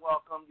more than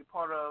welcome. You're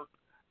part of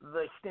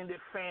the extended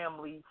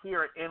family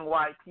here at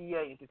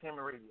NYPA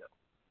Entertainment Radio.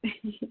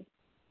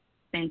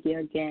 Thank you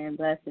again.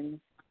 Blessings.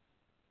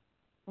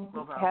 No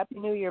problem. Happy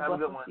New Year. Have a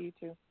good Blessings one. to you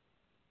too.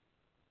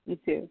 You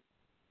too.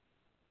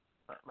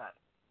 Bye.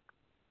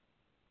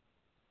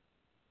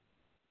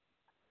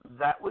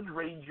 That was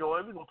Ray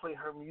Joy. We're going to play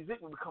her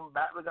music. When we come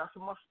back, we got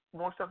some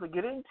more stuff to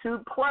get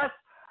into. Plus,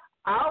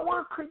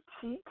 our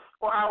critiques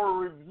or our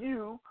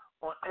review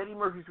on Eddie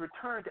Murphy's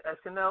return to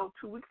SNL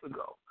 2 weeks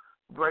ago.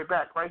 We'll be right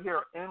back, right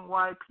here on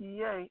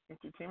NYPA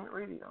Entertainment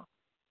Radio.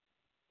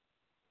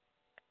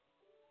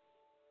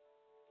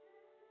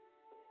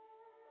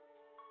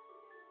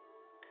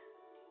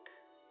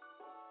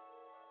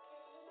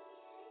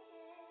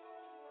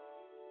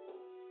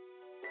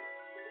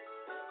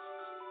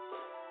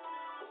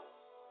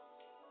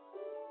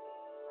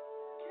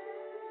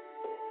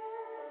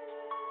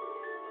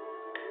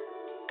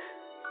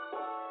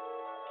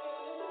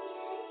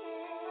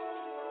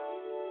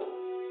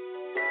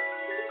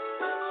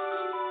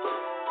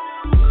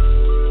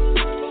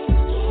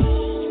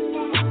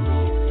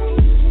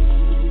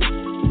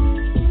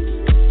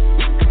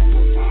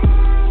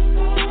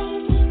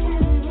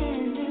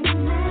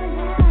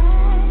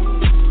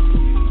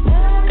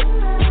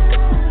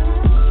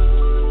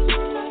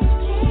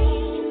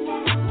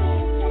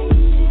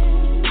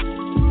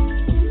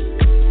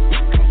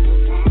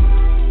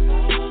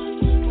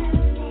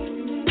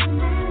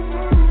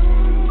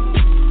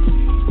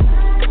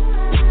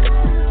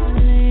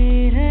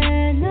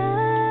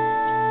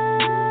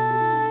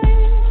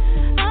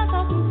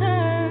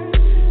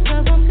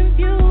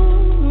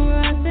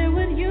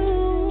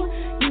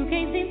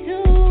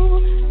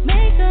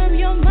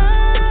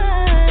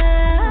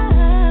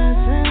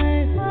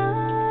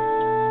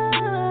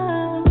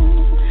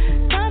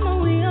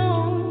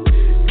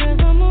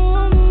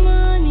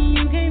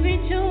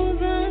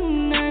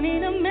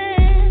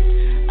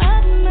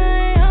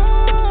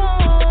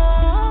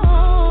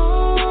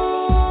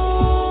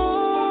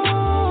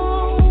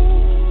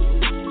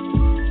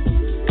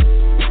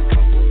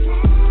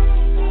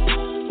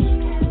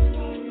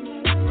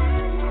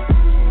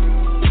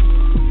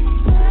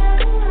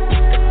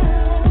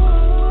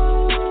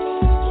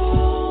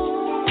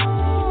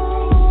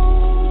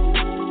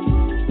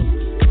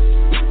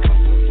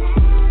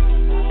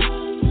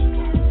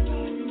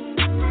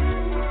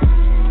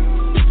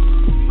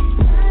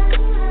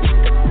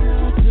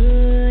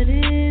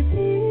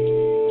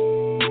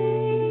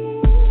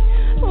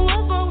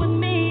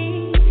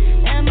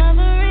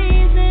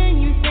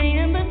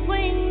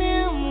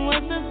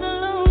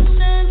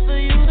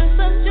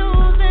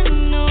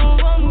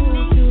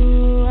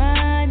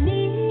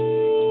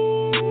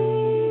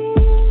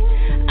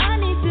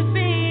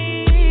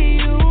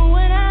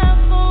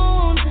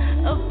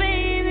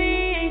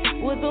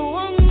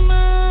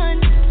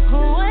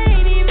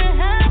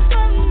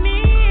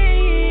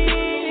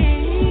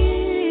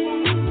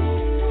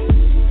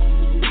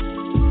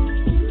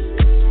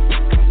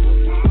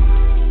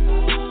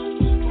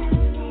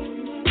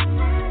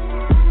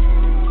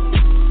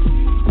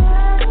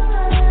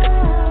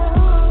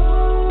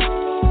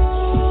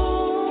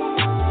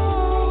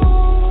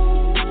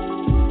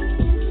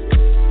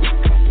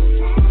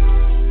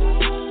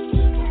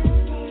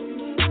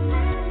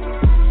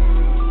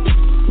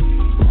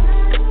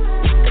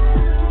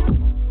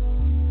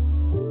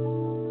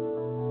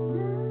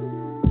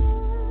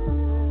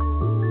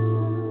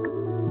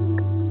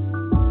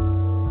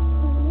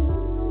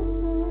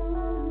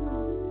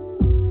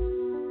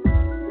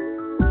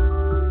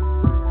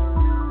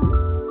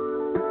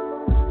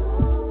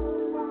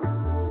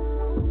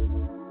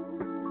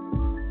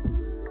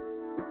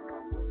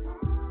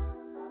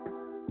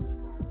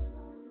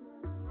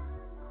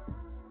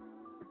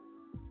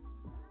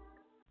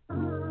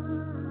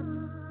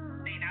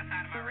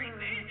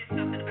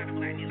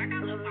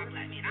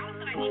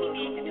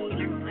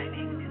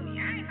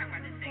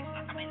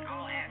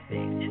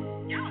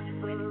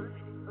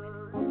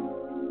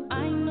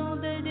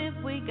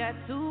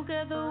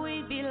 Together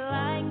we'd be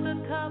like the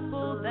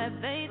couple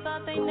that they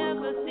thought they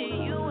never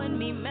see. You and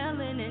me,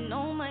 melanin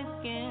on my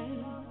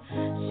skin,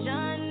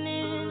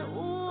 shining.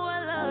 Ooh,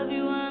 I love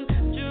you. I'm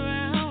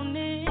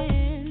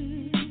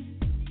drowning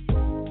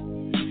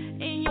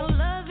in your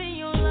love, in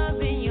your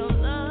love, in your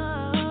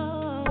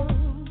love,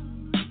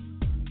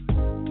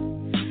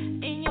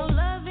 in your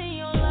love, in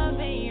your love,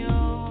 in your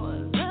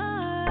love.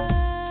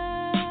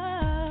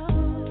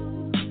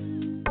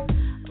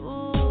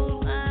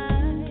 Ooh,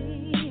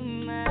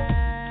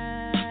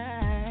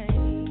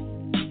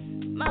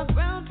 my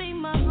brown thing,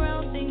 my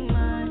brown thing,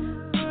 my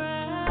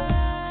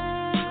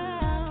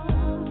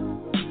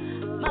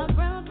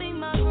brown thing,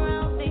 my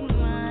brown thing,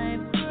 my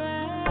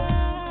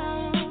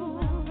brown.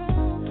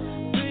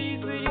 Pretty,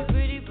 pretty,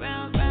 pretty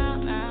brown,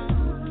 brown,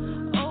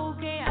 brown.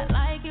 Okay, I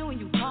like it when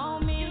you call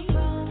me.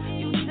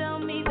 You tell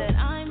me that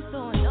I'm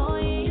so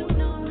annoying,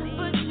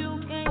 but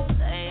you can't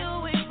stay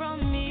away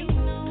from me.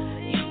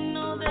 You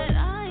know that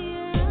I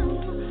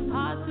am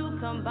hard to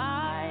come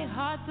by,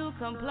 hard to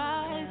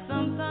comply.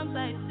 Sometimes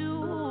I do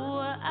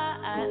what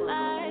I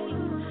like,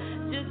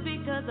 just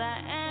because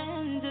I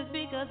am, just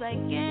because I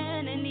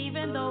can. And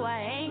even though I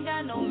ain't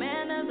got no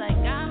manners, I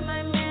got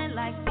my man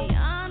like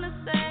Beyonce.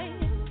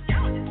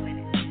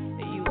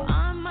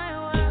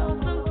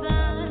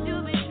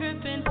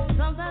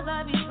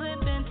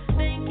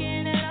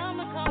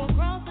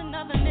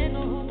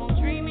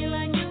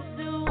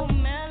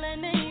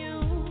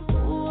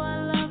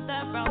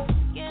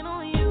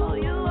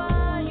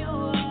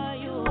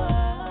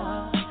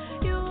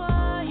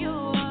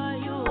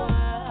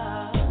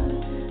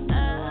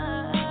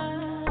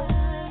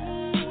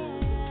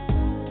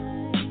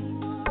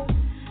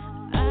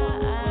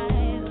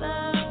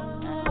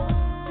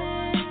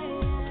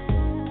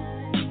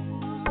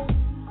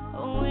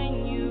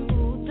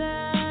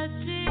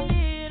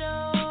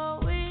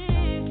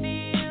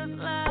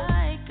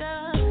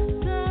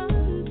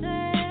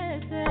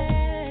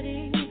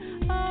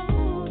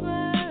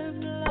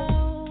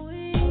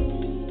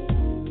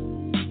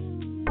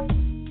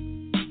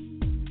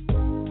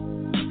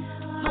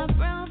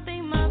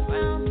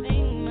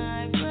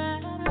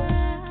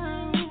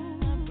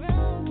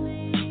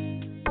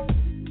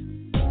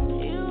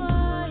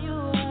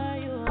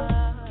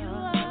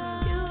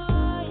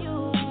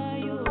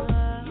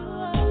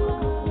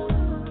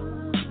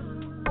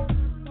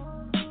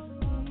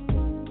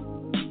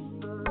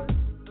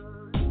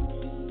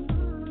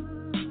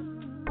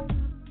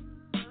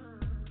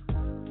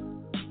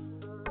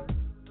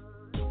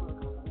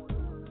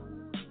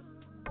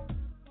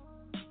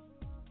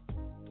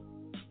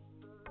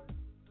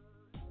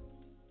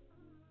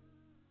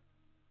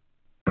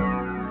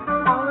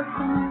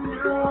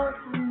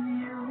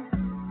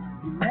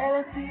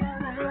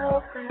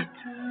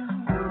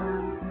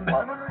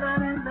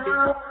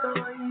 I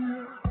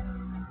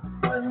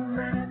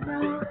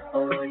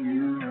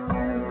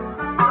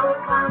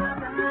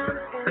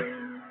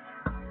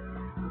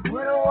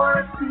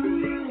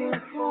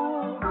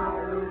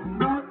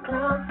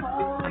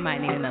might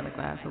need another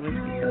glass of whiskey.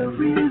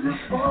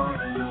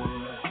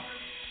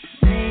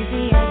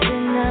 Maybe I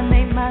did not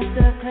make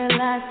myself clear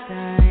last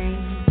time.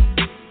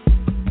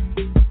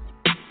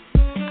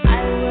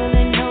 I will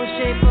in no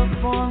shape or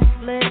form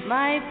split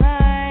my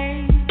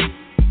pie.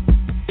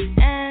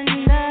 And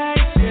I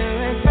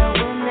sure as I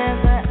will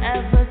never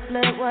ever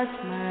split what's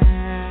mine.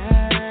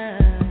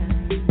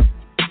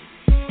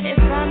 If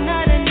I'm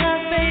not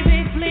enough, baby,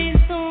 please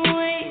don't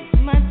waste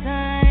my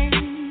time.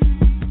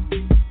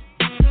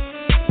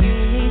 You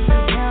need to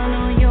count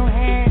on your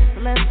hands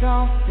less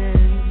often.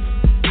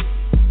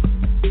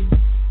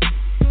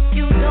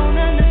 You don't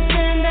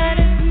understand that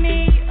it's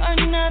me or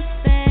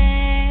nothing.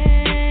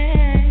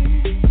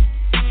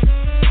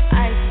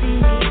 I see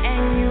me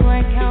and you,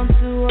 I count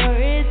to or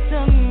it's a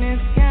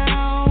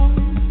miscount.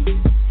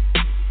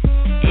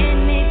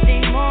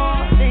 Anything more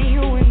than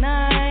you and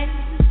I,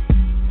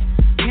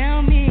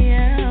 count me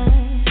out.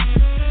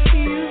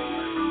 You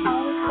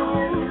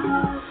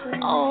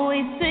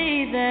always say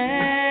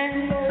that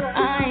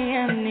I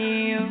am the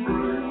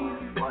only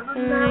one.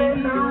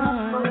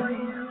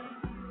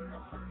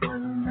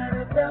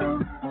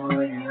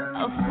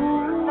 A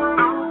fool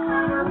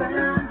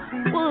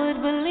would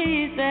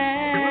believe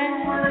that,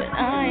 but I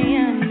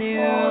am the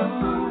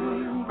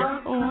only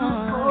one.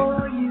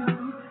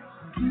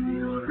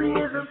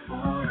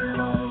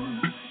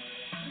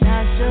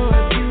 Not sure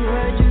if you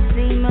heard, you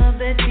seem a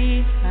bit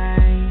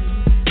behind.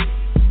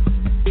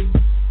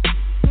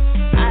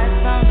 I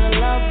found a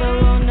lover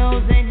who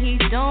knows and he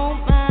don't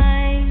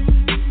mind.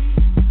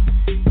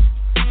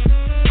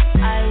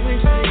 I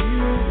wish for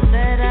you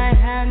that I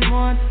had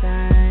more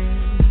time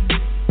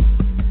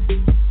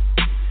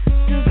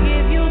to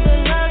give you the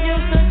love you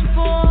search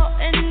for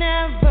and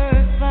never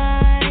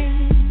find.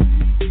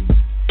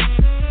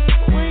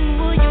 When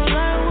will you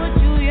learn what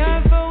you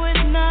yearn for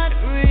is not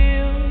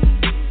real?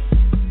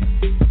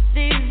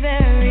 The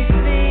very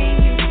thing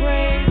you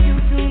crave, you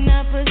do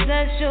not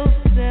possess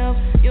yourself.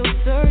 Your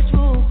search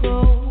will go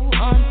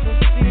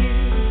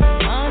unfulfilled,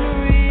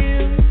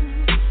 unreal.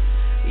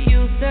 You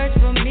search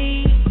for me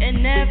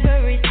and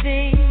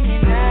everything,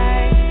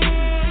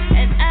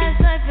 and as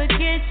I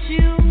forget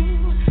you,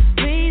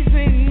 please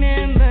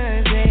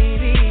remember,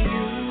 baby,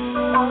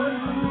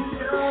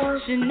 you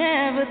should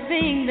never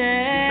think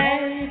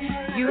that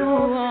you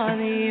are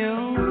the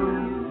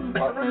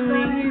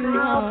only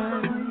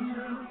one.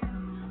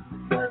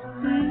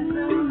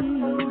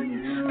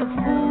 A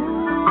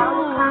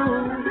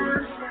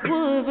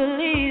fool would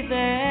believe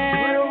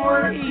that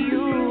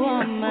you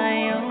are my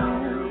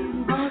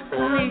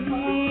only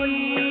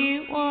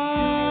one.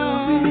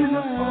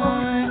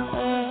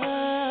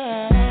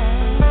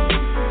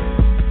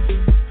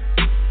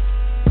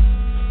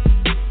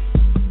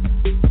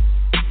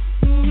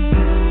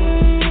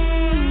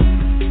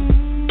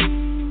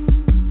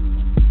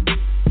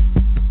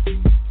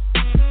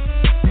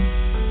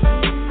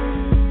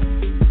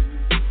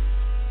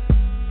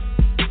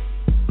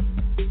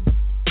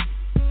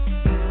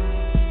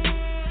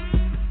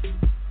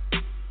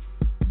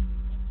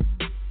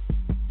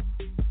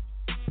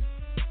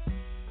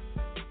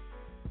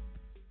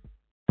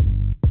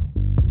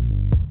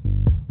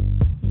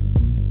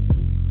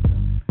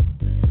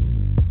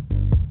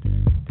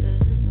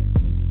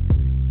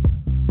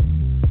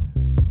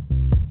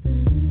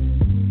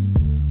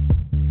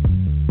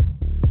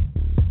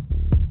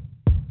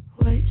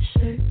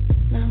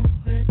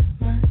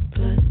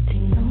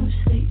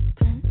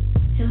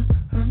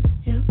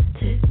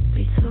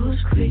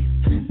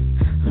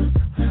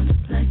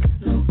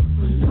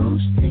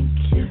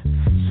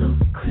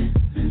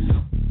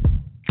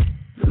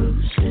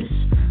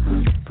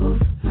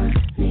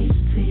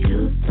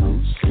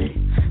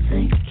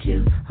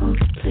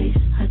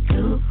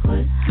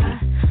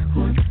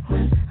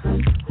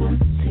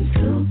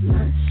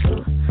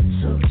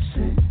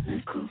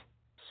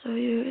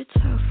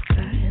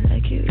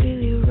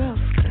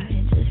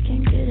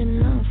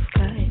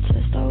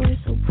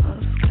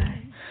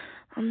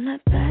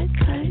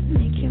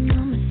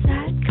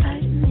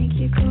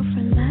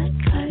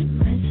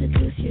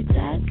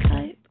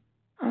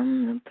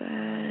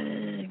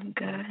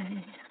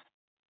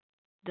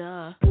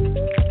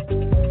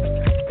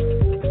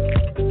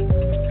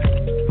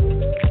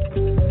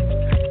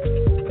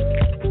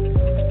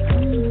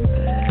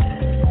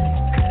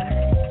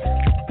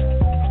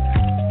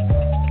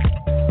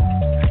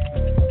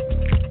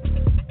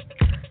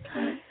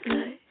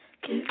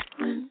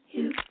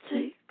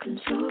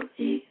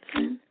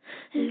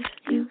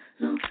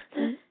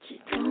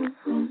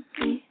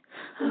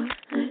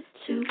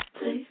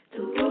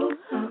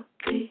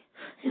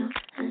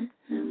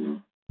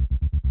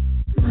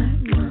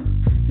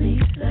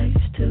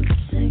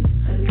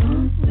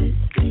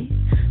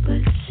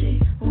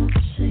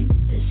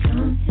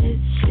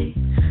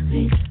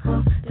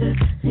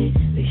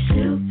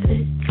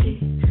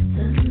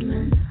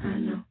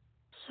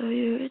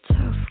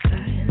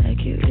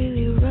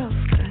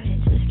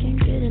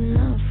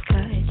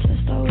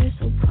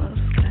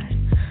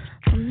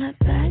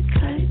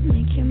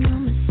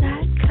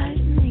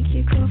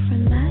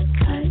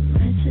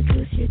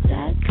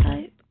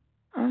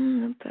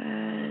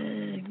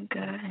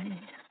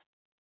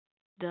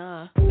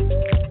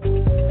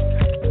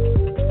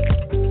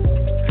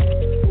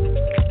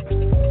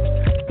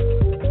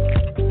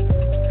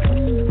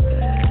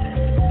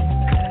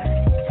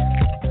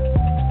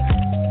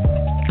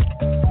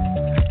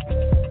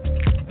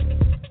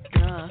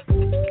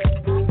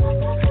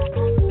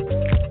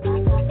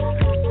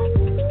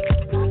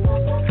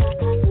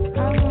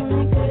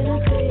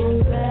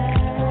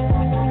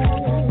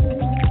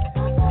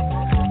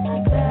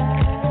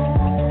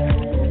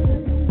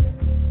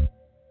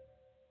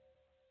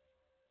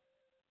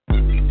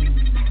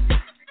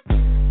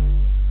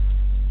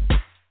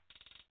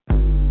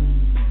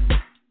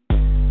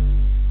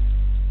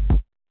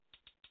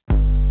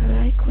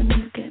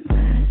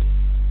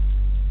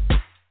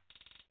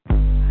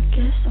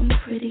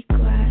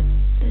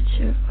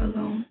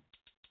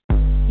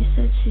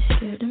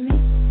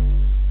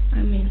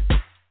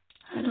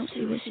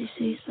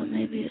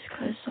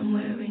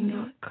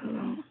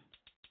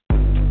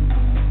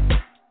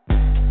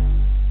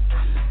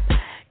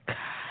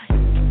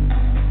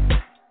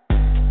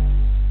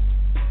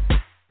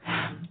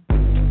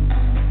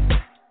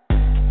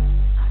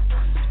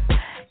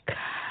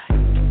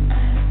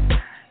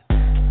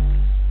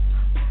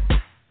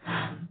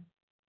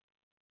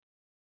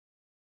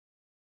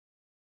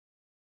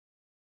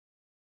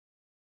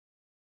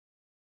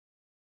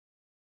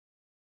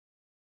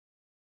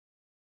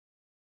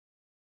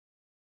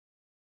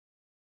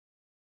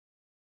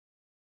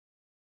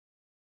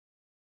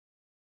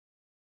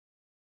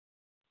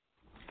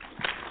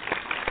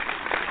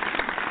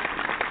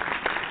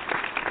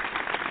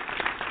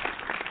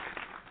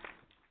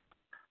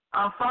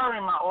 I'm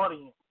firing my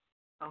audience.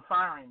 I'm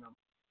firing them.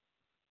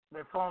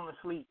 They're falling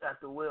asleep at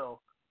the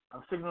wheel.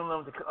 I'm signaling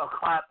them to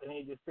clap, and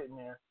they're just sitting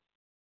there.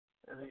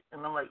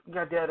 And I'm like, you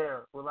got dead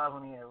air. We're live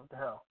on the air. What the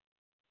hell?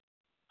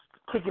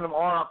 Kicking them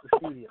all out the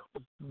studio.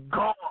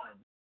 Gone.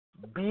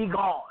 Be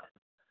gone.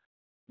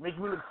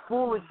 Making me look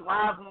foolish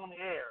live on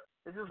the air.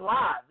 This is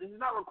live. This is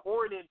not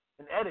recorded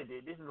and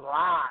edited. This is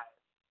live.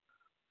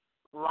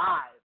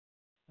 Live.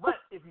 But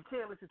if you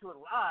can't listen to it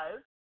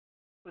live,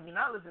 if you're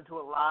not listening to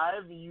it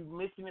live, and you're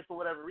missing it for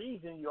whatever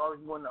reason, you always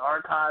go in the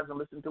archives and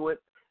listen to it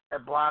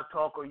at Blog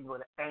Talk, or you go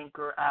to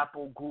Anchor,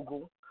 Apple,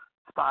 Google,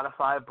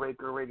 Spotify,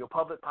 Breaker, Radio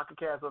Public, Pocket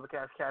Cast,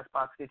 Overcast,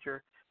 Castbox,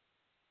 Stitcher,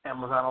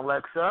 Amazon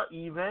Alexa,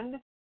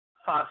 even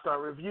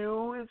 5-star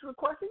review is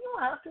requested. You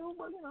don't have to,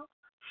 but,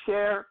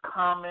 share,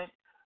 comment,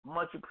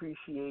 much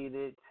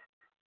appreciated.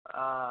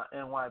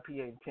 NYPA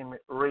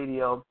Entertainment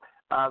Radio.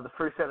 The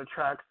first set of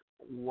tracks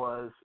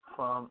was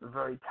from the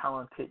very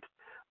talented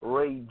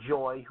Ray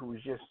Joy, who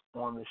was just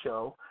on the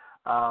show.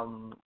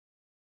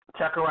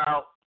 Check her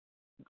out,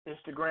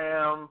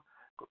 Instagram,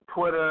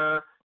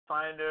 Twitter,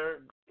 find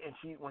her,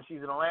 and when she's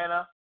in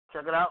Atlanta,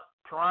 check it out.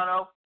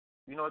 Toronto,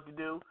 you know what to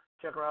do.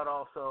 Check her out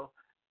also.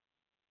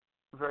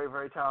 Very,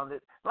 very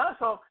talented. And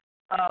also,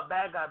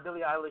 Bad Guy,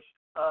 Billie Eilish.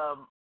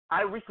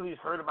 I recently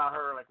just heard about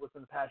her,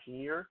 within the past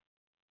year.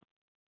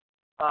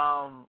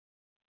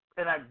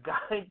 And I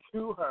got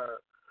into her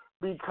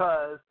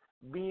because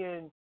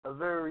being a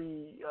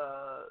very,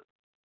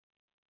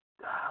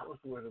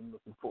 what's the word I'm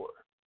looking for?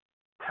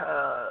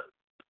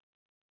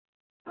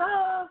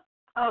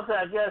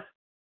 I guess,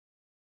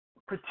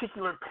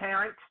 particular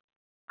parent,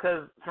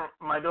 because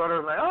my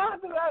daughter was like, oh,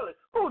 Billie Eilish.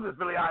 Who is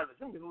Billie Eilish?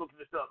 Let me look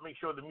this up, make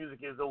sure the music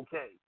is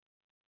okay.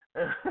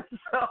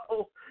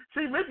 So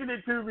she mentioned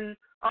it to me.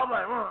 I'm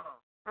like, I'm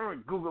going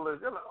to Google it.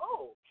 They're like,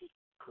 oh, she's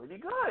pretty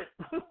good.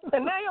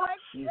 And now you're like,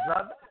 she's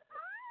not bad.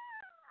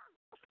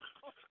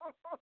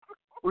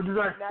 What you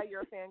like? Now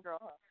you're a fangirl,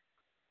 huh?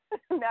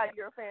 Now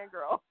you're a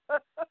fangirl.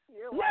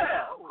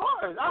 Yeah, of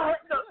course. I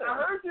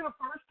heard you the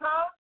first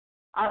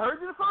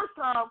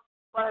time.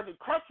 But I had to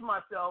catch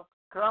myself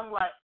because I'm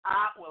like,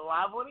 we're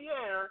live on the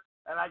air,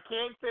 and I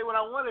can't say what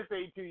I want to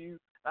say to you.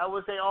 I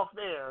would say off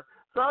air.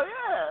 So,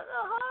 yeah.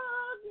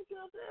 Get you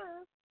up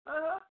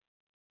there.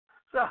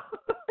 So.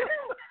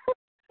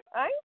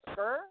 I ain't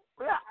sure.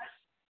 Yeah.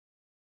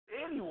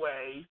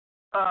 Anyway,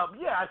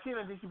 I seen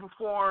her. She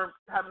perform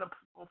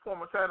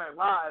on Saturday Night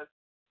Live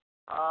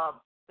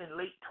in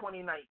late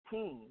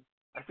 2019.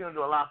 I seen her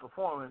do a live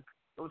performance.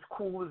 It was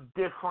cool. It's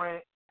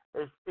different.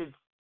 It's it's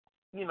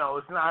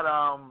not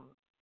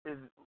it's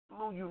a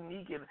little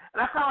unique, and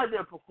I kind of like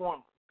their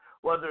performance.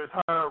 Whether it's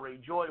her, Ray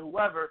Joy,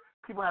 whoever,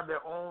 people have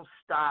their own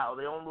style,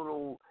 their own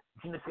little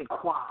je ne sais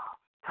quoi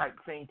type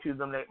thing to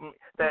them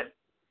that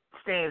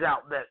stands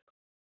out. That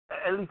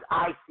at least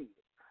I see it.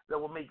 That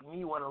will make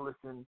me want to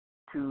listen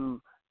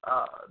to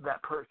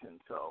that person.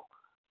 So,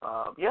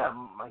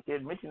 my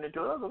kid mentioned it to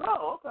her. I was like,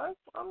 oh, okay.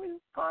 Let me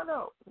find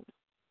out.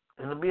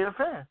 And being a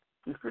fan,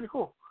 she's pretty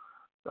cool.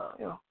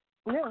 So,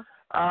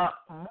 Yeah.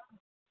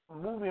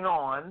 Moving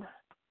on.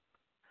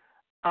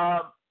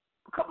 A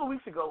couple of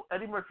weeks ago,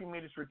 Eddie Murphy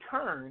made his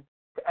return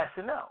to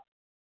SNL.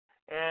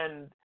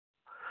 And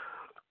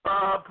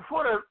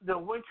before the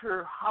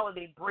winter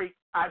holiday break,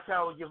 I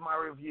shall give my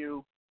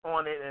review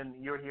on it,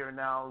 and you're here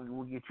now.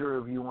 We'll get your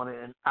review on it.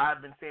 And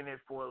I've been saying it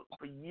for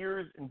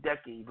years and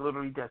decades,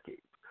 literally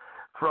decades.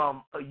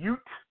 From a youth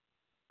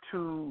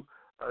to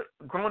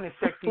a grown and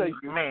sexy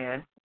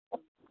man.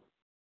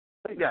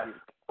 Yes,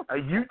 a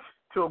youth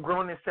to a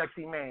grown and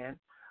sexy man.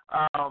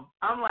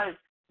 I'm like,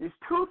 there's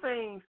two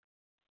things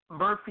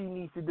Murphy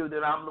needs to do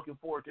that I'm looking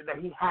forward to, that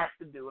he has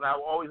to do, and I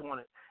always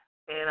wanted.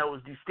 And I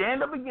was do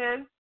stand-up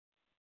again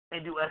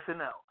and do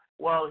SNL.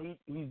 Well,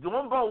 he's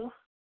doing both.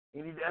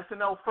 He needs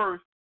SNL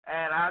first,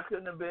 and I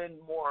couldn't have been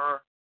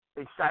more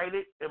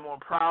excited and more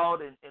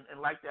proud and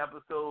liked the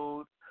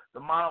episode. The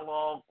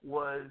monologue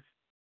was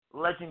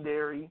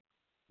legendary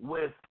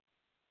with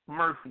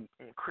Murphy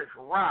and Chris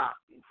Rock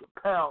and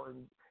Chappelle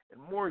and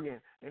Morgan.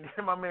 And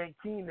then my man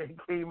Keenan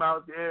came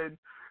out there and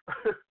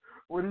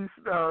when he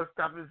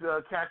stopped his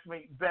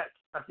castmate Beck,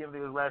 I can't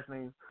think of his last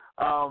name,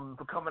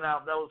 for coming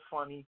out. That was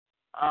funny.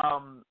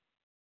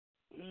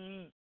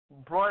 He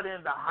brought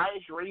in the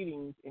highest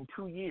ratings in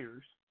 2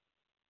 years,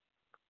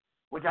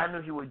 which I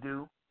knew he would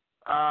do.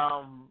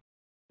 Talent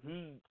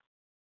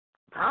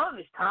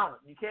is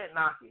talent. You can't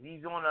knock it.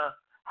 He's on a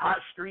hot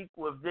streak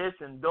with this,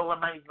 and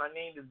Dolomite's My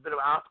Name is a bit of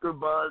Oscar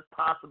buzz,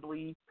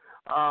 possibly.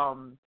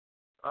 Coming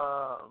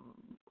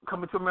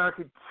to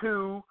America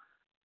 2,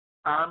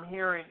 I'm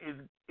hearing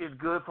is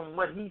good from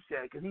what he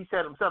said, because he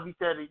said himself, he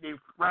said they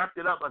wrapped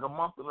it up like a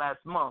month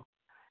last month,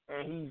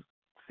 and he's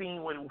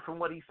seen from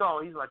what he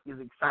saw, he's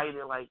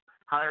excited, like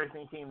how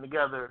everything came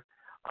together.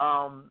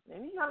 And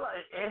he got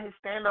and his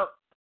stand-up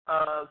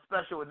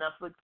special with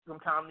Netflix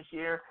sometime this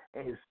year,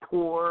 and his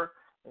tour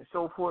and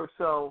so forth.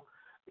 So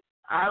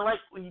I like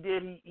what he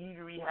did. He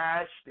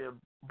rehashed the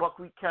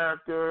Buckwheat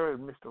character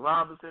and Mr.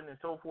 Robinson and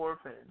so forth,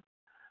 and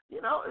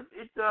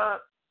it's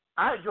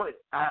I enjoyed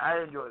it.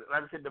 I enjoyed it.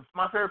 Like I said,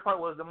 my favorite part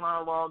was the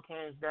monologue,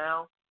 hands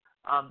down.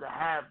 To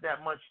have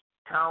that much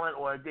talent,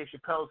 or as Dave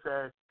Chappelle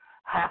says,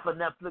 half a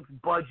Netflix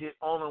budget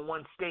all in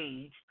one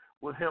stage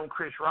with him,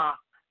 Chris Rock,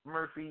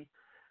 Murphy,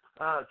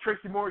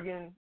 Tracy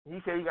Morgan. He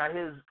said he got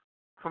his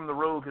from the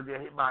road because he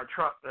got hit by a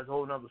truck. That's a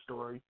whole other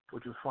story,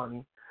 which was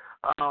funny.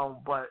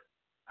 But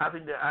I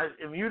think that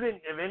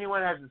if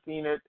anyone hasn't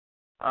seen it,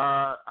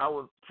 I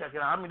will check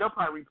it out. I mean, they'll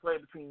probably replay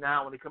it between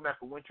now and when they come back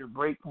from winter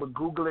break. But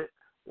Google it,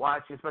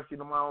 watch it, especially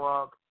the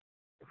monologue.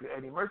 If you're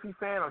Eddie Murphy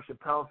fan or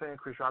Chappelle fan,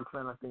 Chris Rock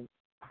fan, I think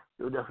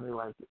you'll definitely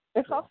like it.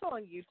 It's also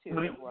on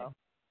YouTube as well.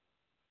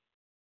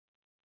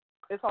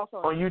 It's also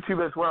on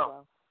YouTube as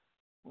well.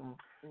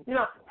 You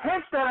know,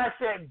 hence that I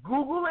said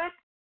Google it.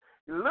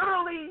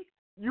 Literally,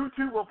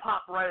 YouTube will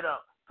pop right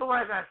up. So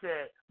like I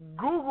said,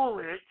 Google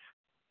it.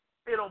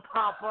 It'll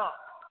pop up.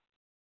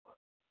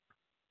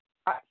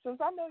 Since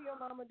I know your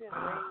mama didn't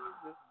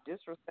raise this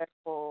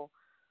disrespectful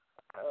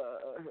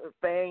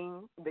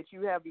thing that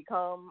you have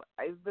become,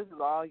 this is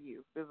all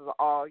you. This is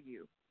all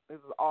you. This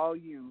is all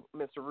you,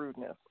 Mr.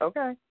 Rudeness.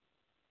 Okay?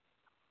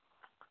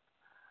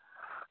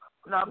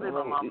 No, I blame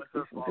my mama. It's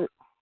her fault.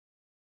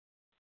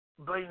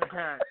 Blame the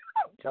parents.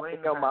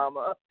 Blame your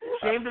mama.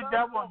 Shame the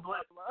devil and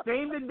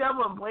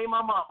blame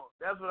my mama.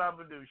 That's what I'm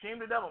going to do. Shame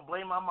the devil and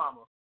blame my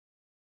mama.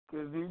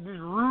 Because this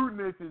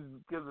rudeness is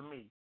because of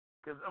me.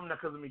 I'm not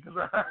because of me,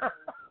 because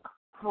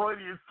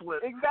Freudian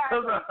slip.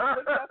 Exactly.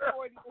 That's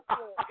Freudian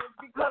slip. It's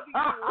because of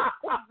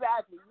you.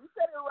 Exactly. You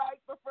said it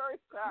right the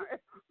first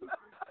time.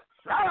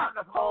 Shout out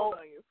to Paul.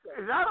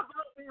 It's not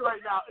about me right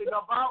now. It's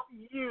about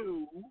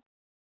you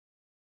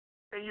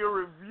and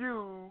your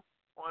review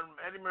on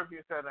Eddie Murphy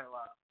and Saturday Night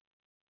Live.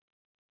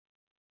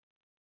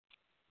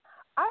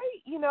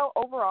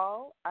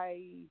 Overall,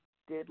 I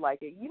did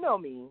like it. You know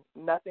me.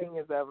 Nothing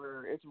is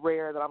ever, it's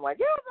rare that I'm like,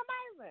 it was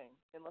amazing.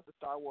 Unless it's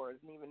Star Wars.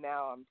 And even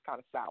now, I'm kind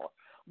of sour.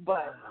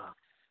 But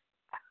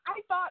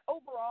I thought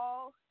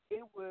overall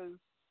it was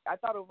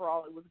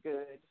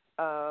good.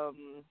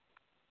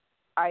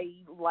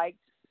 I liked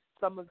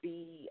some of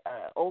the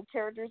old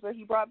characters that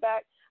he brought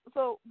back.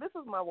 So this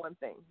is my one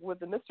thing. With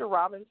the Mr.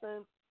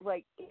 Robinson,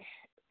 like,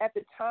 at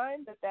the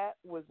time that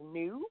was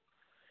new,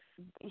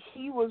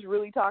 he was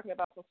really talking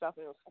about some stuff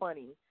and it was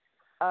funny.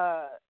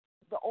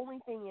 The only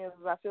thing is,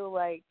 I feel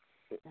like,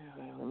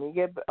 let me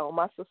get on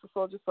my Sister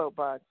Soldier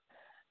soapbox.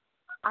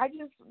 I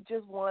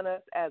just want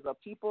us as a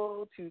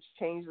people to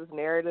change this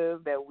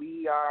narrative that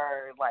we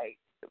are like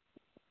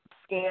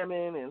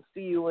scamming and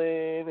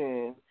stealing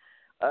and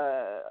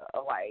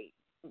like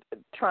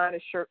trying to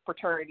shirk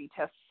fraternity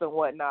tests and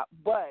whatnot.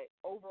 But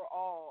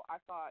overall, I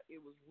thought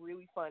it was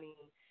really funny.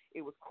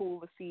 It was cool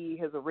to see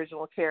his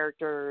original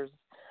characters.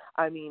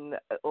 I mean,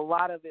 a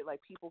lot of it,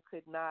 like, people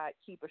could not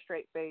keep a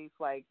straight face,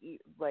 like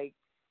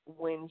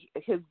when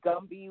his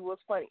Gumby was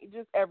funny,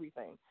 just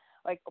everything.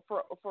 Like,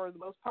 for the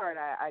most part,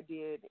 I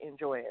did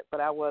enjoy it,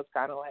 but I was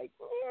kind of like,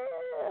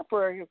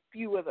 for a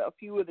few of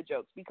the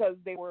jokes, because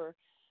they were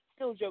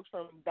still jokes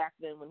from back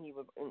then when he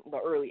was in the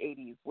early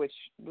 80s, which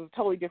was a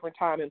totally different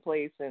time and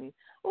place and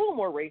a little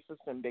more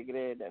racist and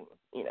bigoted, and,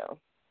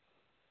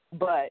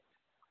 but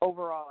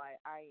overall,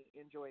 I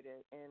enjoyed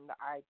it, and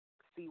I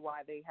see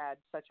why they had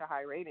such a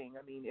high rating.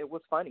 I mean, it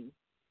was funny.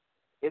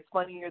 It's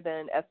funnier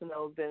than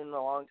SNL's been in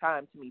a long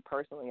time to me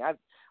personally.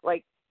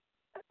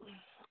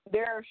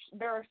 There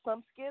are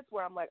some skits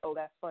where I'm like, oh,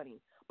 that's funny,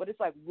 but it's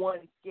like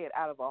one skit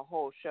out of a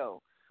whole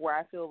show where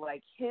I feel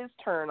like his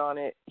turn on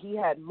it, he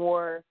had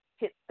more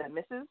hits than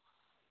misses.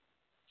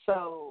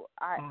 So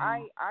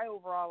I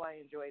overall I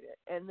enjoyed it.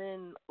 And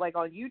then, like,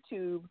 on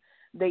YouTube,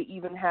 they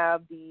even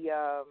have the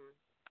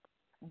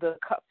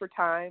Cut for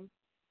Time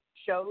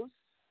shows,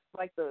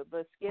 like the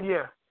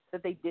skits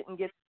that they didn't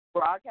get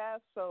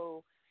broadcast.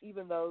 So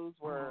even those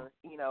were,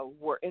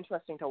 were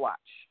interesting to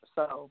watch.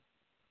 So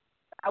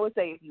I would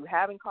say if you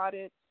haven't caught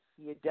it,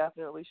 you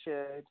definitely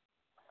should.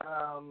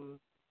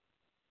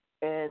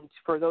 And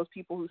for those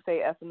people who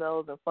say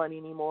SNL isn't funny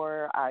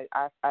anymore, I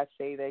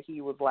say that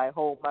he was like,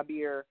 hold my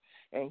beer,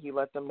 and he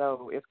let them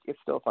know it's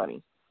still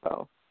funny.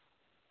 So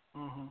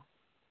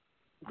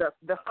that's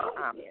the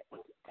comment.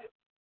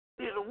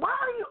 Why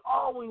do you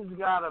always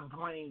gotta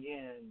bring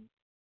in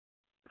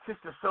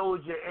Sister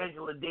Soldier,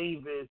 Angela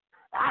Davis?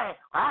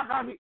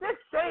 This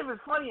save is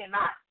funny or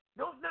not.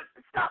 Don't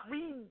stop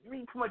reading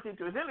too much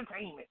into it. It's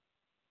entertainment.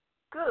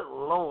 Good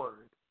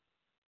Lord.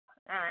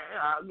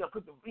 You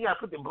gotta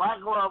put the black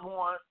glove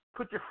on,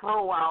 put your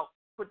fro out,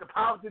 put the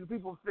power to the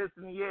people's fists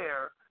in the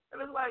air,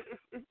 and it's like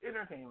it's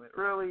entertainment.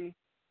 Really,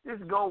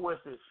 just go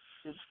with it.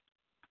 Just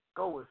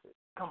go with it.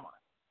 Come on.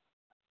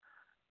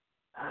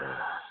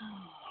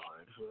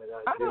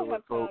 I don't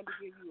have time to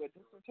give you a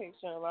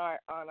dissertation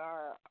on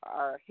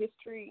our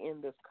history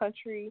in this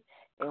country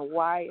and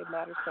why it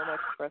matters so much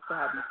for us to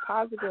have these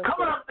positive.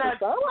 Coming up next,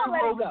 so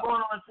we're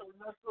going on to a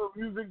nice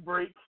music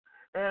break,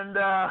 and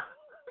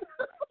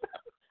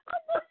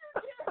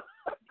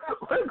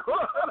we're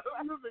going on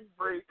a music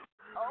break.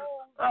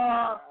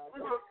 Our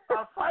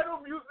final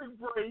music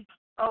break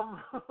of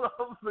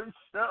the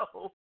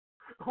show.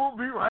 We'll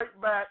be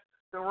right back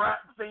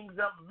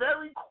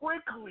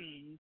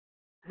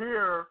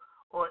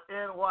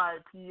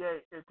PA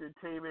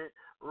Entertainment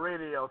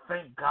Radio.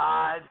 Thank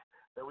God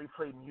that we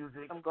play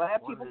music. I'm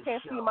glad on people this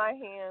can't show. see my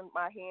hand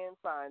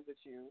signs at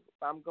you.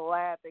 I'm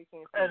glad they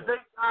can't see And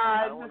it.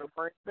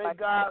 thank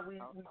God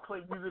we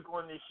play music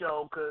on this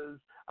show, because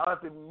I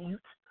have to mute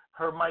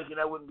her mic, and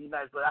that wouldn't be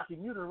nice. But I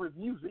can mute her with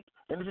music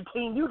and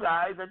entertain you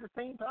guys at the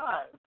same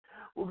time.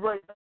 We'll be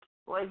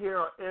right here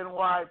on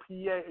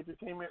NYPA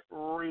Entertainment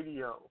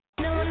Radio.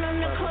 No one on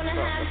the corner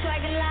has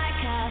swagger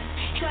like us,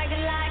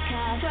 swagger like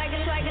us,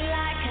 swagger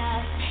like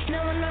us.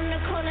 No one on the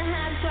corner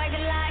has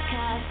swagger like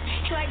us,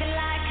 swagger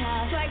like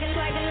us,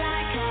 swagger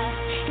like us.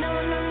 No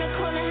one on the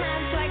corner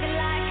has swagger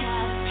like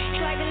us,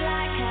 swagger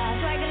like us,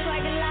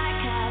 swagger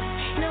like us.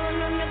 No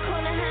one on the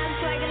corner has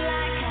swagger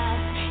like us,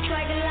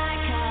 swagger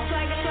like us,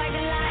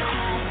 swagger like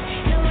us.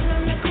 No one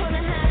on the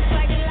corner has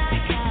swagger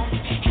like us,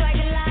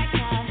 swagger like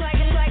us,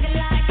 swagger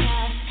like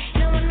us. No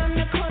one on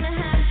the corner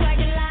has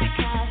swagger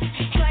like us, swagger like us, swagger like us. No one on the corner has swagger like us,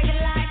 swagger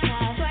like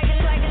us,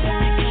 swagger like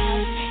us.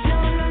 No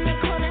one on the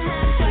corner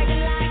has swagger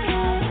like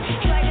us,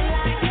 swagger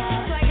like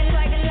us, swagger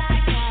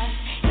like us.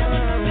 No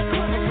one on the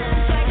corner.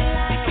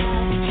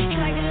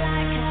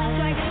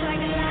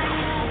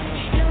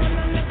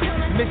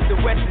 Mr.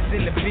 West is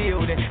in the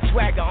building,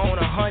 swagger on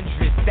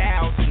 100,000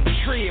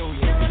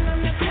 trillion.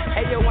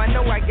 Hey yo, I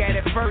know I got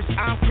it first.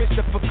 I'm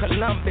Christopher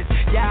Columbus.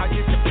 Y'all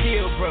just the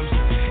pilgrims.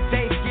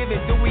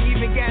 Thanksgiving, do we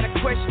even got a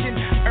question?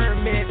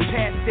 Hermes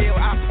pastel,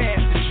 I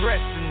pass the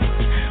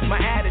dressing. My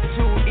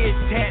attitude is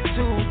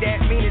tattooed,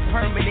 that means it's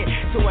permanent.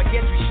 So I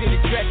guess we should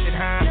address it,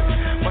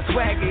 huh? My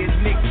swagger is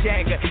Mick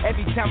Jagger.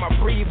 Every time I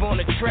breathe on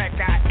the track,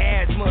 I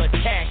asthma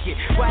attack it.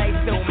 Why he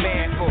so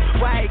mad for?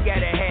 Why he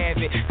gotta have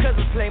it? Cause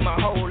I play my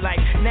whole life.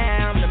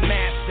 Now I'm the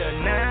master.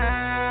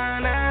 Nah,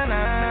 nah,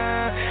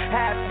 nah.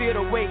 How I feel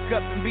to wake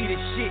up and be the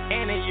shit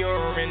and a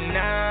urine.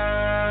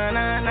 Nah,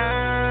 nah,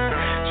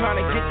 nah.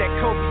 Trying to get that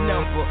Kobe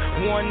number,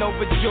 1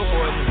 over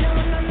Jordan.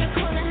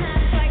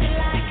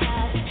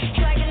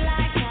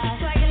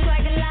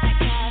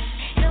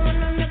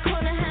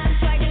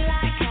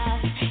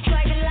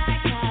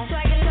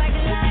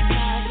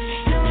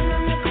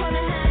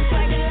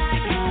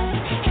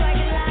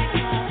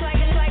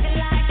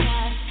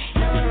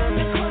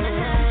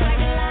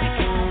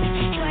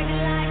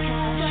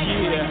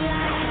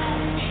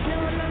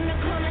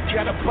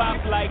 Got a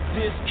bop like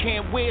this,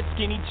 can't wear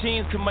skinny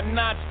jeans cause my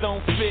knots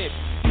don't fit.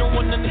 No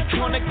one in the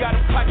corner got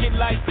a pocket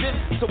like this,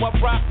 so I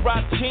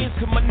rock jeans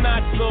cause my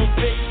knots little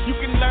bit. You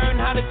can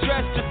learn how to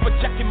dress just by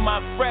checking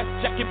my fresh,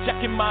 checking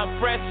my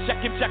fresh,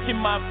 checking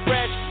my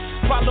fresh.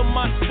 Follow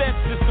my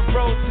steps, it's the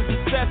road to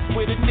success,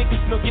 where the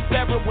niggas know get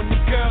better when the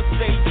girls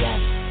say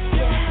yes.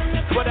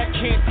 But I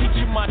can't teach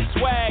you my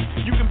swag.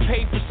 You can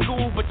pay for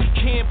school, but you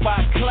can't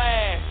buy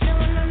class.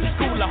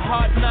 School of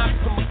hard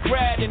knocks, I'm a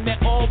grad, and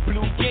that all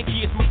blue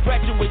Yankee is my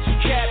graduation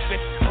cap.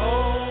 It's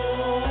over.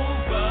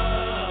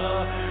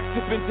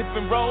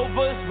 Sippin'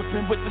 Rovers,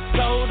 whipping with the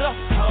soda.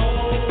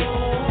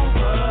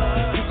 Over.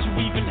 Did you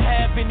even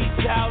have any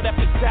doubt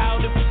after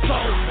doubt it was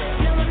over?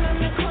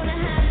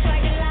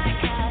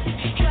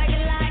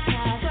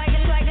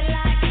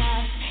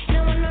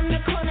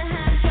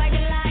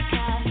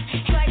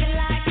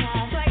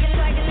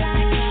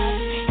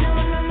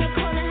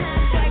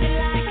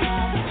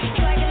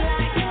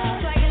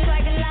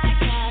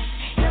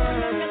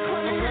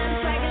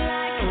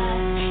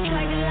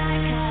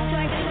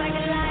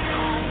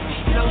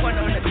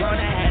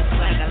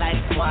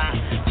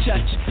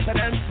 But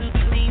I'm too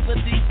clean for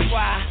these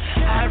why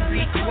I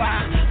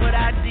require what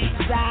I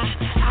desire.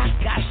 I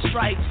got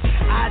stripes,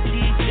 I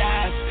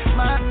dive.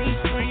 Mommy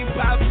scream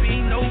about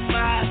me, no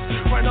miles.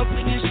 Run up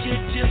in this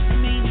shit, just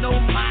me, no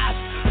miles.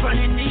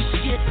 Running this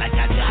shit like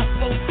I got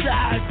 4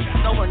 sides.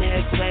 No one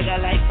has swagger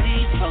like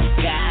these folks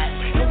got.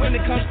 And when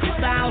it comes to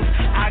styles,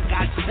 I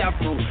got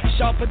several.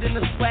 Sharper than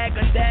the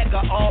swagger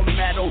dagger, all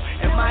metal.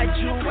 And my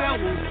jewels,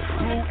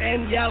 blue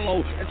and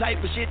yellow. The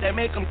type of shit that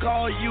make them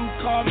call you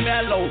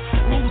Carmelo.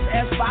 Rules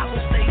as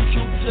follows, stay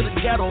true to the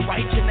ghetto.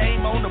 Write your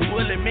name on the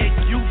bullet, make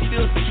you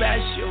feel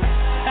special.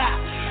 Ha!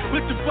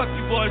 What the fuck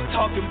you boys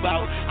talking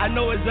about? I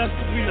know it's us,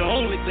 but we the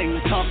only thing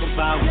to talk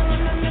about.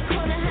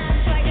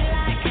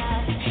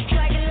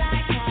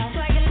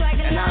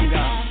 And I'm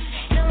gone.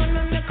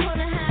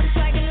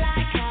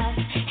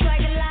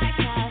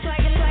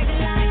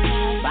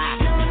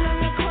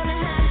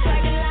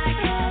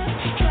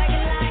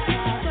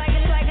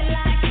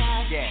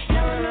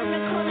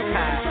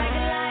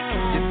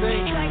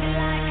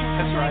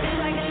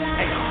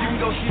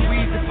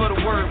 For the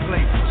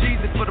wordplay,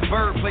 Jesus for the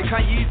birdplay,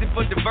 Kanye's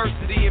for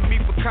diversity, and me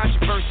for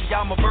controversy.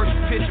 Y'all my verse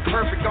is picture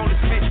perfect on this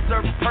mission,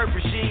 serve a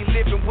purpose. You ain't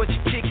living what you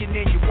kicking,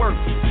 then you work.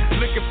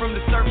 Looking from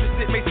the surface,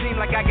 it may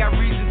seem like I got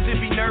reason to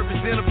be nervous.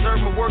 surface and observe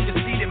my work and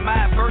see that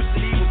my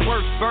adversity was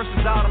worse.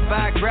 Versus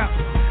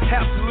autobiographical,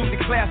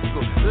 absolutely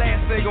classical.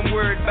 Last thing I'm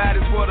worried about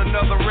is what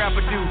another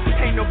rapper do.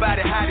 Ain't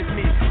nobody hot as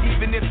me,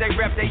 even if they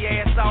rap their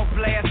ass off,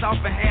 blast off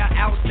and have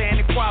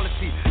outstanding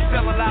quality.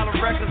 Sell a lot of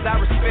records,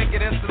 I respect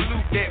it and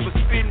salute that. But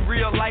spitting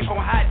real life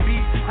on hot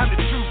beats, I'm the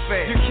true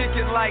fan. You kick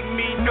it like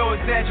me, no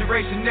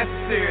exaggeration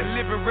necessary.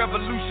 Living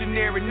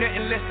revolutionary,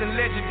 nothing less than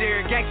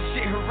legendary. Gangsta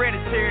shit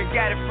hereditary,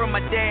 got it from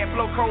my dad.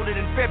 Blow colder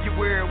than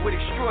February with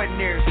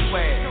extraordinary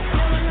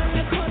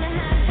swag.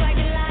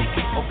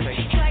 Okay.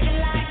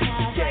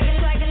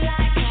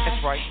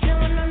 That's right.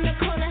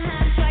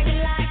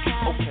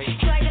 Okay.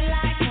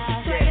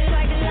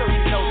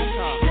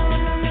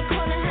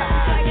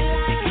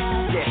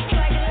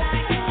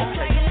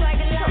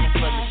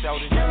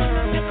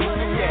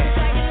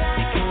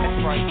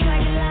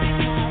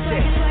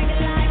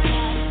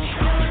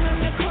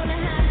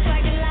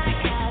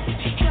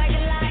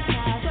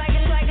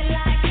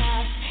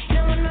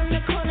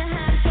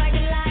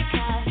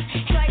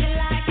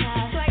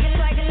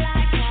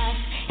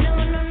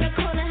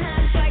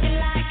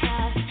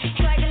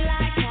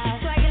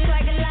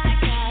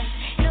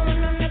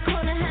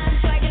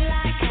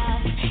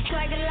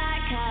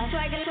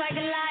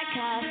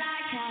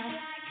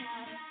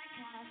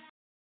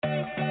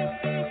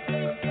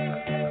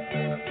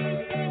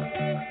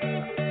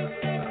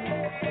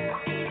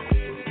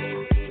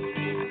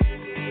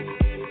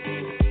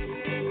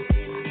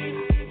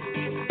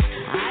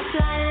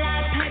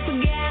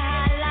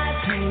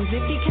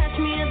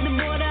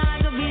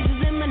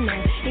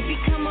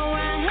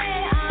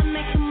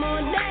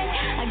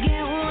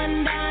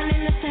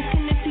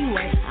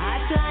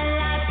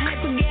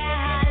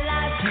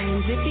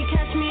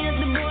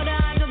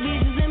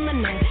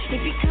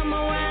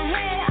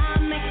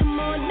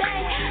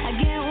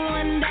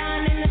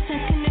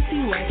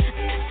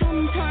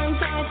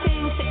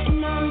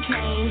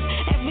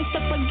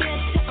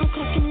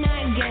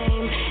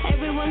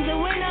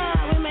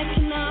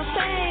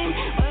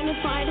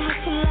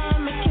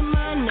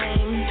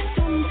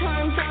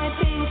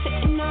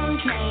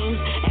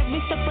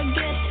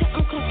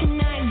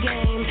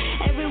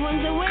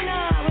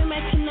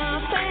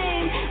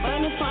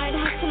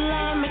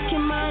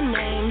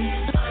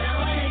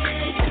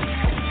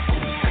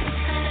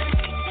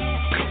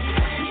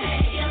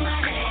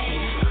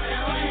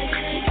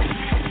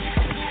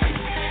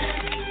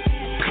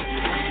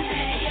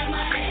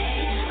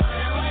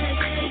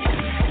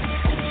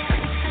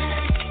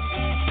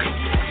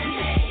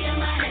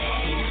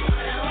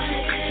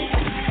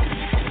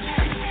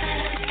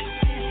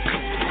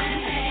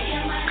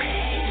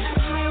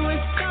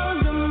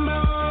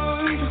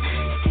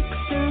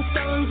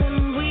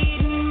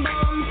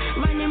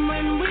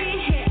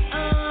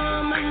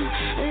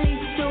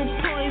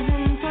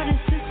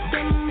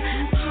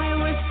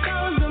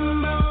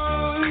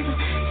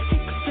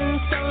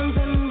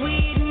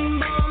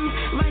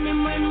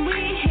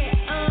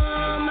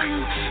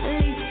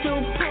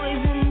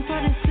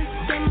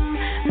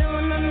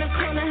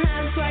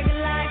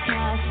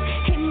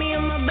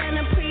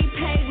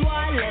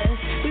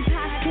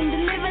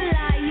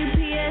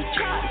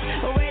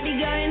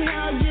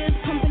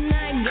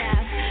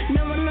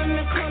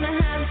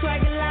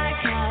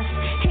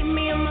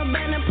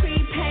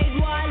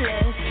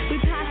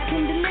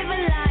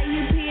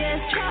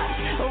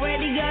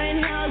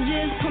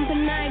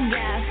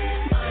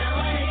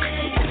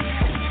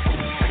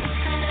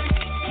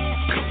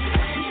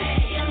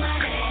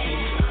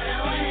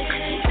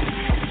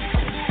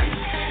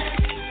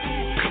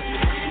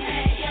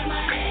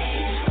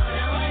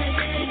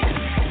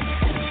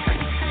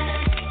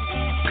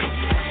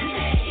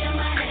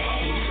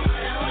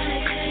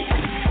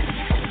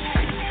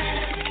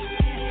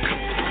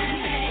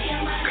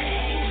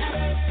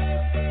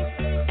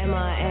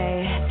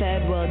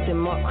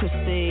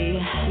 democracy.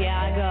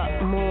 Yeah, I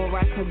got more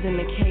records than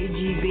the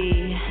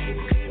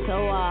KGB.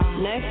 So,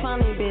 no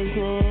funny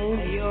business.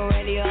 Are you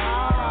already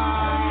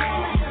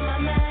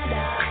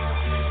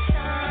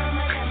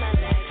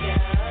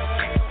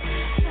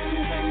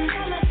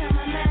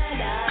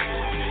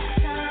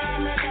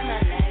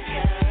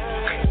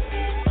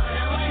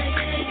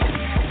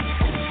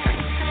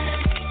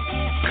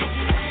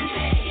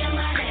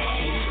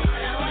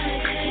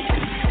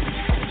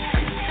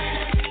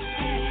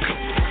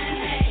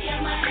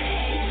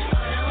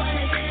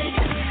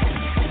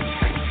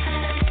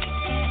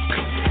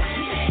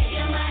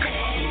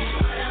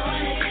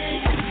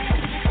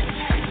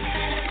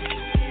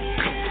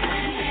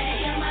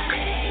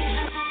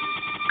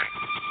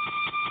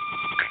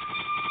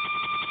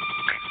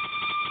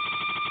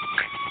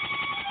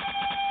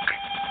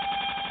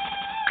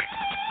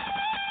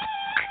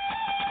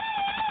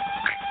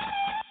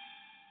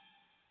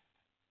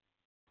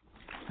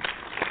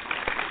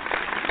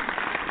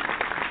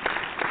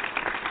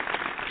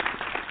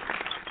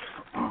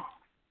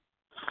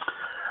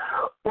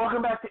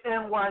Welcome back to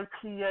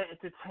NYPA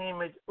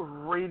Entertainment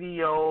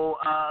Radio.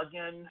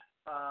 Again,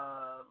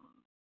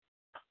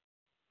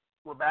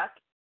 we're back.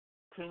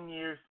 10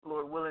 years,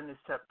 Lord willing, is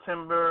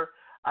September.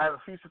 I have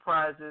a few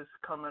surprises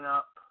coming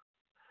up.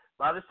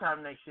 by this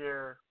time next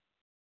year,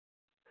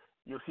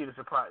 you'll see the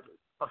surprises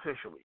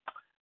officially.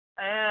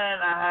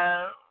 And I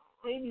have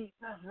maybe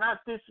not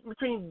this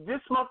between this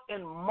month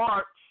and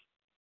March,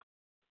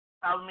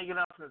 I'll make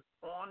announcements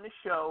on the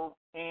show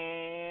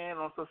and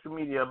on social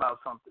media about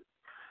something.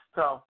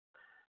 So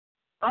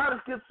a lot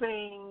of good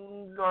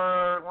things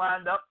are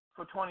lined up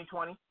for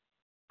 2020,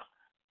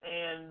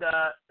 and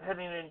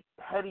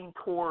heading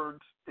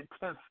towards the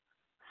 10th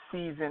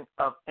season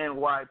of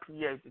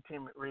NYPA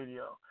Entertainment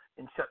Radio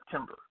in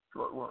September.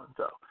 So,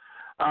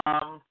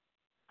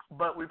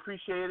 but we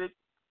appreciate it.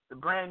 The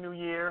brand new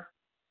year,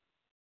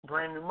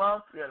 brand new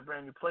month. We got a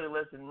brand new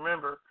playlist, and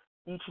remember,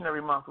 each and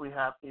every month we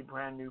have a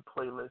brand new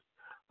playlist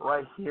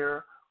right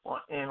here on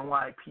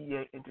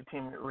NYPA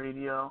Entertainment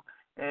Radio,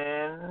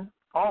 and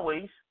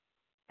always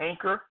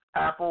Anchor,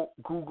 Apple,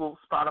 Google,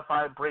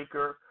 Spotify,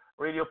 Breaker,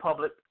 Radio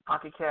Public,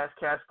 Pocket Cast,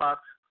 Castbox,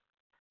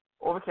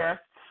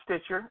 Overcast,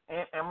 Stitcher,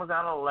 and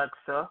Amazon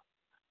Alexa.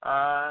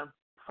 5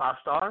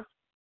 stars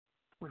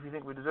if you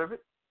think we deserve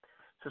it.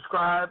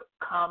 Subscribe,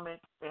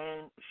 comment,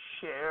 and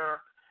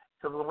share.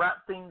 So we'll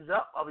wrap things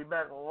up. I'll be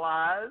back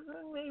live.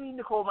 Maybe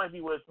Nicole might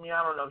be with me.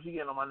 I don't know. She's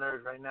getting on my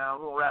nerves right now.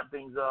 We'll wrap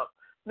things up.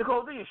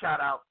 Nicole, do your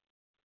shout out.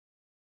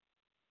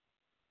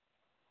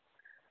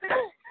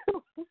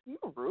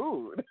 You're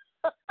rude.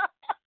 All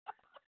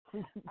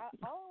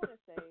I want to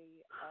say,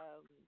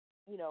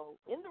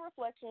 in the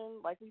reflection,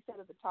 like we said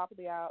at the top of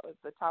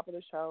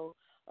the show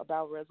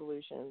about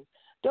resolutions,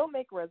 don't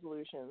make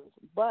resolutions,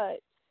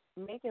 but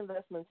make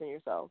investments in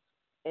yourself.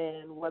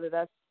 And whether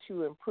that's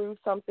to improve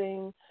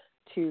something,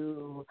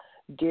 to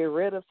get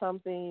rid of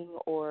something,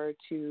 or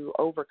to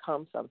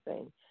overcome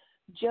something,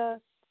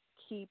 just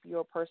keep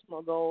your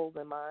personal goals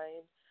in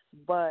mind,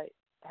 but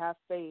have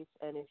faith.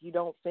 And if you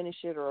don't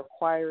finish it or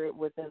acquire it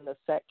within the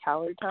set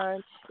calorie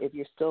time, if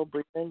you're still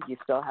breathing, you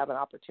still have an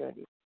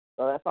opportunity.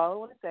 So that's all I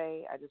want to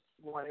say. I just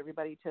want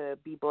everybody to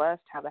be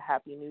blessed, have a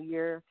happy new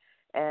year,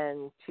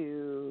 and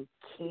to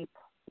keep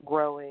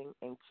growing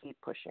and keep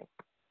pushing.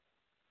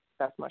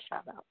 That's my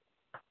shout out.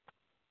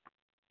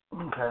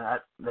 Okay,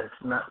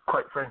 that's not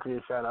quite frankly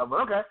a shout out,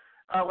 but okay,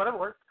 whatever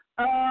works.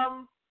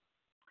 I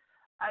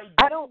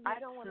don't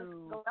want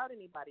to go out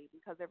anybody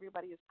because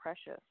everybody is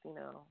precious,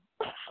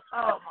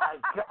 Oh my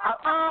God!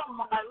 Oh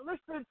my!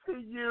 Listen to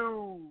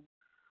you.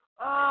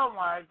 Oh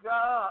my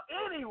God!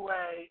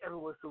 Anyway,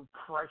 everyone's so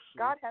precious.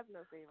 God has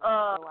no favorites,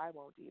 so I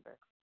won't either.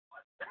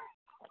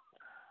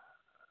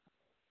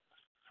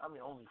 I'm the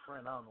only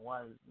friend. I don't know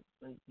why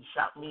you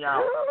shout me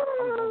out. I'm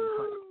the only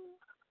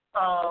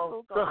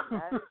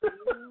friend.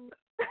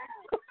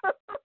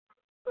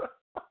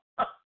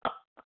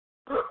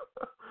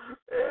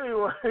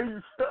 Anyway,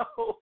 so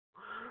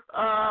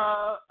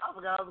I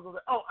forgot I was going to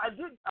say. Oh,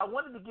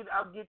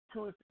 I'll get to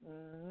it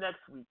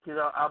next week because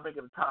I'll make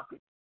it a topic.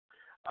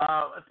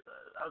 I'll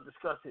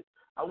discuss it.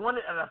 I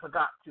wanted, and I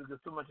forgot to because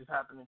so much is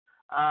happening.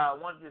 I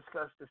wanted to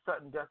discuss the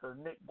sudden death of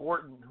Nick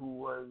Gordon, who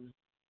was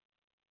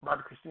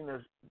Martha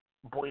Christina's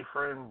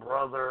boyfriend,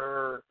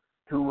 brother,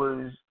 who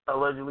was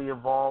allegedly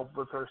involved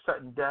with her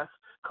sudden death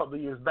a couple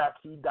of years back.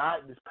 He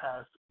died this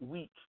past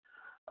week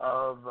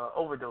of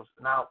overdose.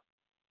 Now,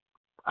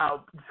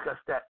 I'll discuss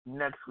that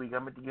next week.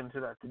 I'm going to get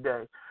into that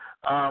today.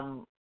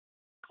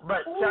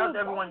 But shout out to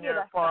everyone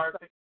there far.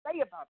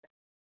 Say about that.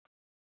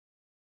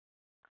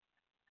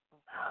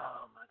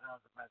 Oh, my God,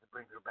 I'm about to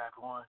bring her back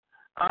on.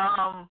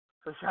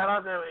 So shout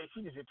out to everyone.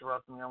 She just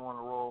interrupted me. I'm on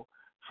a roll.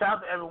 Shout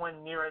out to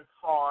everyone near and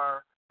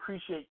far.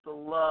 Appreciate the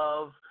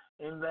love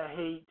and the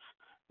hate.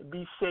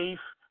 Be safe.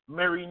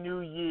 Merry New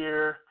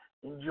Year.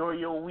 Enjoy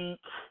your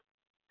week.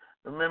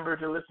 Remember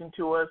to listen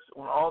to us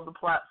on all the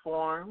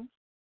platforms.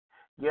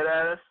 Get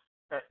at us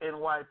at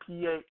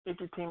NYPA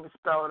Entertainment,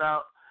 spelled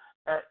out,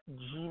 at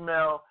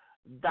gmail.com.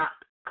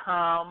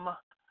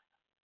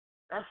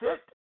 That's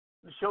it.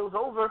 The show's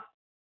over.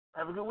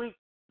 Have a good week.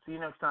 See you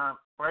next time.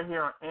 Right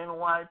here on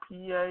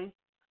NYPA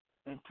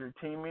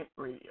Entertainment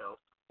Radio.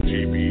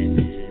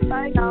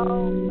 Bye,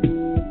 y'all.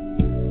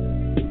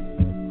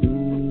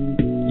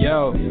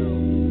 Yo,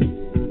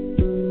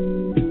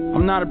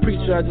 I'm not a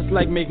preacher, I just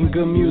like making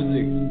good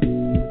music.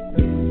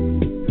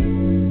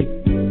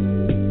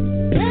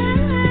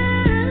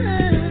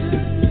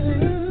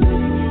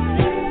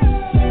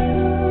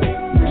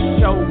 The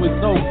show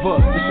is over,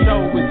 the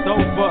show is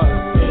over.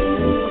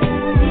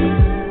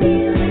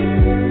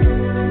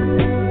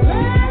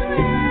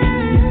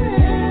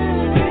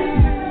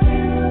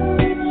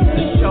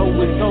 The show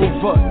is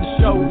over, the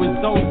show is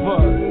over.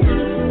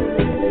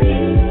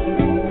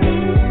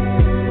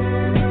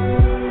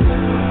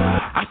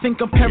 I think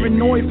I'm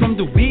paranoid from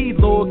the weed,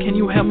 Lord, can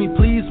you help me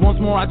please? Once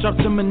more I drop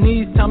to my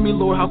knees, tell me,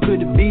 Lord, how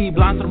could it be?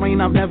 Blind to the rain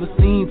I've never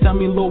seen, tell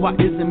me, Lord, why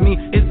is it me?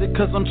 Is it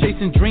cause I'm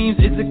chasing dreams?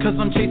 Is it cause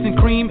I'm chasing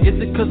cream?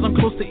 Is it cause I'm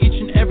close to each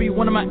and every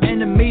one of my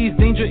enemies?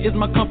 Danger is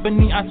my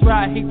company, I swear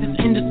I hate this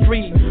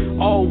industry.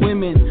 All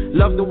women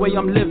love the way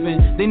I'm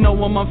living, they know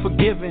I'm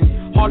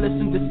unforgiving, heartless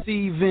and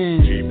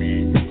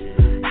deceiving.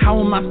 How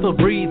am I still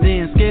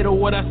breathing? Scared of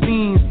what I've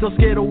seen, still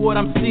scared of what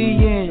I'm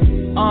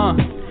seeing.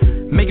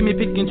 Make making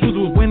me pick and choose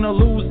who's win or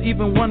lose.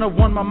 Even when I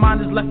won, my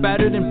mind is left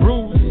battered and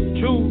bruised.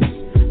 Choose.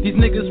 These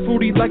niggas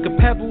fruity like a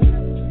pebble.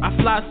 I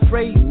fly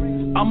straight,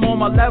 I'm on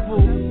my level.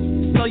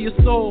 Sell your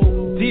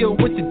soul, deal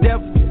with the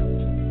devil.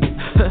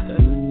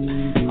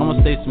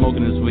 I'ma stay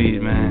smoking this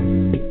weed,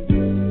 man.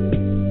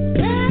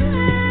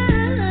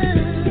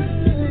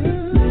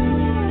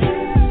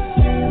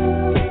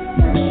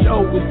 The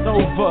show is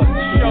over,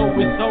 the show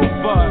is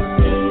over.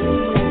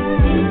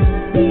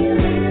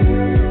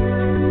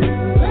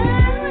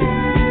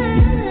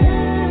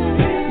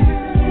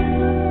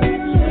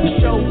 The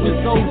show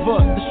is over,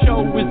 the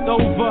show is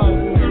over.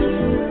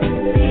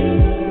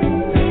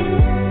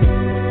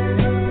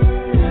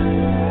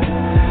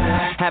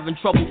 Having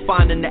trouble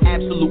finding the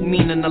absolute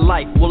meaning of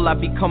life. Will I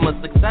become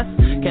a success?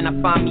 Can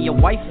I find me a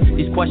wife?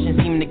 These questions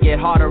seem to get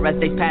harder as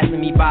they passing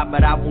me by,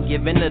 but I won't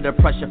give in to the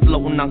pressure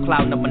floating on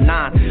cloud number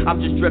 9.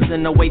 I'm just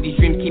drifting away. These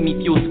dreams keep me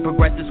fueled to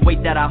progress. This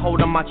weight that I hold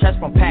on my chest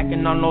from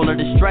packing on all of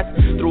the stress.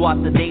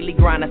 Throughout the daily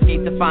grind, I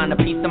escape to find a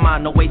peace of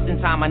mind. No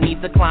wasting time. I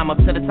need to climb up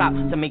to the top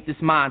to make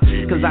this mine.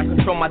 Cause I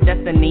control my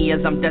destiny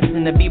as I'm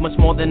destined to be much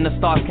more than the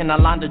stars can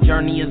align. The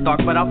journey is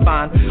dark, but I'll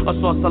find a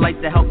source of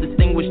light to help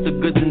distinguish the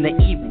goods and the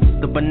evils,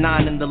 the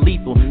benign and the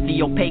lethal,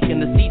 the opaque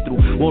and the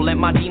see-through. Won't let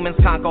my demons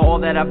conquer all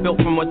that I built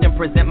from within.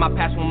 Present my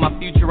past with my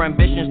future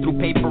ambitions through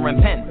paper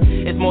and pen.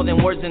 It's more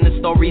than words in the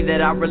story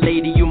that I relay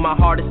to you. My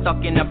heart is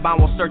stuck in a bind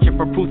while searching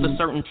for proof of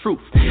certain truth.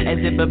 As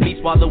if a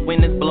beast while the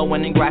wind is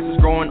blowing and grass is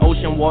growing,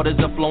 ocean waters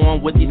are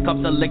flowing. With these cups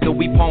of liquor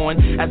we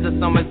pouring. As the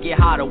summers get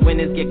hotter,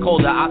 winters get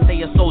colder, I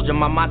stay a soldier.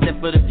 My mindset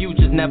for the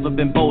future's never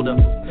been bolder.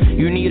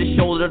 You need a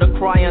shoulder to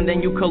cry on,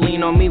 then you can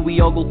lean on me.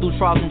 We all go through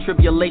trials and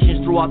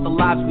tribulations throughout the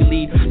lives we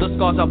lead. The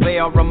scars I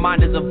bear are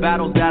reminders of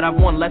battles that I've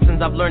won,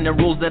 lessons I've learned and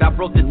rules that I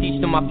broke to teach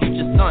to my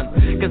future son.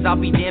 Cause I'll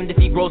be damned if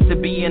he grows to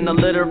be an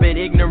illiterate,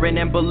 ignorant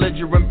and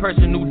belligerent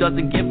person who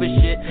doesn't give a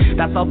shit.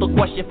 That's out the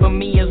question for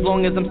me as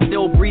long as I'm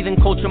still breathing.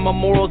 Culture my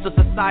morals of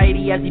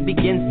society as he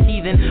begins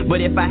teething.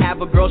 But if I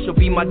have a girl, she'll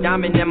be my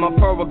diamond and my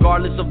pearl,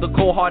 regardless of the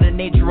cold-hearted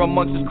nature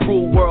amongst this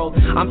cruel world.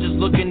 I'm just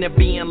looking to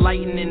be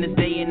enlightened in this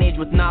day and age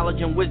with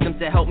knowledge and wisdom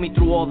to help me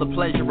through all the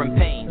pleasure and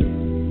pain.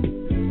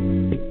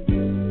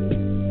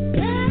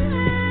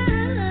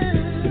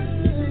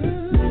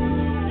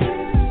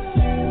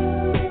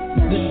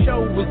 The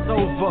show is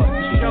over,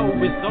 the show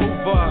is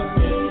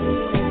over.